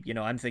already,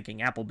 I'm thinking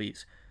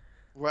Applebee's.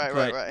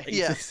 Right.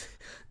 Yeah.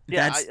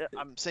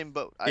 I'm same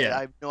boat. Yeah.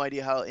 I have no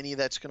idea how any of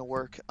that's going to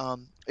work.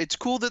 It's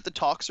cool that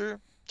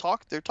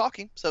they're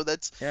talking. So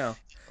that's,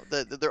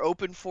 they're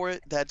open for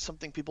it. That's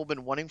something people have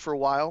been wanting for a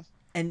while.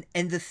 And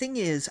the thing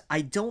is,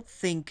 I don't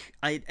think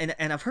and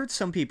I've heard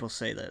some people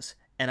say this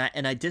and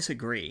I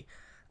disagree.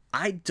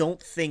 I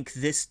don't think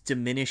this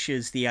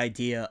diminishes the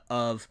idea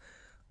of,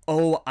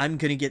 oh, I'm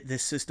going to get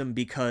this system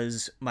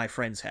because my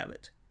friends have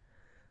it.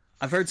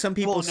 I've heard some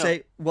people Well, no.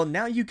 say, well,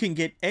 now you can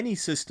get any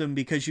system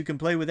because you can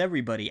play with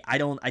everybody.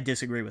 I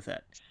disagree with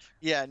that.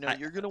 Yeah, no,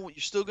 you're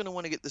still gonna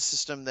want to get the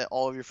system that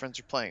all of your friends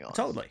are playing on.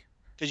 Totally.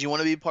 Because you want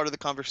to be part of the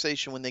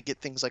conversation when they get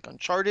things like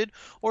Uncharted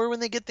or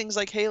when they get things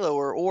like Halo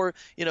or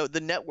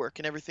the network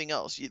and everything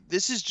else.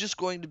 This is just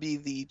going to be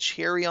the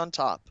cherry on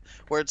top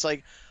where it's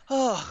like,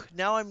 oh,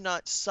 now I'm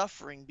not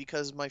suffering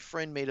because my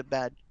friend made a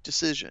bad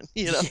decision,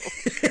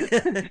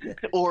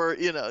 or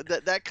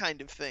that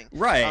kind of thing.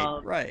 Right,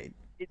 right.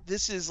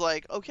 This is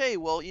like, okay,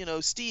 well,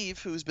 Steve,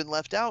 who's been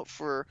left out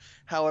for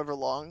however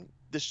long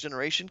this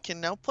generation, can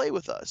now play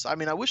with us. I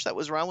mean, I wish that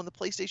was around when the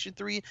PlayStation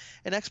 3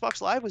 and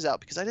Xbox Live was out,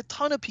 because I had a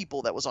ton of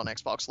people that was on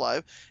Xbox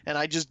Live and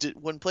I just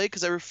wouldn't play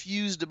because I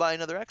refused to buy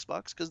another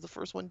Xbox because the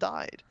first one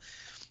died.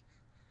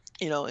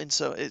 And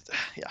so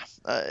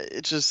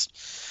it's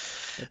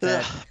just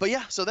but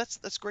yeah, so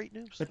that's great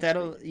news. But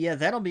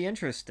that'll be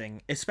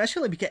interesting,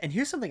 especially because, and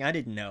here's something I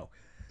didn't know.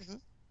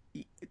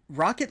 Mm-hmm.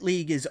 Rocket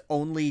League is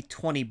only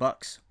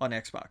 $20 on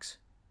Xbox.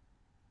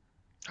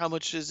 How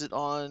much is it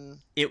on?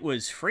 It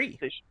was free.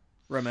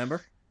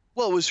 Remember?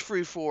 Well, it was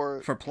free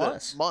for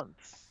Plus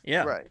month.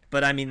 Yeah, right.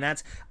 But I mean,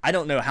 I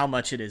don't know how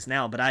much it is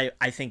now, but I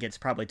think it's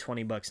probably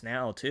 $20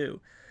 now too.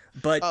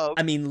 But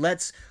I mean,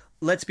 let's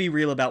be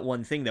real about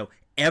one thing though.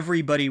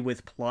 Everybody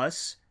with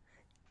Plus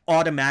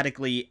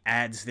automatically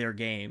adds their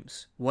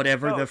games,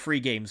 whatever the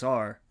free games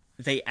are.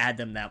 They add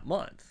them that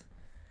month.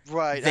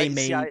 Right.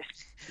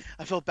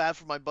 I felt bad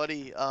for my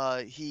buddy.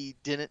 He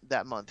didn't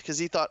that month because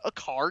he thought a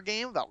car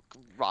game about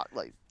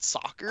like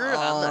soccer. I'm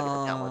not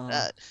gonna download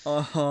that.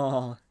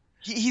 Oh.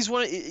 He's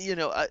one of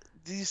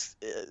these.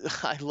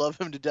 I love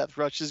him to death.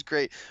 Rush is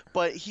great,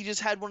 but he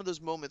just had one of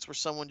those moments where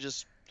someone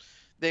just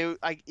and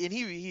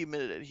he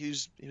admitted it. He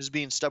was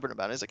being stubborn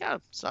about it. He's like,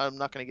 I'm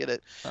not gonna get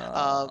it.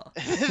 And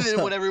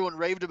then when everyone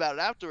raved about it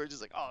afterwards,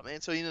 he's like, oh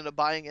man. So he ended up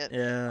buying it.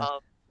 Yeah.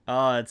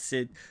 It's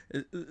it.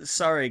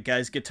 Sorry,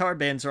 guys. Guitar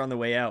bands are on the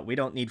way out. We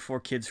don't need 4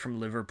 kids from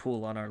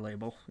Liverpool on our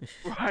label.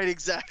 Right,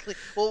 exactly.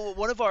 Well,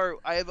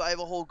 I have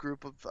a whole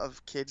group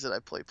of kids that I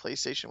play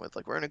PlayStation with.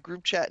 Like, we're in a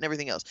group chat and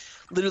everything else.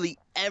 Literally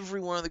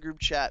everyone in the group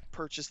chat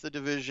purchased the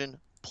Division,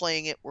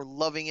 playing it, we're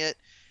loving it.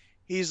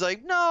 He's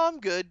like, no, I'm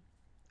good.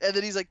 And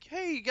then he's like,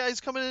 hey, you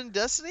guys coming in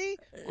Destiny?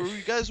 Or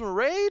you guys want to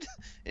raid?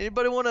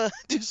 Anybody want to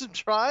do some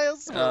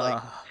trials?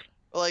 We're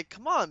like,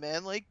 come on,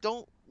 man. Like,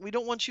 we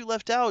don't want you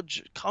left out.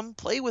 Come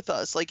play with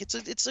us. Like,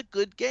 it's a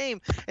good game,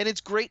 and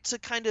it's great to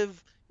kind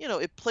of,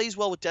 it plays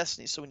well with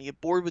Destiny. So when you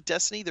get bored with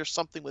Destiny, there's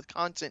something with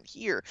content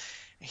here.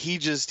 He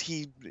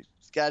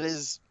got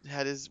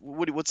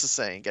what's the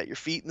saying? Got your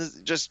feet in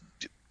the just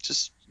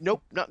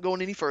nope, not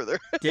going any further.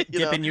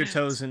 Dipping your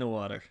toes in the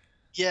water.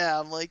 Yeah,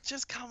 I'm like,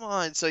 just come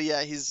on. So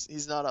yeah,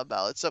 he's not on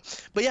ballot. So,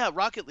 but yeah,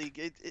 Rocket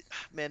League,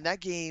 man, that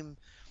game.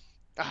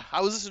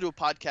 I was listening to a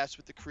podcast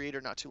with the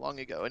creator not too long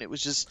ago, and it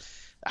was just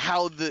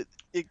how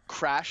it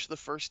crashed the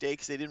first day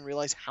because they didn't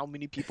realize how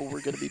many people were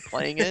going to be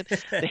playing it.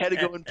 They had to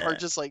go and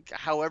purchase like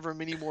however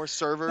many more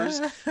servers.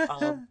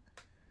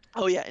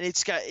 Oh yeah, and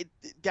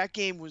that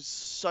game was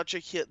such a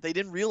hit. They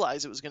didn't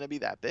realize it was going to be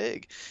that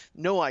big.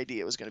 No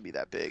idea it was going to be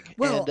that big.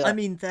 Well, I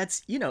mean,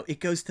 that's, it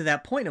goes to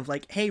that point of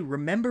like, hey,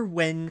 remember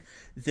when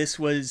this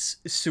was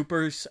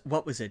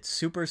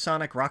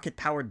supersonic rocket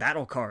powered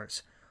battle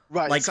cars?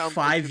 Right, like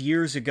 5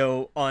 years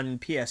ago on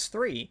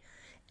PS3,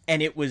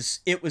 and it was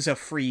a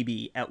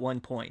freebie at one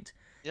point.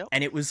 Yep.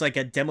 And it was like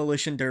a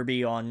demolition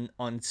derby on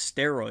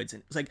steroids,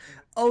 and it was like,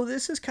 oh,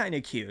 this is kind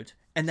of cute,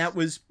 and that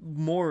was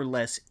more or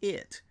less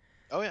it.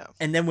 Oh yeah.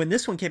 And then when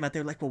this one came out,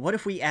 they're like, well, what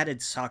if we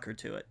added soccer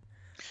to it?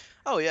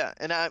 Oh yeah,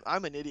 and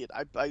I'm an idiot.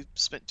 I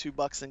spent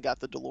 $2 and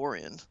got the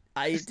DeLorean.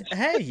 Hey,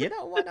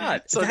 why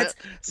not?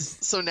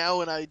 So now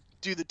when I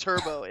do the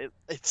turbo,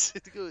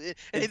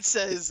 it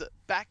says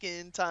back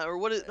in time, or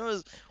what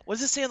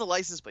does it say on the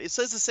license plate? It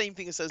says the same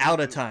thing. It says out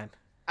of time.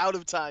 Out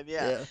of time,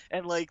 yeah.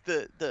 And like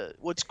the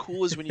what's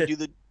cool is when you do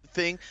the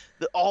thing,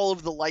 all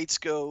of the lights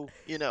go,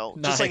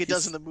 just like it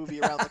does in the movie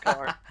around the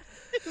car.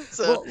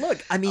 Well,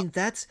 look, I mean,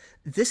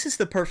 this is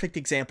the perfect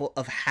example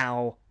of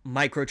how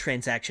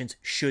microtransactions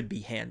should be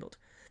handled.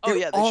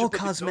 They're all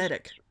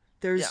cosmetic.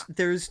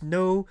 There's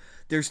no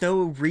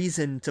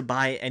reason to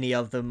buy any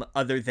of them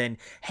other than,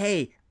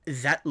 hey,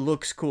 that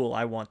looks cool.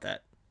 I want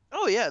that.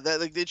 Oh yeah,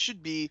 it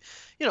should be,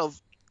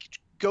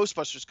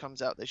 Ghostbusters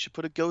comes out. They should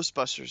put a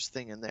Ghostbusters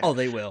thing in there. Oh,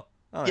 they will.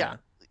 Oh, yeah.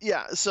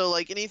 Yeah. So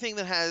like anything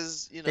that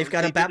has, they've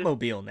got a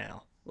Batmobile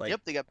now.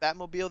 Yep, they got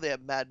Batmobile. They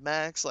have Mad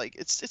Max. Like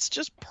it's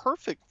just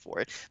perfect for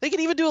it. They can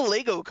even do a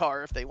Lego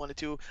car if they wanted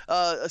to.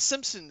 A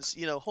Simpsons,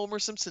 Homer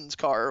Simpson's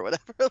car or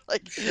whatever.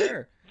 Like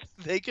sure.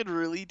 They could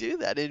really do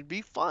that. It'd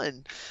be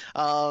fun.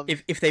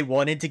 If they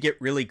wanted to get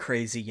really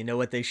crazy, you know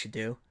what they should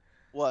do?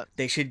 What?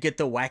 They should get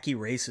the Wacky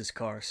Races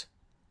cars.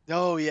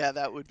 Oh yeah,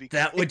 that would be.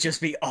 That would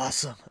just be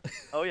awesome.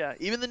 Oh yeah,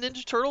 even the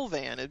Ninja Turtle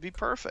van, it'd be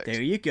perfect.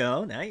 There you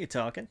go. Now you're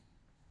talking.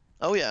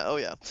 Oh yeah, oh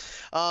yeah.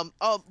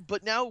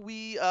 But now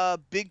we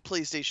big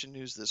PlayStation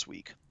news this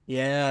week.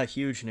 Yeah,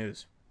 huge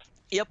news.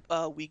 Yep,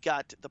 we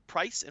got the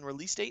price and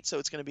release date, so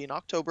it's going to be in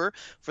October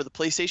for the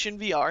PlayStation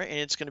VR, and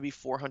it's going to be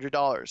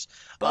 $400.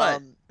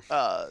 But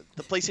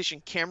The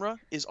PlayStation camera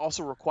is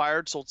also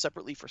required, sold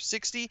separately for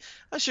 60.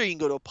 I'm sure you can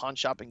go to a pawn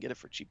shop and get it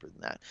for cheaper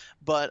than that.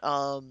 But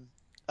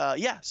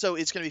yeah, so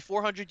it's going to be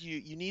 400.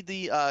 You need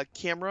the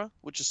camera,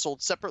 which is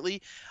sold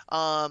separately.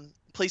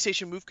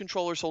 PlayStation Move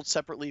controller sold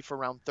separately for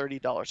around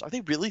 $30. Are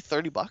they really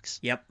 $30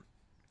 yep.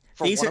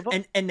 for These one are of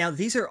them? and now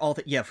these are all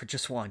that yeah, for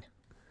just one.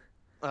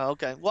 Oh,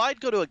 okay. Well,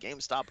 I'd go to a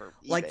GameStop or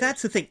Like eBay.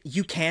 that's the thing.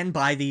 You can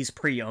buy these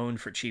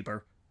pre-owned for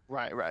cheaper.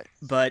 Right, right.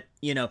 But,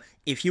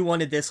 if you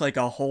wanted this like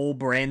a whole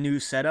brand new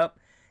setup,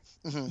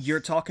 Hmm.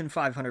 you're talking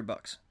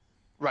 $500.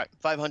 Right,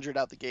 500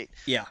 out the gate.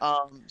 Yeah.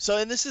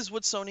 And this is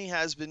what Sony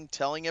has been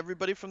telling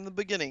everybody from the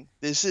beginning.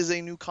 This is a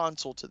new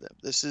console to them.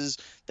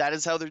 That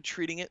is how they're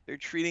treating it. They're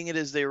treating it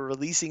as they're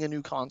releasing a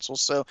new console.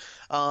 So,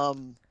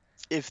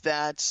 if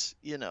that's,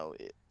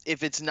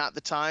 if it's not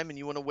the time and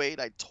you want to wait,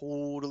 I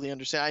totally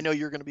understand. I know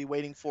you're going to be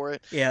waiting for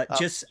it. Yeah,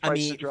 Price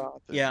to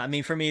drop. yeah, I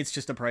mean for me it's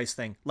just a price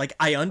thing. Like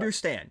I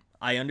understand.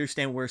 I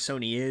understand where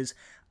Sony is.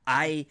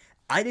 I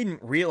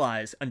didn't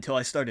realize until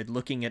I started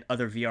looking at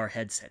other VR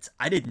headsets.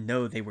 I didn't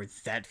know they were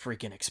that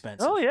freaking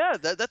expensive. Oh yeah,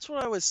 that's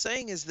what I was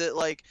saying is that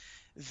like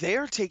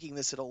they're taking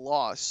this at a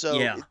loss. So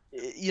Yeah.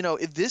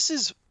 if this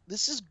is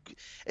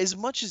as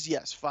much as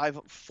yes,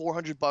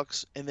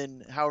 $400 and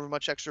then however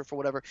much extra for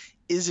whatever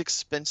is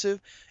expensive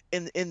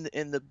in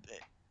the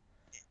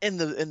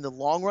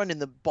long run, in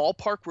the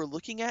ballpark we're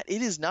looking at,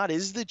 it is not. It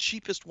is the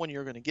cheapest one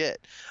you're going to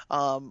get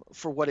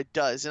for what it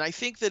does. And I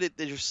think that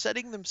they're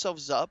setting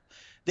themselves up.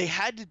 They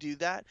had to do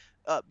that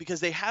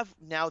because they have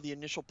now the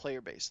initial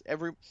player base.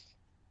 It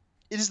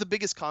is the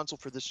biggest console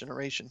for this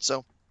generation.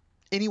 So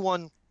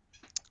anyone,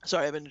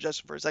 sorry, I've been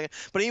adjusting for a second,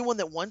 but anyone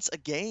that wants a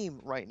game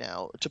right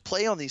now to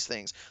play on these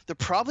things, they're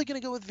probably going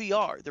to go with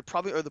VR. Or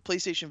the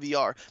PlayStation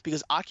VR,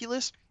 because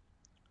Oculus,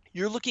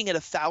 you're looking at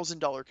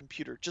 $1,000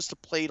 computer just to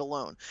play it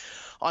alone.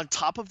 On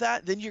top of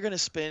that, then you're going to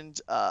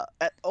spend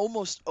at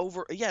almost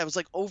over, yeah, it was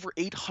like over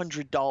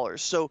 $800.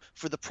 So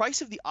for the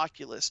price of the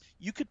Oculus,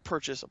 you could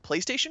purchase a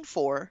PlayStation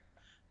 4,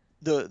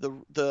 the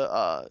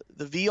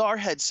VR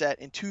headset,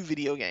 and 2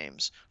 video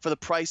games for the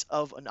price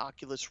of an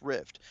Oculus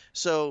Rift.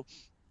 So,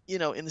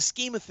 in the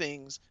scheme of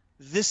things,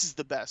 this is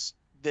the best.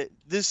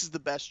 This is the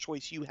best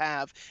choice you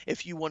have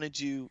if you want to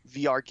do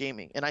VR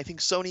gaming. And I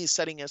think Sony is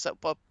setting us up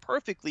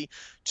perfectly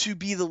to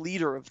be the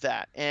leader of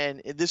that.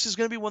 And this is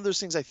going to be one of those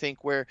things, I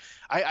think, where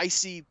I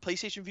see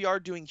PlayStation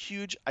VR doing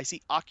huge, I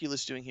see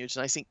Oculus doing huge,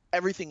 and I see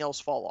everything else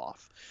fall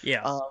off.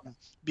 Yeah.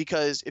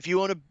 Because if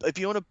you own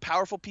a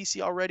powerful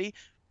PC already,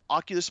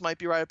 Oculus might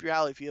be right up your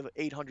alley if you have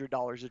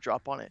 $800 to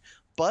drop on it.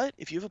 But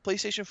if you have a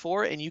PlayStation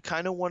 4 and you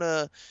kind of want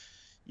to,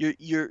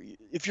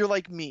 if you're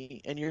like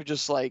me and you're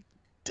just like,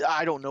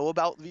 I don't know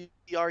about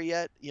VR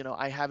yet.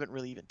 I haven't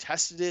really even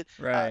tested it.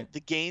 Right.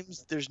 The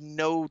games, there's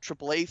no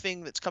AAA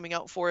thing that's coming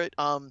out for it.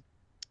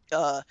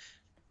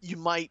 You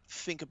might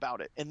think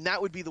about it, and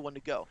that would be the one to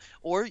go.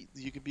 Or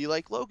you could be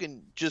like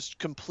Logan, just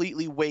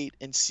completely wait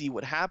and see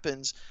what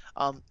happens.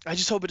 I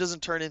just hope it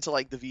doesn't turn into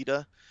like the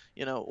Vita,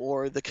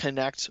 or the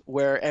Kinect,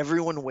 where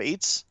everyone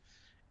waits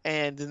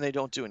and then they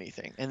don't do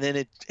anything, and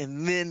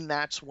then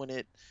that's when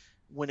it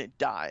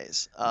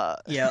dies.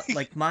 Yeah,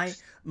 like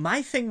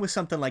my thing with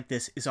something like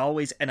this is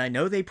always, and I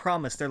know they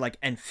promise, they're like,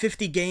 and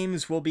 50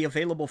 games will be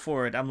available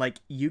for it. I'm like,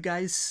 you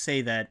guys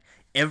say that.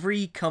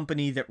 Every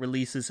company that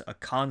releases a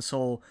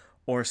console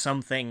or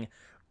something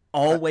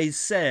always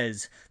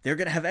says they're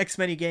going to have X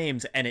many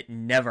games, and it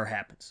never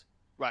happens.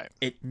 Right.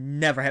 It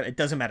never happens. It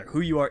doesn't matter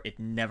who you are, it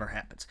never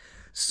happens.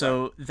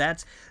 So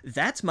that's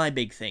my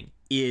big thing,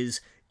 is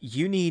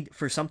you need,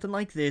 for something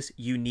like this,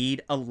 you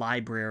need a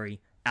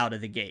library out of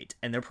the gate.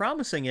 And they're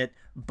promising it,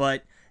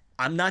 but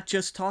I'm not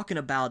just talking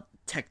about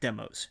tech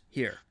demos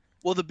here.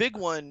 Well, the big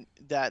one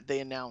that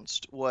they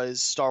announced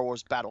was Star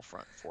Wars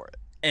Battlefront for it.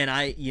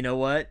 And you know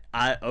what?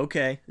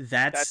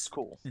 That's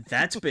cool.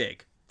 That's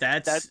big.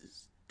 That's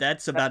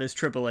about as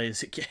AAA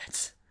as it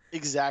gets.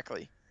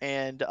 Exactly.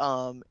 And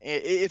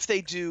if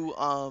they do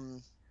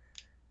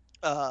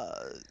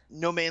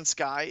No Man's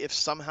Sky, if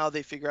somehow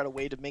they figure out a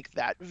way to make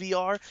that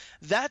VR,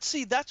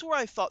 that's where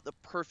I thought the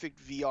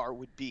perfect VR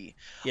would be.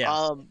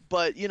 Yeah.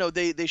 But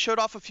they showed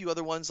off a few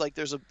other ones. Like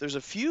there's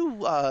a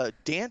few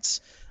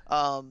dance,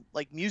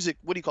 like music,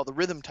 what do you call the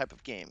rhythm type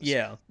of games.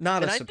 Yeah,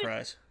 not a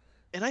surprise.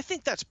 And I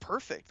think that's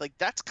perfect. Like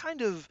that's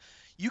kind of,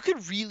 you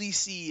could really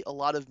see a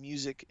lot of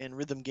music and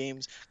rhythm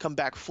games come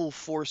back full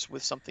force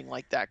with something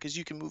like that, because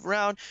you can move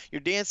around, you're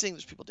dancing,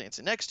 there's people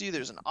dancing next to you,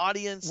 there's an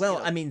audience. Well,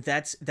 I mean,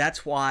 that's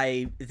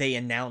why they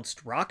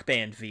announced Rock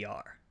Band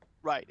VR.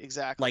 Right,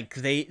 exactly. Like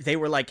they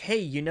were like, hey,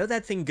 you know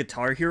that thing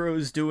Guitar Hero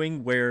is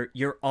doing where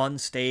you're on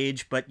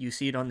stage but you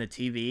see it on the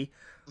TV?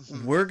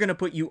 Mm-hmm. We're gonna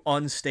put you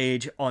on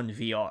stage on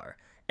VR.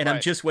 And right.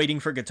 I'm just waiting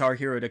for Guitar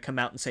Hero to come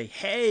out and say,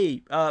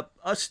 hey,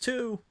 us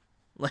too.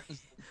 Like,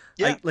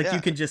 yeah, you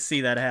can just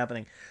see that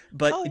happening.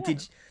 But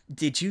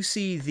did you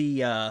see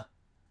the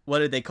what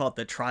did they call it?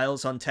 The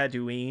Trials on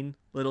Tatooine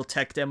little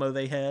tech demo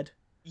they had.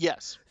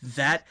 Yes.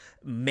 That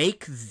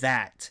make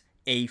that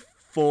a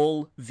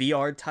full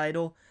VR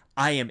title.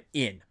 I am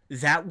in.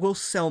 That will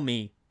sell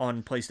me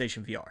on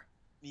PlayStation VR.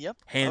 Yep.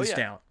 Hands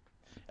down.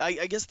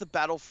 I guess the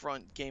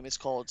Battlefront game is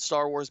called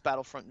Star Wars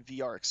Battlefront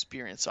VR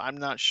Experience, so I'm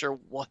not sure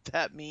what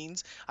that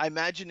means. I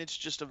imagine it's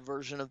just a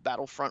version of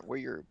Battlefront where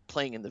you're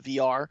playing in the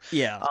VR.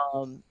 Yeah.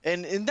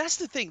 And that's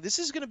the thing. This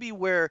is going to be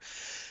where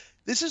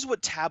this is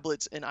what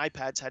tablets and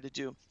iPads had to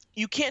do.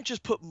 You can't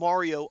just put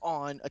Mario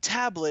on a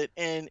tablet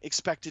and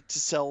expect it to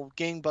sell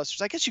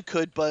gangbusters. I guess you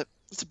could, but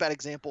it's a bad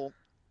example.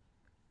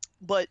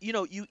 But you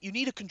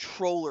need a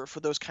controller for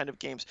those kind of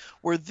games.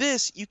 Where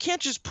this, you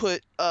can't just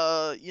put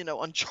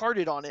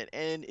Uncharted on it,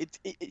 and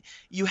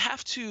you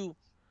have to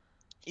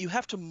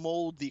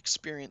mold the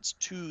experience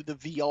to the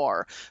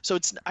VR. So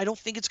I don't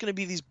think it's going to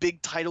be these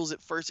big titles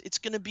at first. It's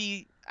going to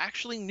be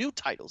actually new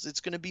titles.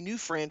 It's going to be new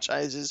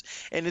franchises,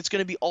 and it's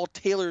going to be all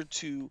tailored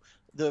to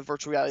the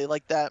virtual reality,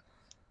 like that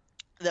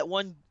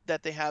one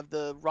that they have,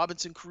 the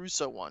Robinson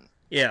Crusoe one.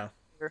 Yeah.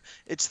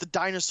 It's the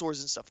dinosaurs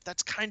and stuff.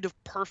 That's kind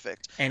of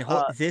perfect. And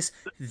this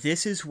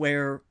is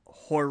where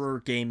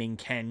horror gaming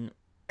can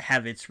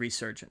have its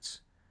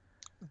resurgence.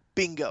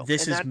 Bingo.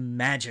 This is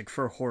magic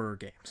for horror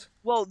games.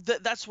 Well,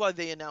 that's why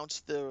they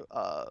announced the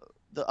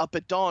Up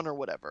at Dawn or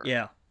whatever.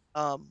 Yeah.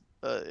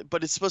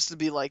 But it's supposed to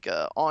be like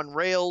a on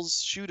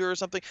rails shooter or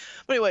something.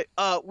 But anyway,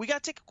 we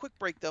got to take a quick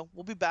break though.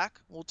 We'll be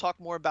back. We'll talk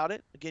more about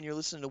it. Again, you're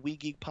listening to We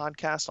Geek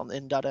Podcast on the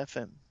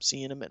N.FM. See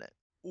you in a minute.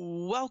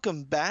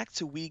 Welcome back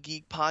to We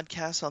Geek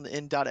Podcast on the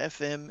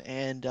N.FM.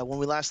 And when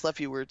we last left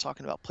you, we were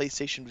talking about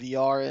PlayStation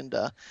VR, and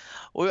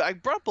I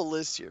brought up a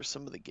list here,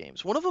 some of the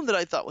games. One of them that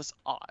I thought was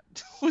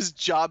odd was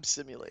Job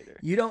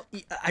Simulator.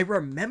 I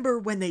remember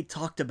when they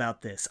talked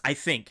about this. I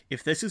think,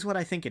 if this is what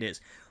I think it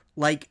is,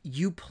 like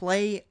you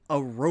play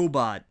a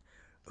robot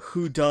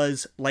who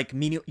does like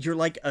you're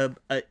like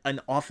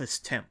an office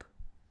temp.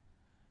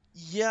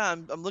 Yeah,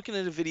 I'm looking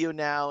at a video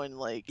now, and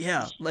like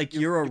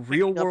you're a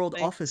real world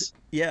office.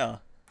 Yeah.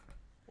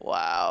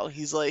 Wow,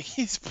 he's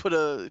put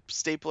a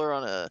stapler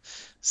on a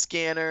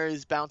scanner.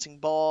 He's bouncing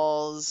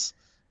balls.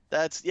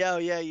 That's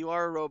you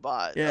are a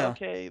robot. Yeah.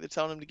 Okay, they're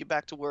telling him to get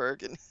back to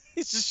work, and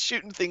he's just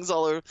shooting things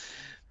all over.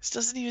 This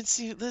doesn't even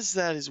seem.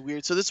 That is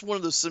weird. So this is one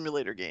of those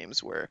simulator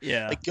games where,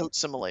 like Goat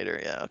Simulator.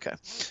 Yeah. Okay,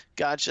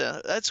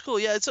 gotcha. That's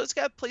cool. Yeah. So it's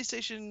got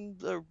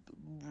PlayStation,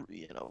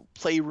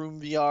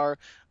 Playroom VR,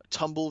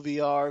 Tumble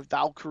VR,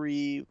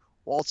 Valkyrie,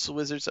 Waltz the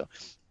Wizard. So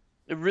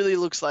it really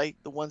looks like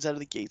the ones out of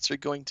the gates are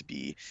going to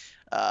be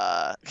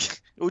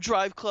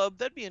Drive Club.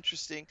 That'd be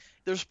interesting.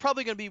 There's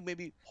probably going to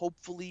be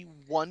hopefully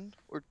one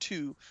or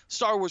two.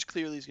 Star Wars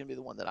clearly is going to be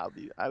the one that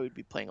I would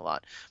be playing a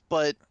lot.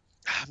 But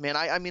man,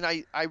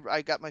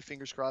 I got my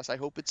fingers crossed. I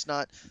hope it's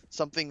not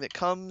something that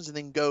comes and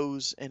then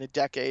goes in a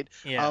decade.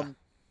 Yeah.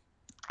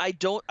 I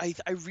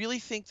really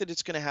think that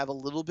it's going to have a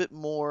little bit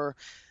more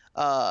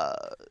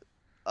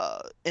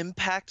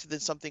impact than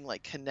something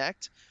like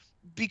Kinect,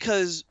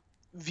 because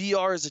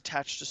VR is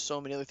attached to so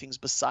many other things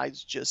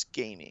besides just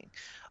gaming.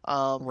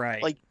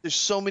 Right. Like there's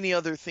so many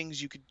other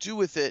things you could do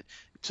with it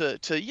to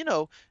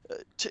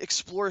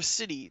explore a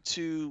city,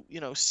 to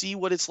see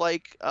what it's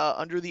like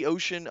under the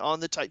ocean on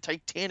the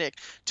Titanic,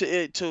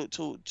 to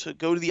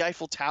go to the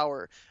Eiffel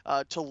Tower,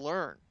 to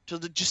learn, to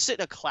just sit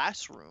in a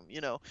classroom.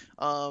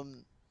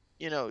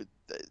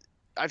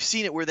 I've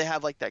seen it where they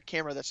have like that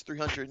camera that's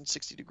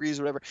 360 degrees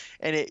or whatever,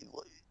 and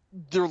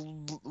they're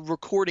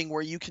recording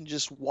where you can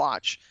just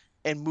watch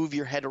and move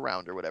your head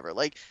around or whatever.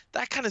 Like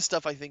that kind of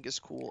stuff I think is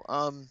cool.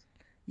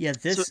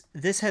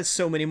 This has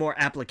so many more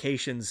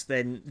applications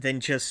than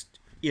just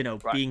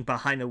Right. being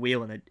behind the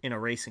wheel in a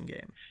racing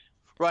game.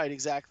 Right,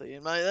 exactly.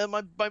 And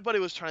my buddy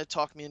was trying to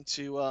talk me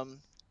into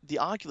the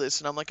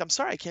Oculus, and I'm like, I'm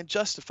sorry, I can't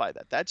justify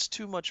that. That's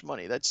too much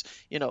money. That's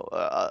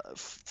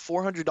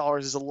 $400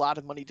 is a lot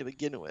of money to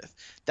begin with.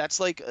 That's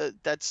like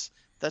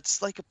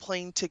a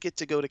plane ticket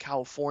to go to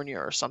California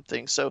or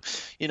something. So,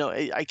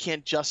 I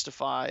can't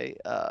justify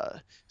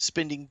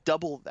spending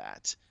double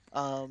that.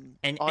 And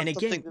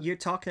again, you're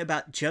talking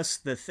about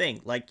just the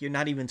thing. Like you're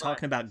not even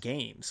talking about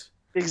games.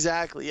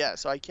 Exactly. Yeah.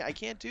 So I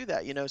can't do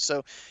that.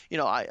 So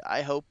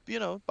I hope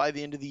by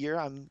the end of the year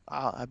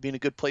I'll be in a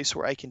good place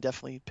where I can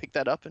definitely pick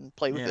that up and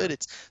play with it.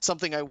 It's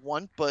something I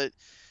want, but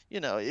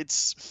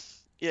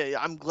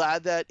I'm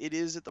glad that it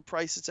is at the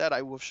price it's at.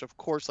 I wish, of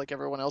course, like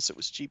everyone else, it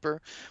was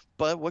cheaper,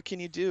 but what can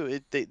you do?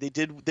 They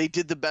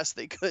did the best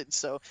they could.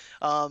 So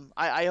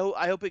I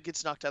hope it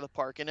gets knocked out of the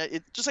park. And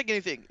it just like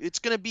anything, it's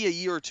going to be a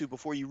year or two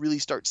before you really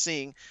start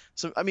seeing.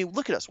 So I mean,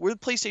 look at us. We're the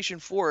PlayStation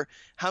 4.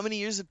 How many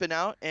years have been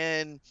out,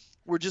 and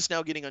we're just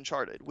now getting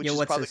Uncharted, which is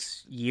what's probably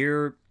this,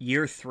 year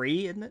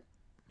 3, isn't it?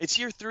 It's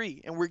year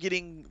 3, and we're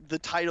getting the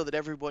title that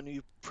everyone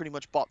who pretty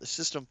much bought the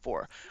system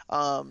for.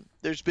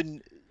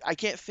 I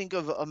can't think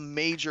of a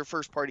major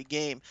first-party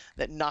game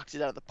that knocked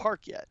it out of the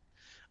park yet.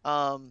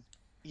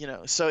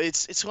 So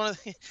it's one of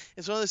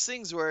those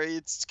things where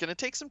it's gonna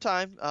take some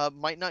time.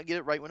 Might not get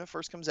it right when it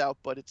first comes out,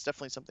 but it's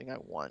definitely something I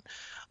want.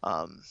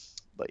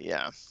 But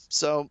yeah,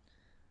 so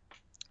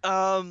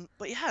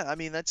But yeah, I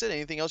mean that's it.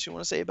 Anything else you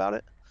want to say about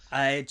it?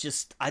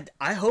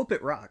 I hope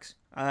it rocks.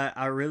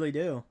 I really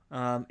do.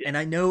 And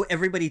I know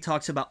everybody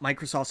talks about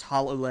Microsoft's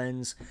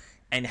HoloLens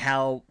and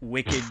how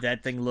wicked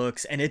that thing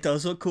looks, and it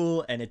does look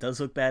cool, and it does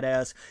look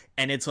badass,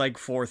 and it's like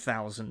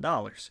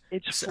 $4,000.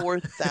 It's So,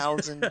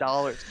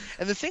 $4,000.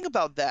 And the thing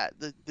about that,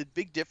 the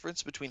big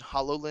difference between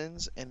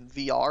HoloLens and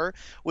VR,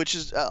 which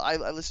is I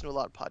listen to a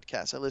lot of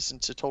podcasts. I listen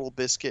to Total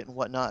Biscuit and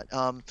whatnot.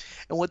 And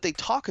what they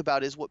talk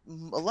about is what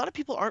a lot of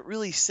people aren't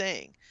really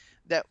saying,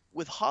 that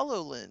with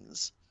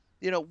HoloLens,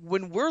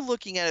 when we're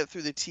looking at it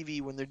through the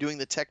TV, when they're doing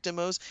the tech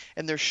demos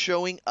and they're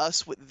showing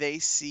us what they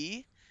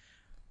see,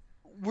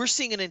 we're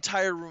seeing an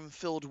entire room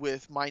filled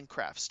with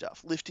Minecraft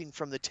stuff, lifting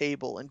from the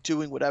table and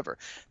doing whatever.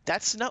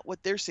 That's not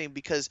what they're saying,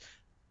 because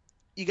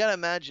you got to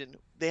imagine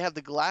they have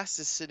the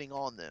glasses sitting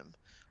on them.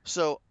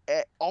 So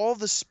all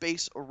the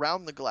space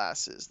around the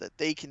glasses that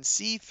they can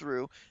see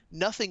through,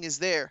 nothing is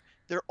there.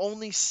 They're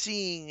only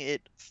seeing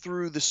it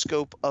through the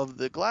scope of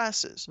the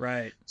glasses.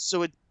 right.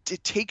 So it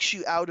takes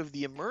you out of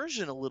the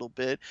immersion a little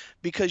bit,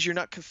 because you're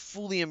not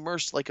fully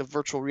immersed like a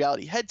virtual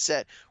reality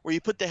headset, where you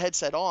put the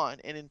headset on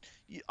and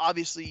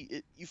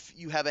obviously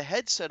you have a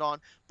headset on,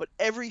 but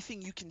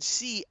everything you can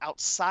see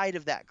outside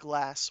of that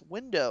glass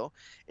window,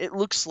 it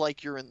looks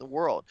like you're in the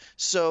world.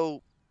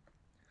 So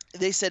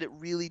they said it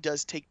really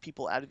does take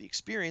people out of the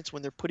experience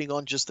when they're putting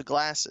on just the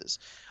glasses.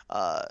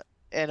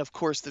 And of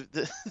course,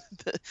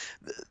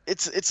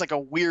 it's like a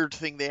weird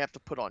thing they have to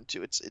put on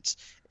too.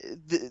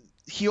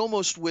 He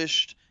almost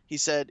wished, he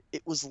said,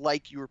 it was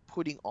like you were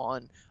putting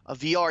on a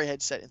VR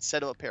headset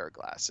instead of a pair of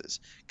glasses,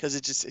 because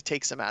it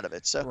takes them out of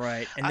it. So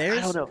Right. And I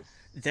don't know.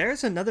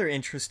 there's another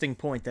interesting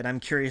point that I'm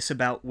curious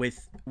about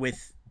with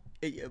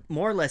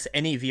more or less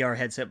any VR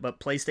headset, but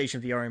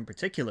PlayStation VR in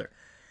particular.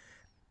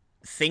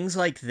 Things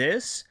like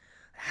this,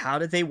 how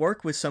do they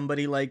work with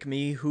somebody like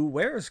me who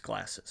wears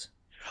glasses?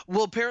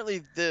 Well,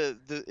 apparently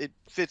it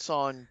fits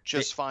on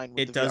just fine with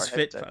It the does VR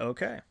fit. headset.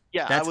 Okay.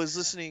 Yeah, I That's was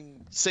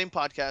listening, same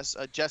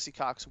podcast. Jesse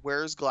Cox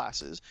wears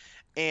glasses,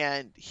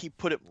 and he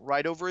put it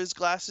right over his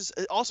glasses.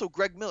 Also,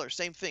 Greg Miller,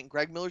 same thing.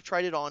 Greg Miller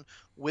tried it on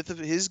with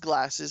his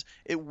glasses.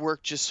 It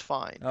worked just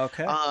fine.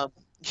 okay.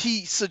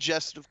 He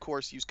suggested, of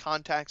course, use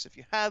contacts if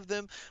you have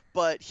them,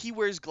 but he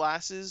wears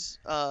glasses,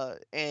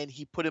 and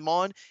he put them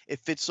on. It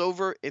fits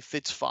over. It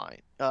fits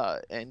fine.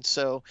 And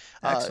so,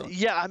 Excellent.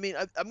 yeah, I mean,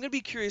 I'm going to be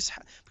curious,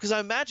 because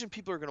I imagine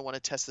people are going to want to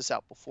test this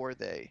out before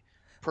they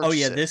Oh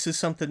yeah, purchase it. this is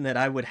something that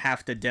I would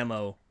have to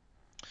demo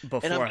And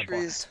before I'm I bought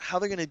curious it. how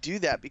they're going to do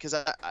that, because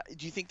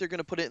do you think they're going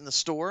to put it in the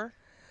store?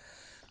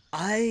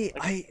 I,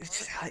 Like, I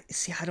I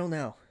see. I don't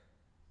know.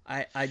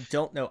 I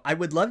don't know. I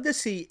would love to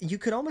see. You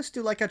could almost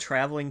do like a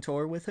traveling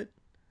tour with it.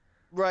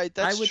 right,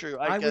 I that's would. true.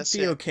 I I would guess,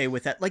 be yeah. okay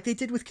with that. Like they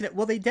did with Kinect.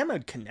 Well, they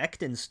demoed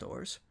Kinect in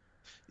stores.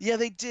 Yeah,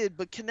 they did,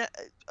 but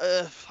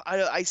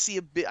I see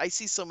a bit. I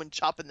see someone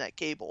chopping that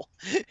cable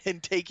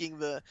and taking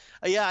the.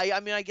 Yeah, I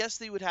mean, I guess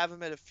they would have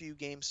them at a few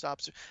Game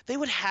Stops. They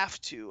would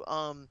have to.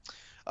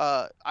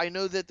 I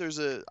know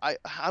that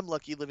I'm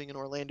lucky living in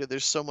Orlando.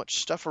 There's so much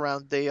stuff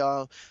around.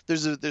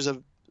 There's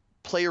a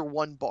Player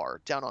One bar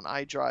down on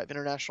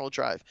International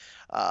Drive,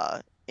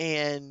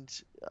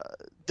 and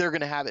they're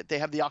gonna have it. They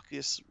have the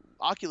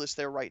Oculus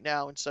there right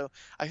now, and so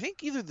I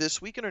think either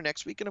this weekend or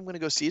next weekend I'm going to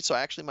go see it. So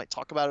I actually might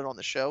talk about it on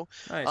the show.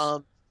 Nice.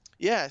 Um,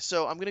 yeah,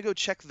 so I'm going to go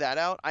check that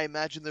out. I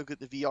imagine they'll get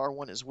the VR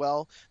one as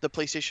well, the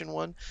PlayStation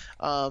one.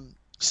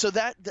 So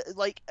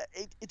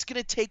it's going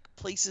to take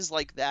places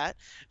like that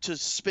to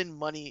spend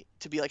money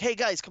to be like, hey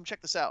guys, come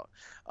check this out.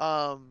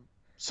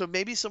 So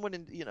maybe someone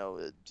in,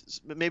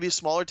 maybe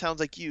smaller towns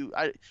like you.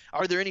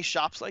 Are there any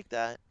shops like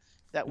that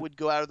would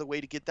go out of the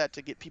way to get that,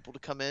 to get people to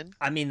come in?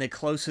 I mean, the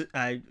closest.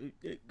 I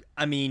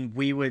mean,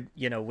 we would.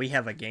 We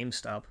have a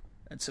GameStop.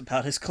 That's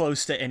about as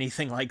close to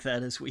anything like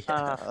that as we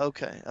have.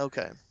 Okay.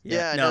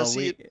 Yeah. Yeah, no, No,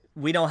 see,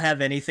 we don't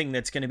have anything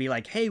that's going to be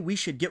like, hey, we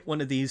should get one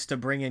of these to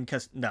bring in.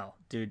 Cause no,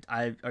 dude,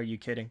 are you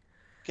kidding?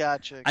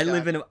 gotcha. I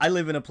live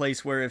in a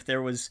place where if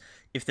there was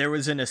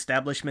an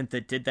establishment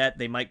that did that,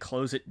 they might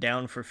close it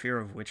down for fear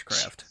of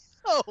witchcraft.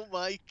 Oh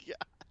my God.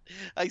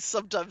 I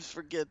sometimes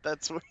forget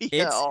that's where.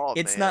 Yeah. It's Oh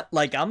it's man. not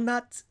like I'm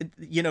not.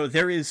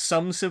 There is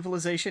some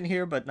civilization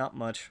here, but not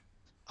much.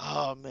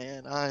 Oh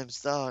man.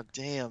 Oh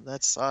damn.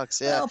 That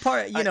sucks. Yeah.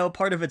 Well,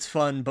 part of it's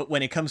fun, but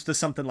when it comes to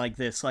something like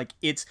this, like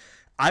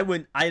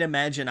I'd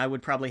imagine I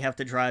would probably have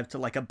to drive to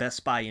like a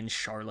Best Buy in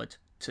Charlotte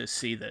to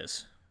see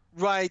this.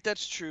 Right.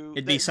 That's true.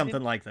 It'd be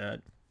something like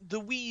that. The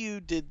Wii U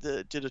did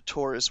a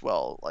tour as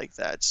well like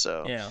that.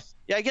 So Yeah.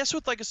 yeah, I guess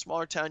with like a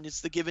smaller town,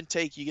 it's the give and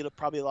take. You get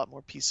probably a lot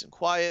more peace and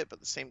quiet, but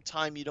at the same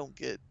time, you don't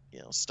get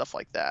stuff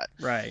like that.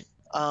 Right.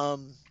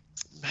 Um,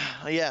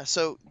 yeah,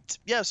 so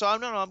I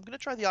don't know. I'm gonna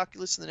try the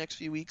Oculus in the next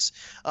few weeks,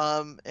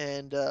 and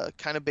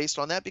kind of based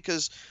on that,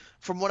 because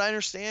from what I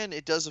understand,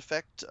 it does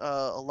affect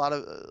a lot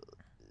of.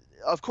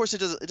 Of course, it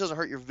doesn't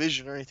hurt your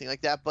vision or anything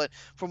like that, but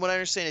from what I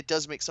understand, it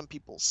does make some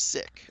people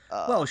sick.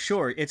 Well,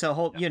 sure. It's a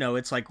whole.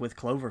 It's like with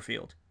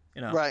Cloverfield.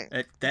 Right.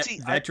 That See,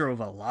 that drove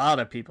a lot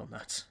of people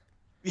nuts.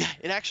 yeah,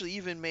 it actually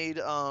even made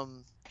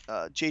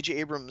J.J.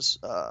 Abrams'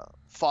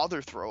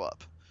 father throw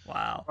up,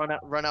 Wow.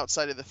 run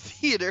outside of the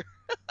theater.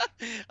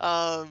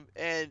 And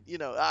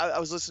I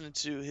was listening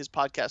to his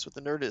podcast with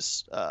the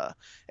Nerdist,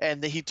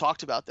 and he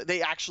talked about that.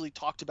 They actually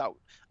talked about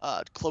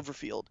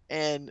Cloverfield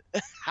and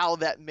how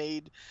that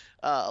made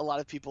a lot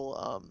of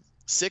people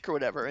sick or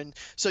whatever. And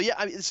so yeah,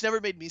 I mean, it's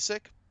never made me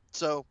sick.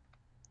 So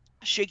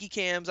shaky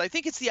cams. I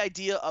think it's the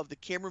idea of the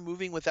camera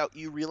moving without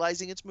you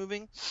realizing it's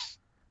moving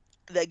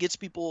that gets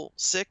people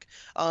sick.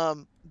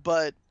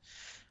 But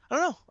I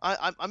don't know.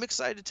 I'm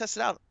excited to test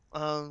it out.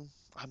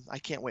 I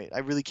can't wait. I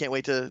really can't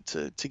wait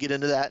to get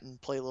into that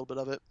and play a little bit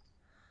of it.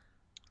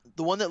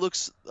 The one that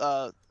looks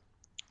the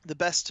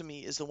best to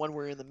me is the one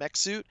where you're in the mech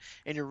suit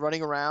and you're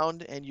running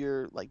around and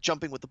you're like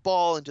jumping with the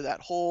ball into that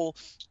hole.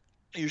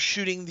 You're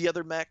shooting the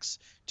other mechs.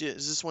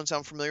 Does this one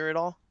sound familiar at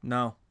all?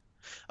 No.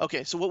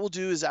 Okay, so what we'll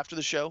do is after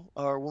the show,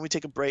 or when we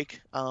take a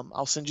break,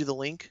 I'll send you the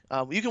link.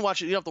 You can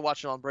watch it. You don't have to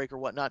watch it on break or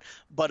whatnot.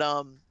 But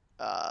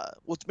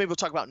maybe we'll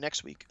talk about it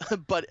next week.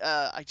 But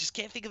I just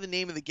can't think of the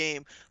name of the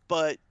game.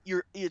 But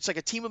it's like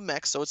a team of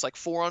mechs, so it's like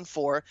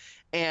 4-on-4,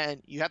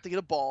 and you have to get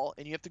a ball,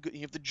 and you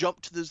have to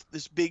jump to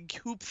this big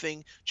hoop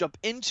thing, jump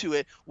into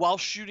it while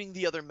shooting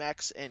the other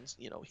mechs, and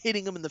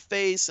hitting them in the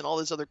face and all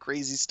this other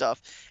crazy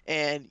stuff.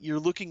 And you're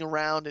looking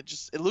around. It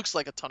looks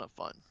like a ton of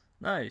fun.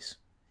 Nice.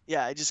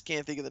 Yeah, I just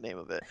can't think of the name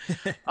of it.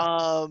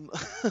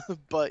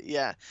 But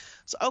yeah.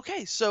 So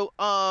okay, so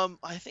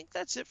I think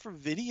that's it for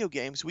video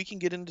games. We can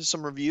get into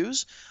some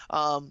reviews.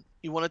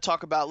 You want to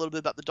talk about a little bit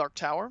about the Dark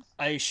Tower?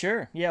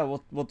 Sure. Yeah,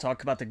 we'll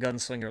talk about the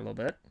Gunslinger a little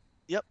bit.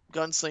 Yep,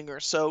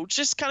 Gunslinger. So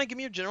just kind of give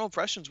me your general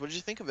impressions. What did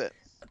you think of it?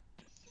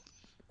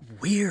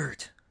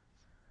 Weird.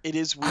 It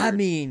is weird. I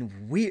mean,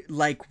 weird.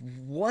 Like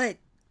what?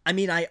 I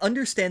mean, I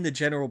understand the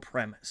general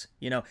premise.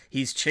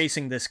 He's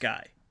chasing this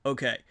guy.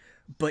 Okay,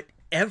 but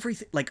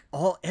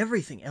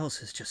everything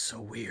else is just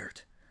so weird.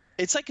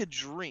 It's like a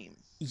dream.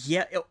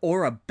 Yeah,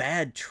 or a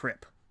bad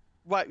trip.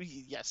 Right.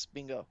 Yes.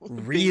 Bingo.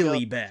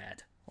 Really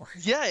bad.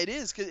 Yeah, it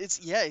is.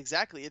 Yeah,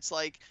 exactly. It's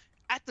like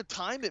at the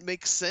time it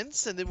makes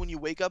sense, and then when you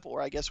wake up,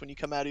 or I guess when you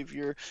come out of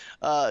your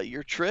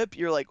trip,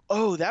 you're like,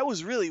 oh, that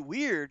was really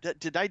weird.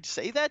 Did I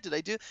say that? Did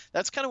I do?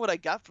 That's kind of what I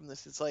got from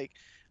this. It's like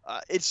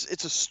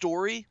it's a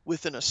story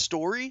within a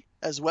story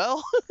as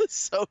well.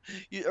 So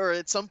or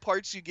at some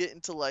parts you get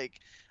into like.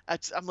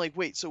 I'm like,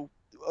 wait, so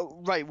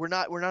right, we're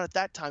not at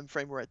that time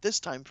frame, we're at this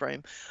time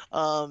frame.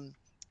 And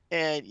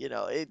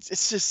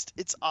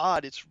it's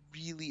odd. It's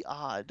really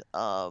odd.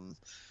 Yeah,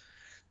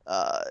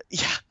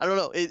 I don't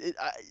know.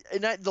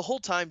 The whole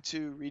time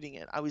too reading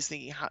it, I was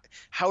thinking,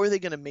 how are they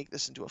going to make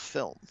this into a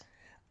film?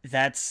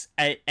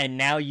 And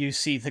now you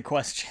see the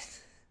question.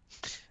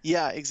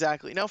 Yeah,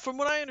 exactly. Now, from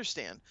what I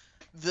understand,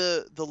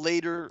 the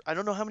later, I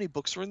don't know how many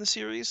books were in the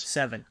series.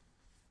 7.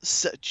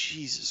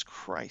 Jesus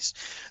Christ,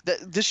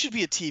 this should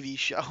be a TV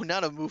show,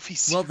 not a movie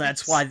series. Well,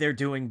 that's why they're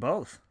doing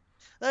both.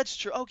 That's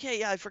true. Okay,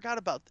 yeah, I forgot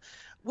about.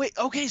 Wait,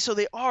 okay, so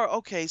they are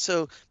okay.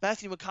 So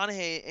Matthew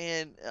McConaughey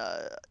and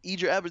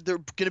Idris Elba, they're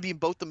going to be in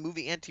both the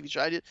movie and TV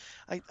show.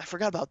 I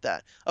forgot about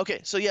that.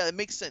 Okay, so yeah, it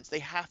makes sense. They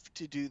have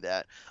to do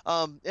that.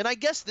 And I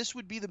guess this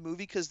would be the movie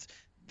because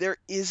there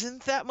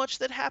isn't that much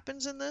that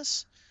happens in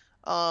this.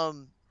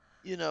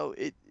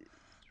 It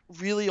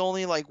really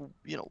only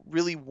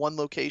really one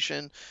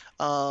location.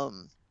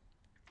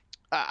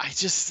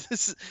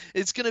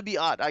 It's gonna be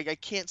odd. I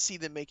can't see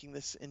them making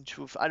this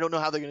into I don't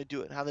know how they're gonna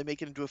do it, how they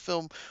make it into a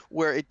film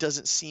where it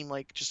doesn't seem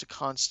like just a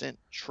constant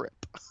trip.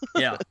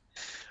 Yeah.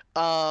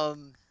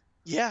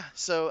 Yeah,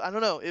 so I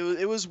don't know,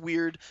 it was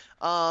weird.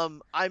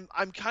 I'm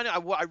kind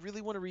of I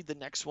really want to read the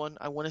next one.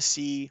 I want to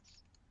see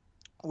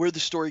where the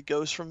story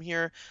goes from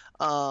here.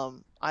 I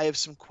have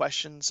some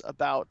questions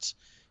about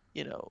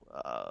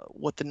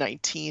what the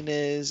 19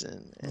 is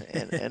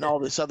and all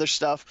this other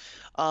stuff.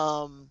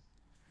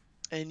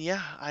 And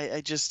yeah,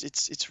 I just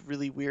it's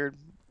really weird.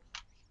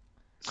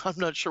 I'm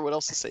not sure what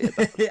else to say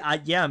about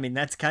it. Yeah, I mean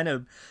that's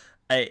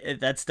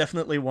that's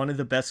definitely one of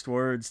the best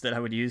words that I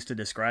would use to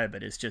describe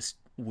it. Is just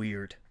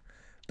weird,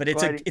 but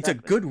it's right, it's a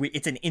good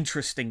it's an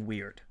interesting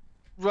weird.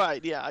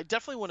 Right. Yeah, I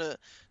definitely want to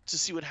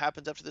see what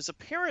happens after this.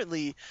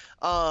 Apparently,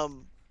 not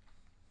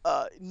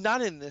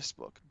in this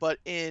book, but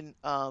in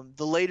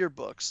the later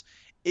books,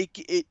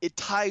 it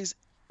ties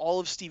all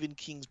of Stephen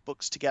King's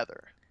books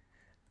together.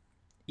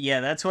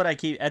 Yeah, that's what I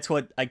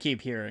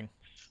keep hearing.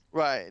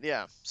 Right.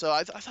 Yeah. So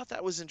I thought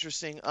that was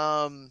interesting.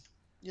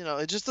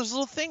 Just those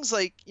little things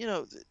like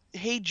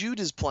Hey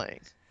Jude is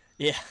playing.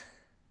 Yeah.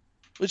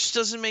 Which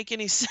doesn't make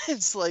any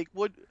sense. Like,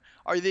 what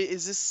are they?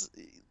 Is this?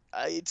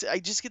 I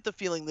just get the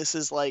feeling this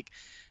is like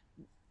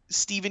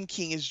Stephen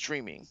King is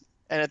dreaming,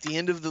 and at the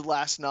end of the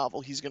last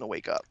novel, he's gonna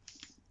wake up,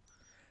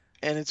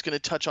 and it's gonna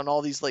touch on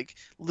all these like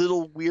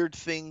little weird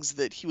things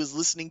that he was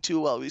listening to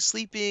while he was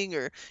sleeping,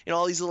 or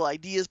all these little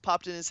ideas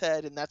popped in his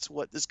head, and that's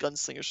what this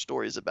Gunslinger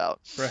story is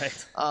about.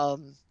 Right.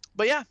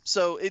 But yeah,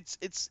 so it's.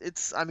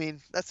 I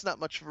mean, that's not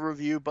much of a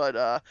review, but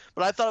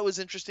I thought it was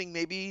interesting.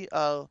 Maybe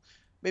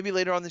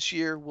later on this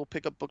year we'll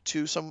pick up book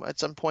 2 at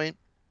some point.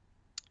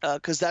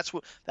 because that's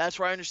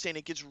where I understand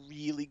it gets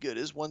really good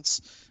is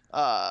once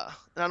and I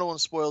don't want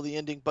to spoil the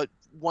ending, but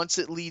once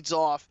it leads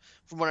off,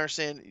 from what I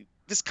understand,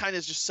 this kind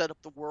of just set up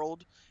the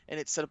world and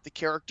it set up the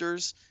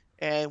characters,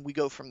 and we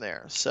go from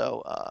there.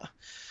 So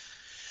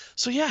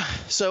yeah.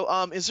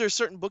 So is there a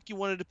certain book you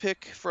wanted to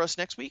pick for us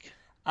next week?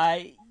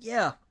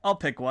 Yeah, I'll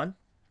pick one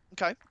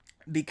Okay.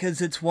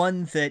 because it's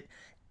one that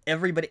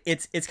everybody.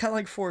 It's kind of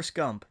like Forrest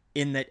Gump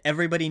in that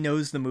everybody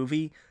knows the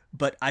movie,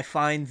 but I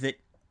find that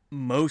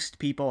most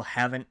people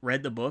haven't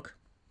read the book.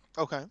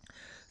 Okay.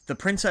 The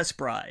Princess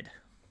Bride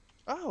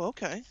Oh,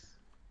 okay.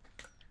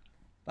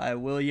 by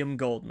William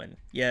Goldman.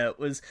 Yeah,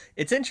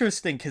 it's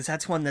interesting because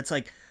that's one that's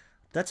like,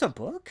 that's a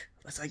book?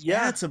 It's like,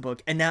 yeah, Yeah. it's a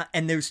book.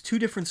 And there's two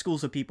different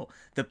schools of people.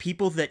 The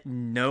people that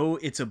know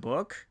it's a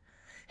book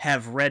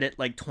have read it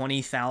like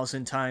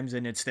 20,000 times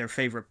and it's their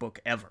favorite book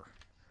ever.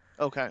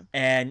 Okay.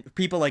 And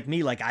people like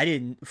me, like I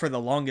didn't, for the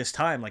longest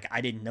time, like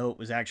I didn't know it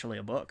was actually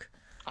a book.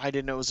 I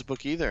didn't know it was a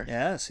book either.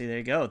 Yeah, see, there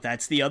you go.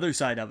 That's the other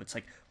side of it. It's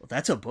like, well,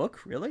 that's a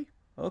book? Really?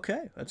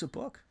 Okay, that's a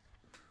book.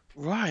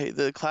 Right,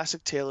 the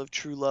classic tale of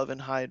true love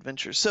and high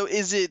adventure. So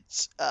is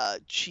it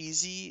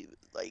cheesy?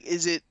 Like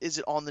is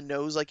it on the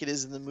nose like it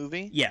is in the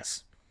movie?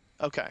 Yes.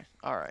 Okay.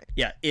 All right.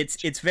 Yeah,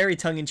 it's very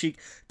tongue in cheek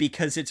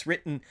because it's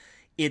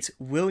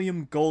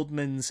William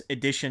Goldman's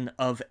edition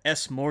of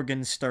S.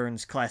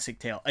 Morgenstern's classic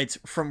tale. It's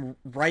from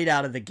right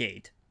out of the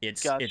gate.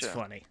 It's Gotcha.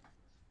 funny.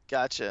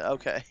 Gotcha.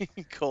 Okay.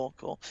 Cool.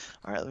 All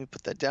right, let me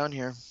put that down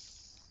here.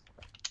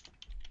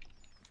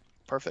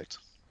 Perfect.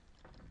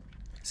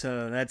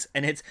 So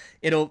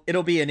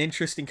it'll be an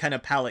interesting kind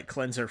of palate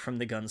cleanser from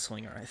the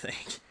Gunslinger, I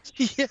think.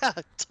 Yeah,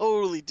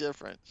 totally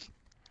different.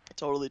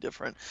 Totally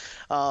different.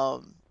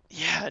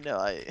 Yeah, no,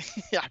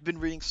 I've been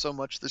reading so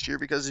much this year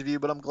because of you,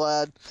 but I'm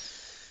glad.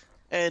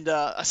 And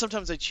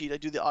sometimes I cheat. I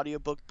do the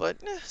audiobook, but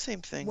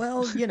same thing.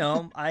 Well,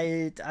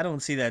 I don't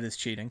see that as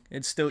cheating.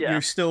 It's still Yeah.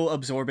 you're still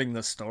absorbing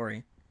the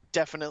story.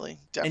 Definitely.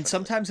 And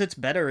sometimes it's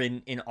better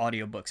in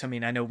audiobooks. I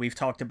mean, I know we've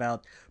talked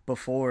about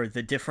before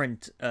the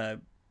different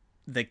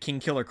the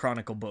Kingkiller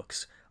Chronicle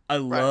books. I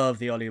love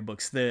the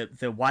audiobooks.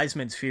 The Wise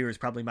Man's Fear is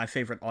probably my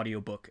favorite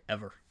audiobook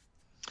ever.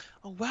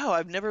 Oh wow,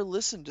 I've never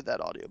listened to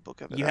that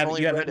audiobook of it. You I've haven't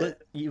only read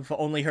it. you've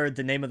only heard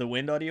the Name of the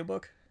Wind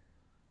audiobook?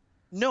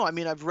 No, I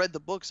mean I've read the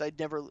books. I'd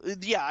never.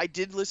 Yeah, I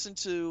did listen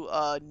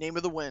to Name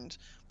of the Wind,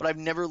 but I've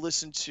never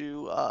listened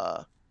to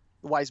The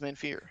Wise Man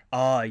Fear.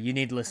 Oh, you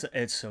need to listen.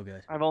 It's so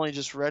good. I've only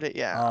just read it.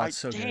 Yeah. Oh, it's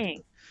so good.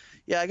 Dang.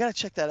 Yeah, I gotta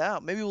check that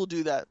out. Maybe we'll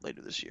do that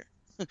later this year.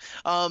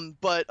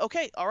 But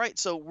okay, all right.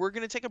 So we're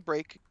gonna take a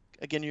break.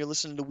 Again, you're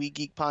listening to We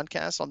Geek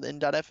Podcast on the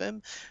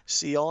N.FM.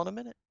 See y'all in a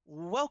minute.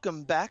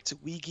 Welcome back to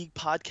We Geek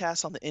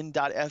Podcast on the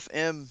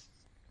N.FM.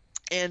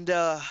 And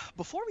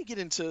before we get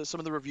into some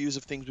of the reviews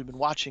of things we've been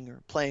watching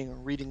or playing or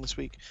reading this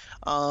week,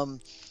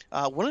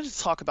 wanted to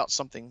talk about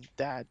something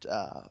that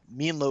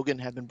me and Logan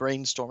have been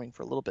brainstorming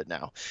for a little bit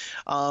now.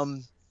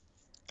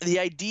 The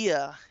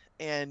idea,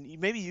 and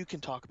maybe you can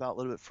talk about a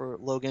little bit for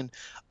Logan,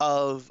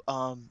 of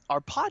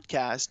our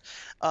podcast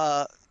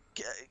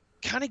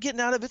kind of getting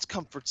out of its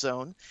comfort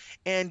zone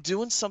and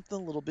doing something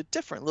a little bit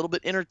different, a little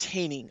bit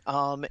entertaining.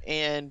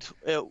 And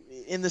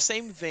in the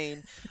same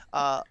vein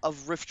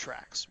of riff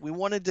tracks, we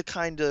wanted to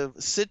kind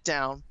of sit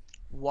down,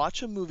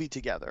 watch a movie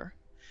together,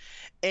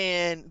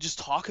 and just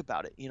talk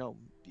about it.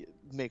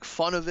 Make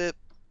fun of it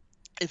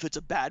if it's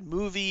a bad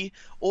movie,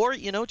 or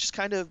just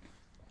kind of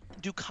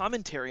do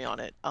commentary on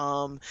it.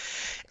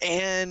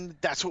 And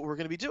that's what we're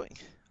going to be doing.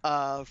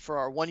 For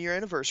our 1 year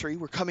anniversary,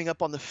 we're coming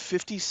up on the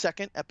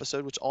 52nd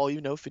episode, which all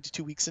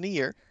 52 weeks in a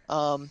year,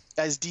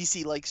 as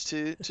DC likes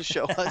to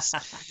show us.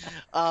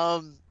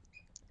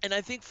 And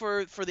I think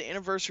for the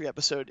anniversary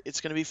episode, it's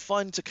going to be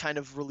fun to kind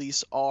of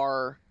release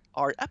our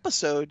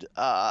episode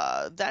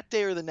that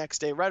day or the next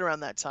day, right around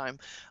that time.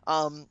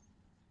 And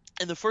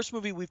the first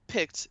movie we've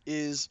picked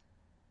is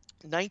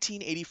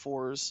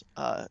 1984's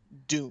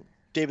Dune,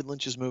 David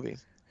Lynch's movie.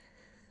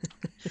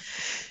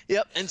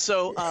 Yep. And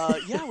so,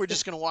 we're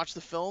just going to watch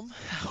the film.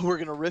 We're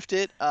going to riff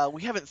it.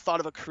 We haven't thought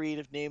of a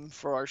creative name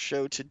for our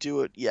show to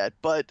do it yet,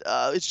 but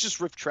it's just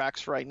riff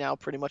tracks right now,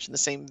 pretty much in the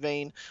same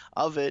vein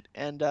of it.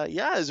 And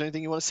is there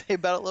anything you want to say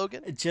about it,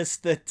 Logan?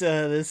 Just that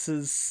this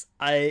is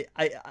I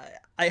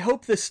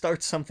hope this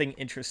starts something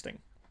interesting.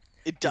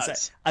 It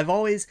does. I've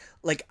always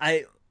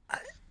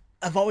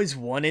I've always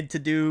wanted to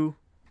do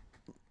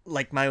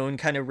like my own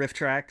kind of riff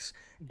tracks,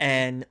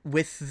 and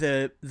with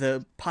the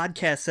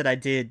podcast that I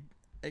did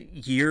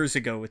years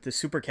ago with the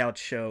Super Couch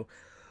show,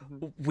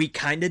 we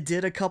kind of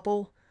did a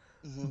couple,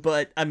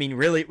 but I mean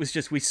really it was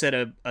just we set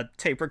a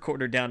tape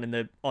recorder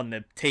down on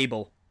the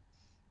table,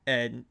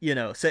 and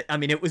so I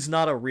mean it was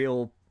not a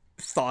real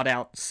thought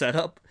out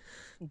setup,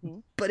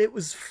 but it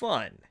was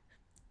fun.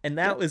 And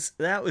that was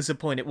the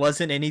point. It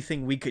wasn't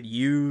anything we could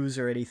use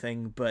or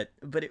anything, but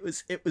it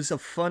was a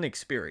fun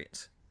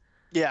experience.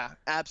 Yeah,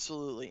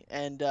 absolutely.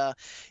 And I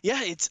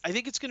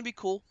think it's going to be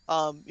cool.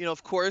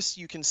 Of course,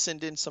 you can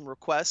send in some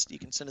requests. You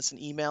can send us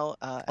an email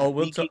at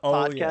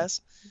Podcast.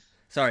 Yeah.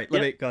 Sorry,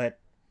 let me go ahead.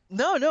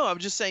 No, I'm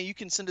just saying you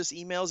can send us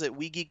emails at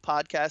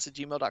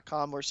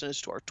wegeekpodcast@gmail.com, or send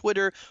us to our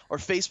Twitter or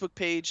Facebook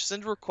page.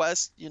 Send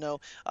requests,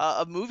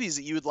 of movies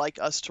that you would like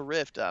us to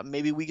riff.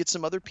 Maybe we get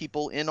some other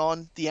people in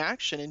on the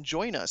action and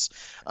join us.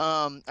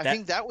 I That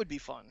think that would be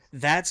fun.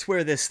 that's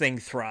where this thing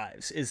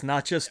thrives, is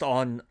not just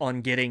on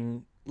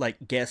getting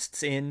like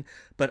guests in,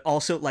 but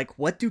also like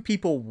what do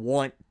people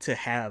want to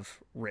have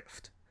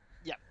riffed.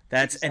 Yeah,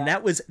 That's and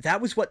exactly.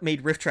 that was what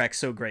made Rift Track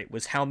so great,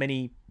 was how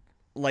many,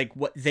 like,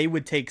 what they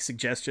would take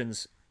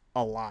suggestions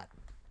a lot.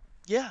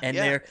 Yeah, And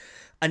yeah.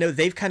 I know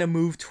they've kind of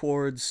moved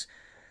towards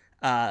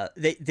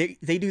they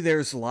do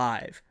theirs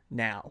live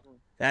now.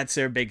 That's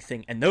their big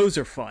thing, and those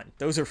are fun.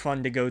 Those are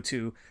fun to go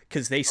to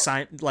because they'll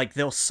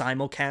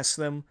simulcast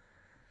them,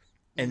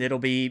 and Mhm. it'll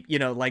be,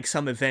 like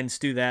some events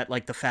do that,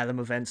 like the Fathom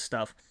event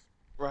stuff.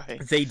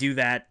 Right. They do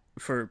that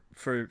for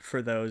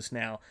those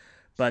now.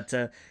 But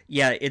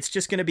yeah, it's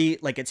just gonna be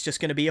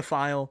a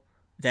file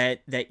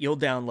that you'll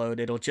download.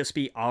 It'll just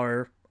be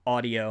our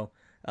audio.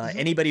 Hmm.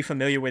 Anybody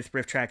familiar with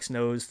Rift Tracks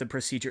knows the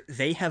procedure.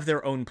 They have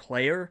their own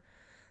player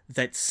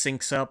that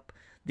syncs up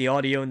the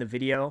audio and the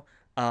video.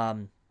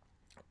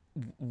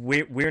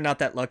 We're not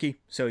that lucky,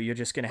 so you're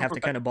just gonna have to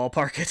kind of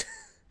ballpark it.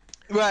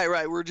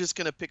 Right. We're just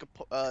gonna pick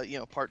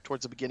a part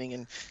towards the beginning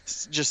and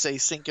just say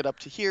sync it up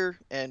to here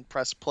and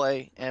press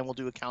play, and we'll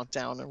do a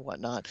countdown and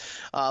whatnot.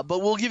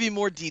 But we'll give you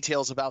more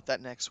details about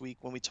that next week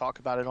when we talk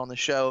about it on the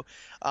show.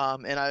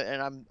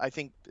 I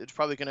think it's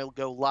probably gonna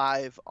go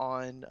live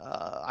on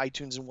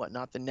iTunes and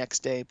whatnot the next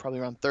day, probably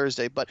around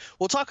Thursday. But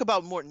we'll talk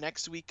about more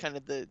next week, kind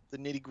of the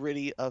nitty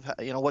gritty of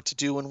what to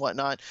do and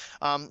whatnot.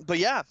 But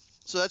yeah.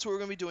 So that's what we're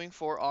going to be doing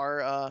for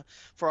our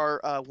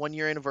 1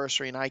 year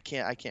anniversary, and I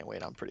can't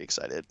wait. I'm pretty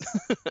excited.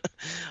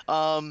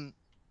 um,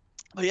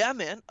 but yeah,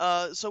 man.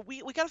 So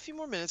we got a few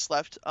more minutes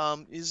left.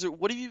 Is there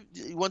what do you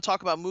want to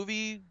talk about?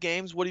 Movie,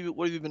 games? What have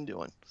you been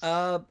doing?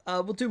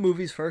 We'll do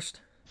movies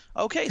first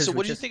Okay, so because we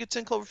what do you just think of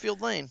 10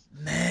 Cloverfield Lane?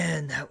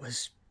 man, that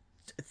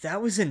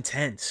was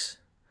intense.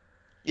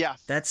 Yeah,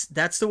 That's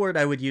the word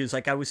I would use.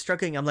 Like, I was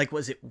struggling. I'm like,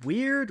 was it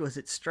weird? Was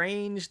it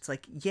strange? It's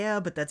like, yeah,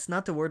 but that's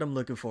not the word I'm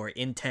looking for.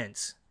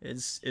 Intense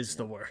is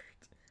the word.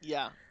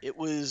 yeah. It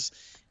was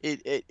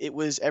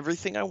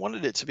everything I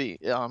wanted it to be.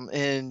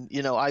 And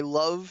I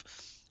love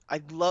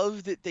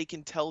that they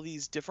can tell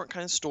these different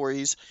kind of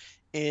stories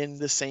in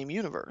the same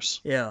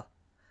universe. Yeah.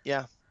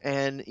 Yeah,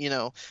 and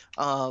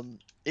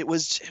it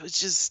was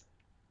just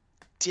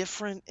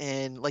different,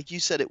 and like you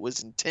said, it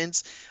was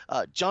intense.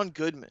 John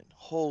Goodman,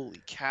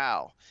 holy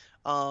cow.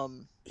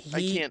 Um, I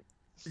He can't.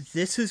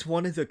 This is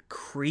one of the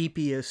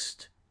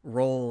creepiest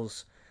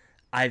roles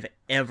I've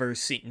ever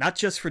seen. Not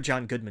just for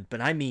John Goodman, but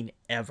I mean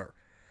ever.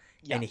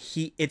 Yeah, And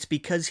it's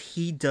because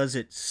he does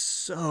it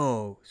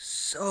so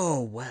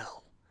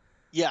well.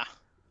 yeah,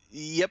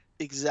 yep,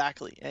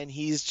 exactly. And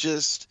he's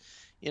just,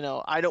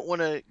 I don't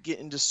want to get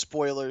into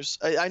spoilers.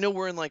 I know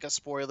we're in like a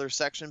spoiler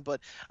section, but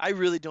I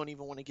really don't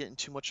even want to get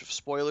into too much of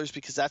spoilers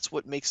because that's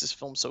what makes this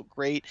film so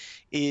great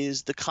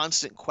is the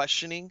constant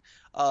questioning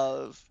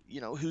of,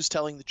 who's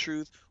telling the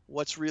truth,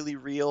 what's really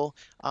real.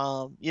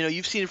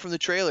 You've seen it from the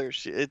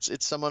trailers.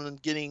 It's someone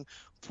getting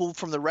pulled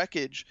from the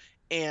wreckage,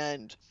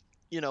 and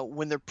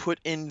when they're put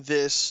in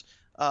this,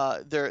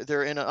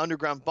 they're in an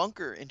underground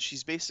bunker, and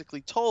she's basically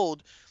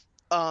told,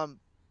 um,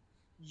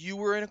 you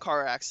were in a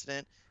car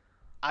accident.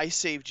 I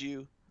saved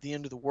you. The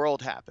end of the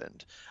world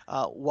happened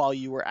while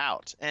you were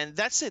out, and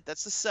that's it.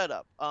 That's the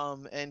setup.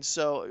 And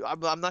so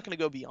I'm not going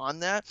to go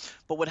beyond that.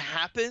 But what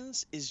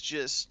happens is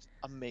just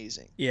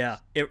amazing. Yeah,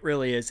 it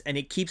really is. And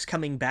it keeps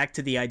coming back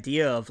to the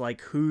idea of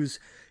like who's,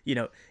 you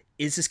know,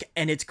 is this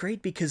and it's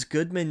great because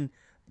Goodman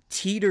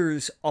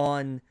teeters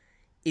on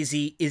is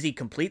he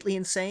completely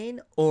insane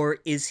or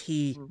is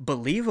he Mhm.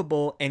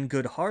 believable and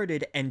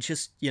good-hearted and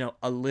just,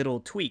 a little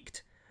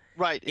tweaked.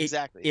 Right. It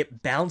Exactly.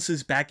 it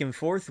bounces back and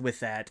forth with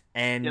that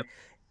Yep.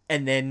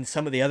 and then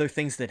some of the other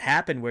things that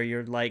happen where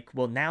you're like,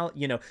 well now,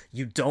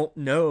 you don't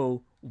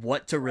know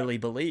what to Right. really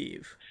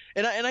believe.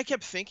 And I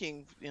kept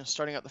thinking,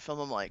 starting out the film,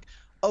 I'm like,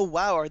 oh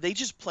wow, are they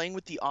just playing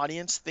with the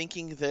audience,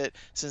 thinking that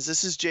since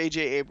this is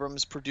J.J.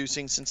 Abrams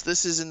producing, since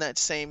this is in that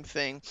same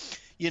thing,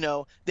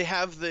 they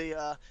have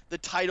the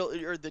title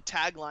or the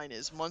tagline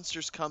is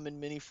 "Monsters Come in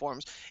Many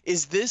Forms."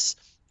 Is this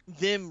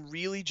them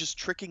really just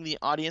tricking the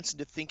audience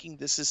into thinking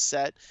this is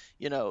set,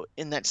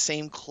 in that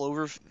same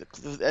Clover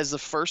as the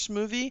first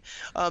movie,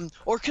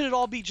 or could it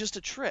all be just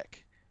a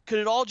trick? Could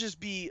it all just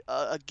be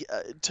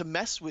to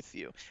mess with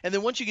you? And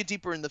then once you get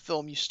deeper in the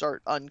film, you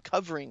start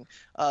uncovering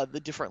the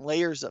different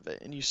layers of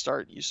it, and you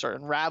start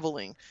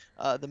unraveling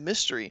the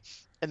mystery,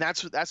 and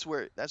that's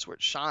where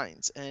it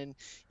shines. And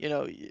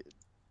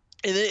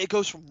and then it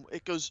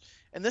goes,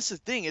 and that's the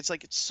thing. It's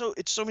like it's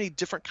so many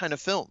different kind of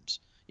films.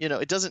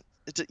 It doesn't.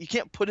 You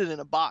can't put it in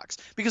a box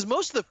because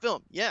most of the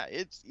film, yeah,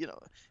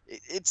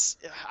 it's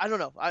I don't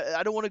know.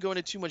 I don't want to go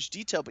into too much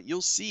detail, but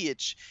you'll see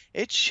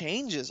it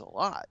changes a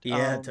lot.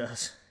 Yeah, it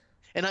does.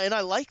 And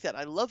I like that.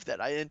 I love that.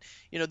 And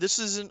this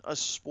isn't a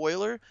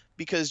spoiler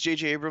because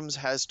J.J. Abrams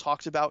has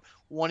talked about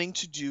wanting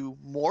to do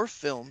more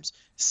films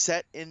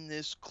set in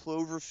this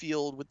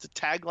Cloverfield with the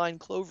tagline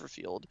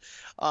Cloverfield.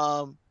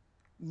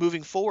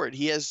 Moving forward,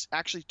 he has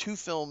actually 2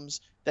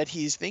 films that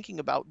he's thinking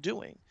about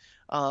doing,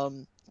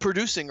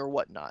 producing or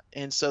whatnot.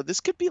 And so this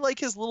could be like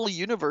his little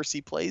universe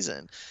he plays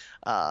in.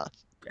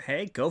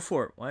 Hey, go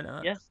for it. Why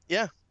not? Yeah,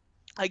 yeah.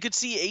 I could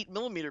see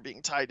 8mm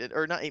being tied in,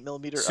 or not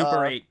 8mm.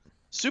 Super 8.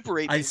 Super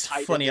 8 being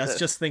tied Funny, into I was this.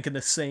 just thinking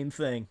the same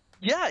thing.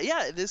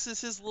 Yeah. This is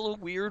his little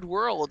weird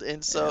world,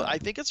 and so Yeah. I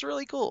think it's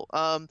really cool.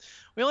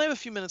 We only have a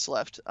few minutes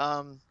left.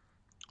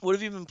 What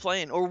have you been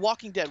playing? Or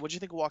Walking Dead? What do you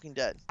think of Walking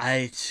Dead?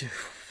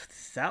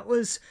 That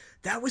was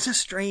a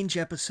strange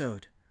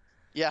episode.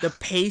 Yeah. The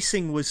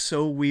pacing was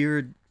so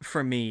weird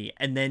for me,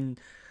 and then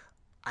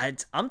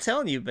I'm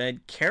telling you,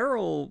 man,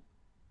 Carol's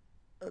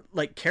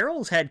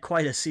had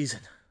quite a season.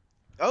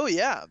 Oh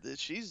yeah,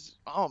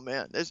 oh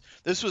man,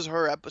 this was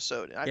her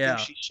episode, and I Yeah.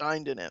 think she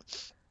shined in it.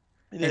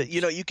 And-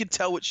 You could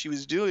tell what she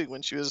was doing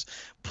when she was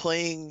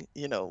playing,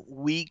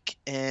 weak,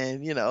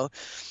 and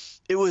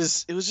it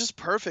was just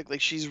perfect.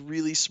 Like, she's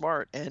really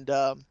smart, and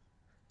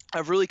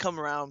I've really come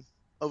around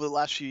over the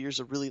last few years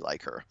to really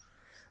like her.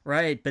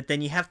 Right, but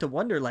then you have to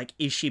wonder, like,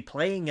 is she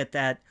playing at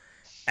that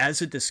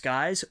as a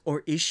disguise,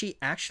 or is she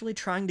actually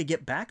trying to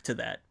get back to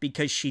that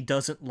because she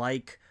doesn't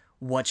like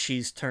what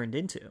she's turned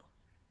into?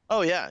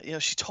 Oh yeah,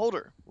 she told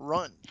her,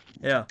 run,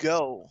 Yeah.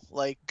 go.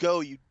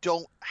 You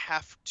don't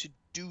have to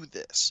do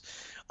this.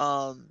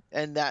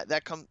 And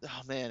that comes.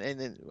 Oh man, and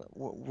then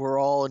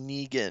we're all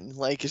Negan.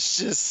 Like, it's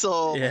just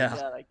so. Yeah. Oh my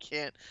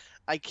God,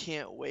 I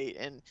can't wait.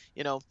 And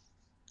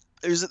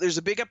there's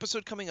a big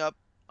episode coming up.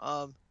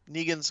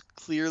 Negan's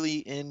clearly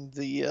in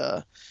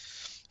the.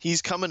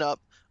 He's coming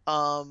up.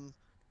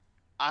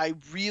 I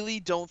really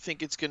don't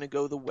think it's going to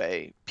go the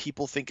way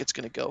people think it's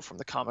going to go from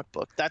the comic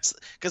book. That's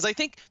because I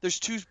think there's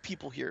 2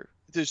 people here.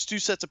 There's 2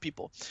 sets of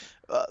people.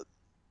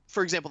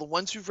 For example, the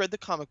ones who've read the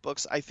comic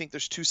books, I think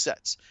there's 2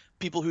 sets.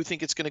 People who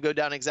think it's going to go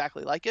down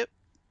exactly like it.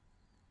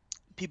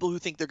 People who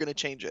think they're going to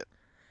change it.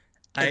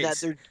 And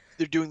that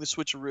they're doing the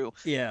switcheroo.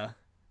 Yeah.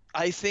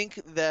 I think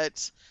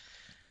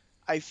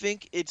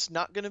it's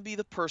not going to be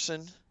the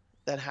person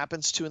that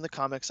happens to in the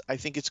comics. I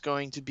think it's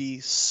going to be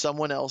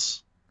someone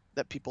else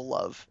that people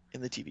love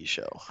in the TV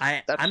show.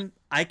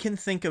 I can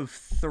think of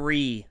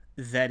 3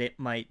 that it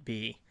might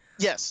be.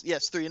 Yes,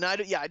 3. And I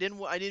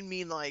didn't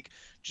mean like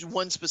just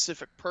one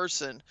specific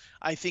person.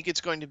 I think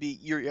it's going to be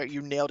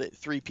you nailed it,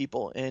 3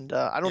 people. And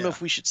I don't know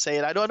if we should say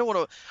it. I don't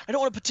want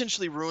to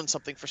potentially ruin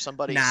something for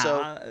somebody. Nah,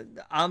 so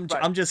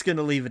I'm just going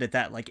to leave it at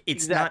that. Like,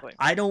 it's Exactly.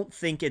 not, I don't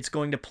think it's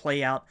going to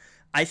play out.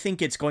 I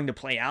think it's going to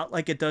play out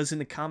like it does in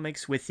the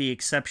comics, with the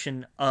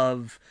exception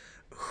of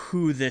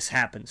who this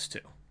happens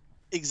to.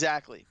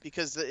 Exactly,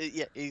 because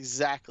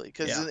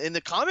in the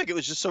comic it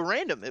was just so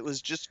random. It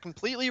was just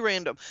completely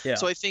random. Yeah.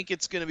 So I think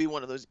it's going to be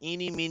one of those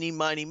eeny, meeny,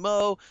 miny,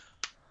 mo,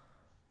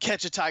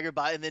 catch a tiger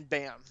by, and then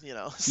bam,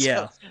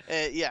 So,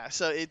 Yeah.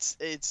 So it's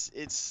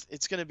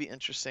going to be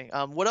interesting.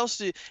 What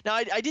else now?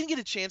 I didn't get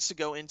a chance to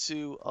go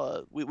into.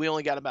 We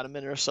only got about a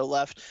minute or so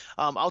left.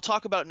 I'll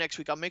talk about it next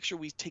week. I'll make sure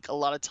we take a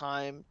lot of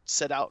time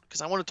set out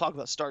because I want to talk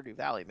about Stardew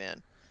Valley,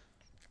 man.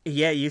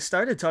 Yeah, you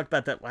started to talk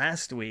about that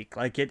last week,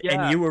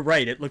 and you were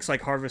right. It looks like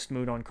Harvest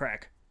Moon on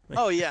crack.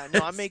 Oh yeah, no,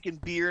 I'm making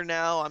beer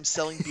now. I'm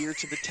selling beer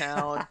to the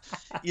town.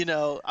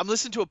 I'm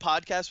listening to a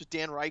podcast with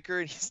Dan Riker,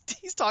 and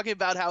he's talking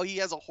about how he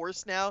has a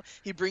horse now.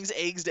 He brings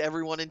eggs to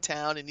everyone in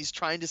town, and he's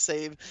trying to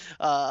save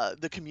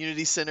the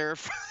community center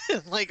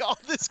from like all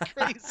this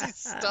crazy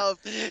stuff.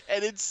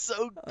 And it's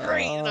so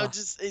great.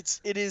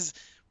 It is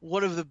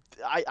one of the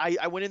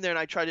I went in there and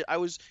I tried it.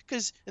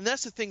 And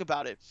that's the thing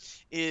about it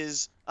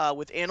is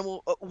with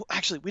animal.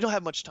 Actually, we don't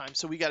have much time,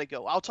 so we got to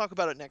go. I'll talk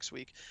about it next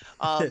week.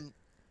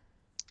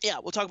 Yeah,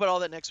 we'll talk about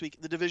all that next week.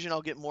 The Division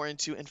I'll get more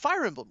into, and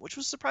Fire Emblem, which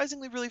was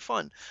surprisingly really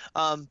fun.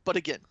 But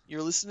again,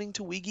 you're listening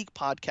to We Geek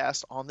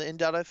Podcast on the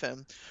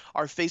N.FM.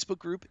 Our Facebook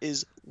group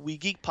is We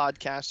Geek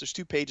Podcast. There's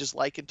 2 pages,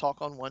 like and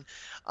talk on one.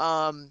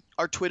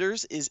 Our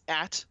Twitters is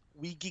at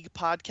We Geek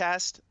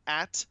Podcast,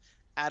 at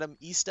Adam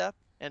Estep,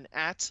 and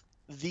at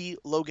the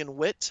Logan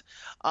Witt.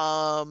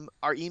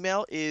 Our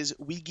email is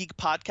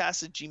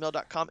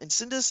wegeekpodcast@gmail.com, and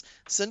send us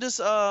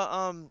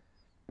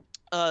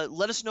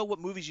let us know what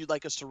movies you'd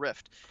like us to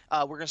riff.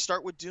 We're going to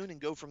start with Dune and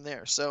go from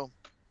there. So,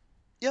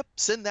 yep,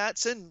 send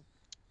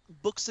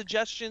book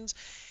suggestions,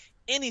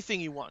 anything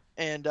you want,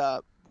 and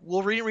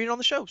we'll read it on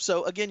the show.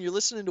 So, again, you're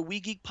listening to We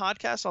Geek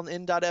Podcast on the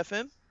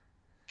N.FM.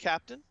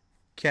 Captain.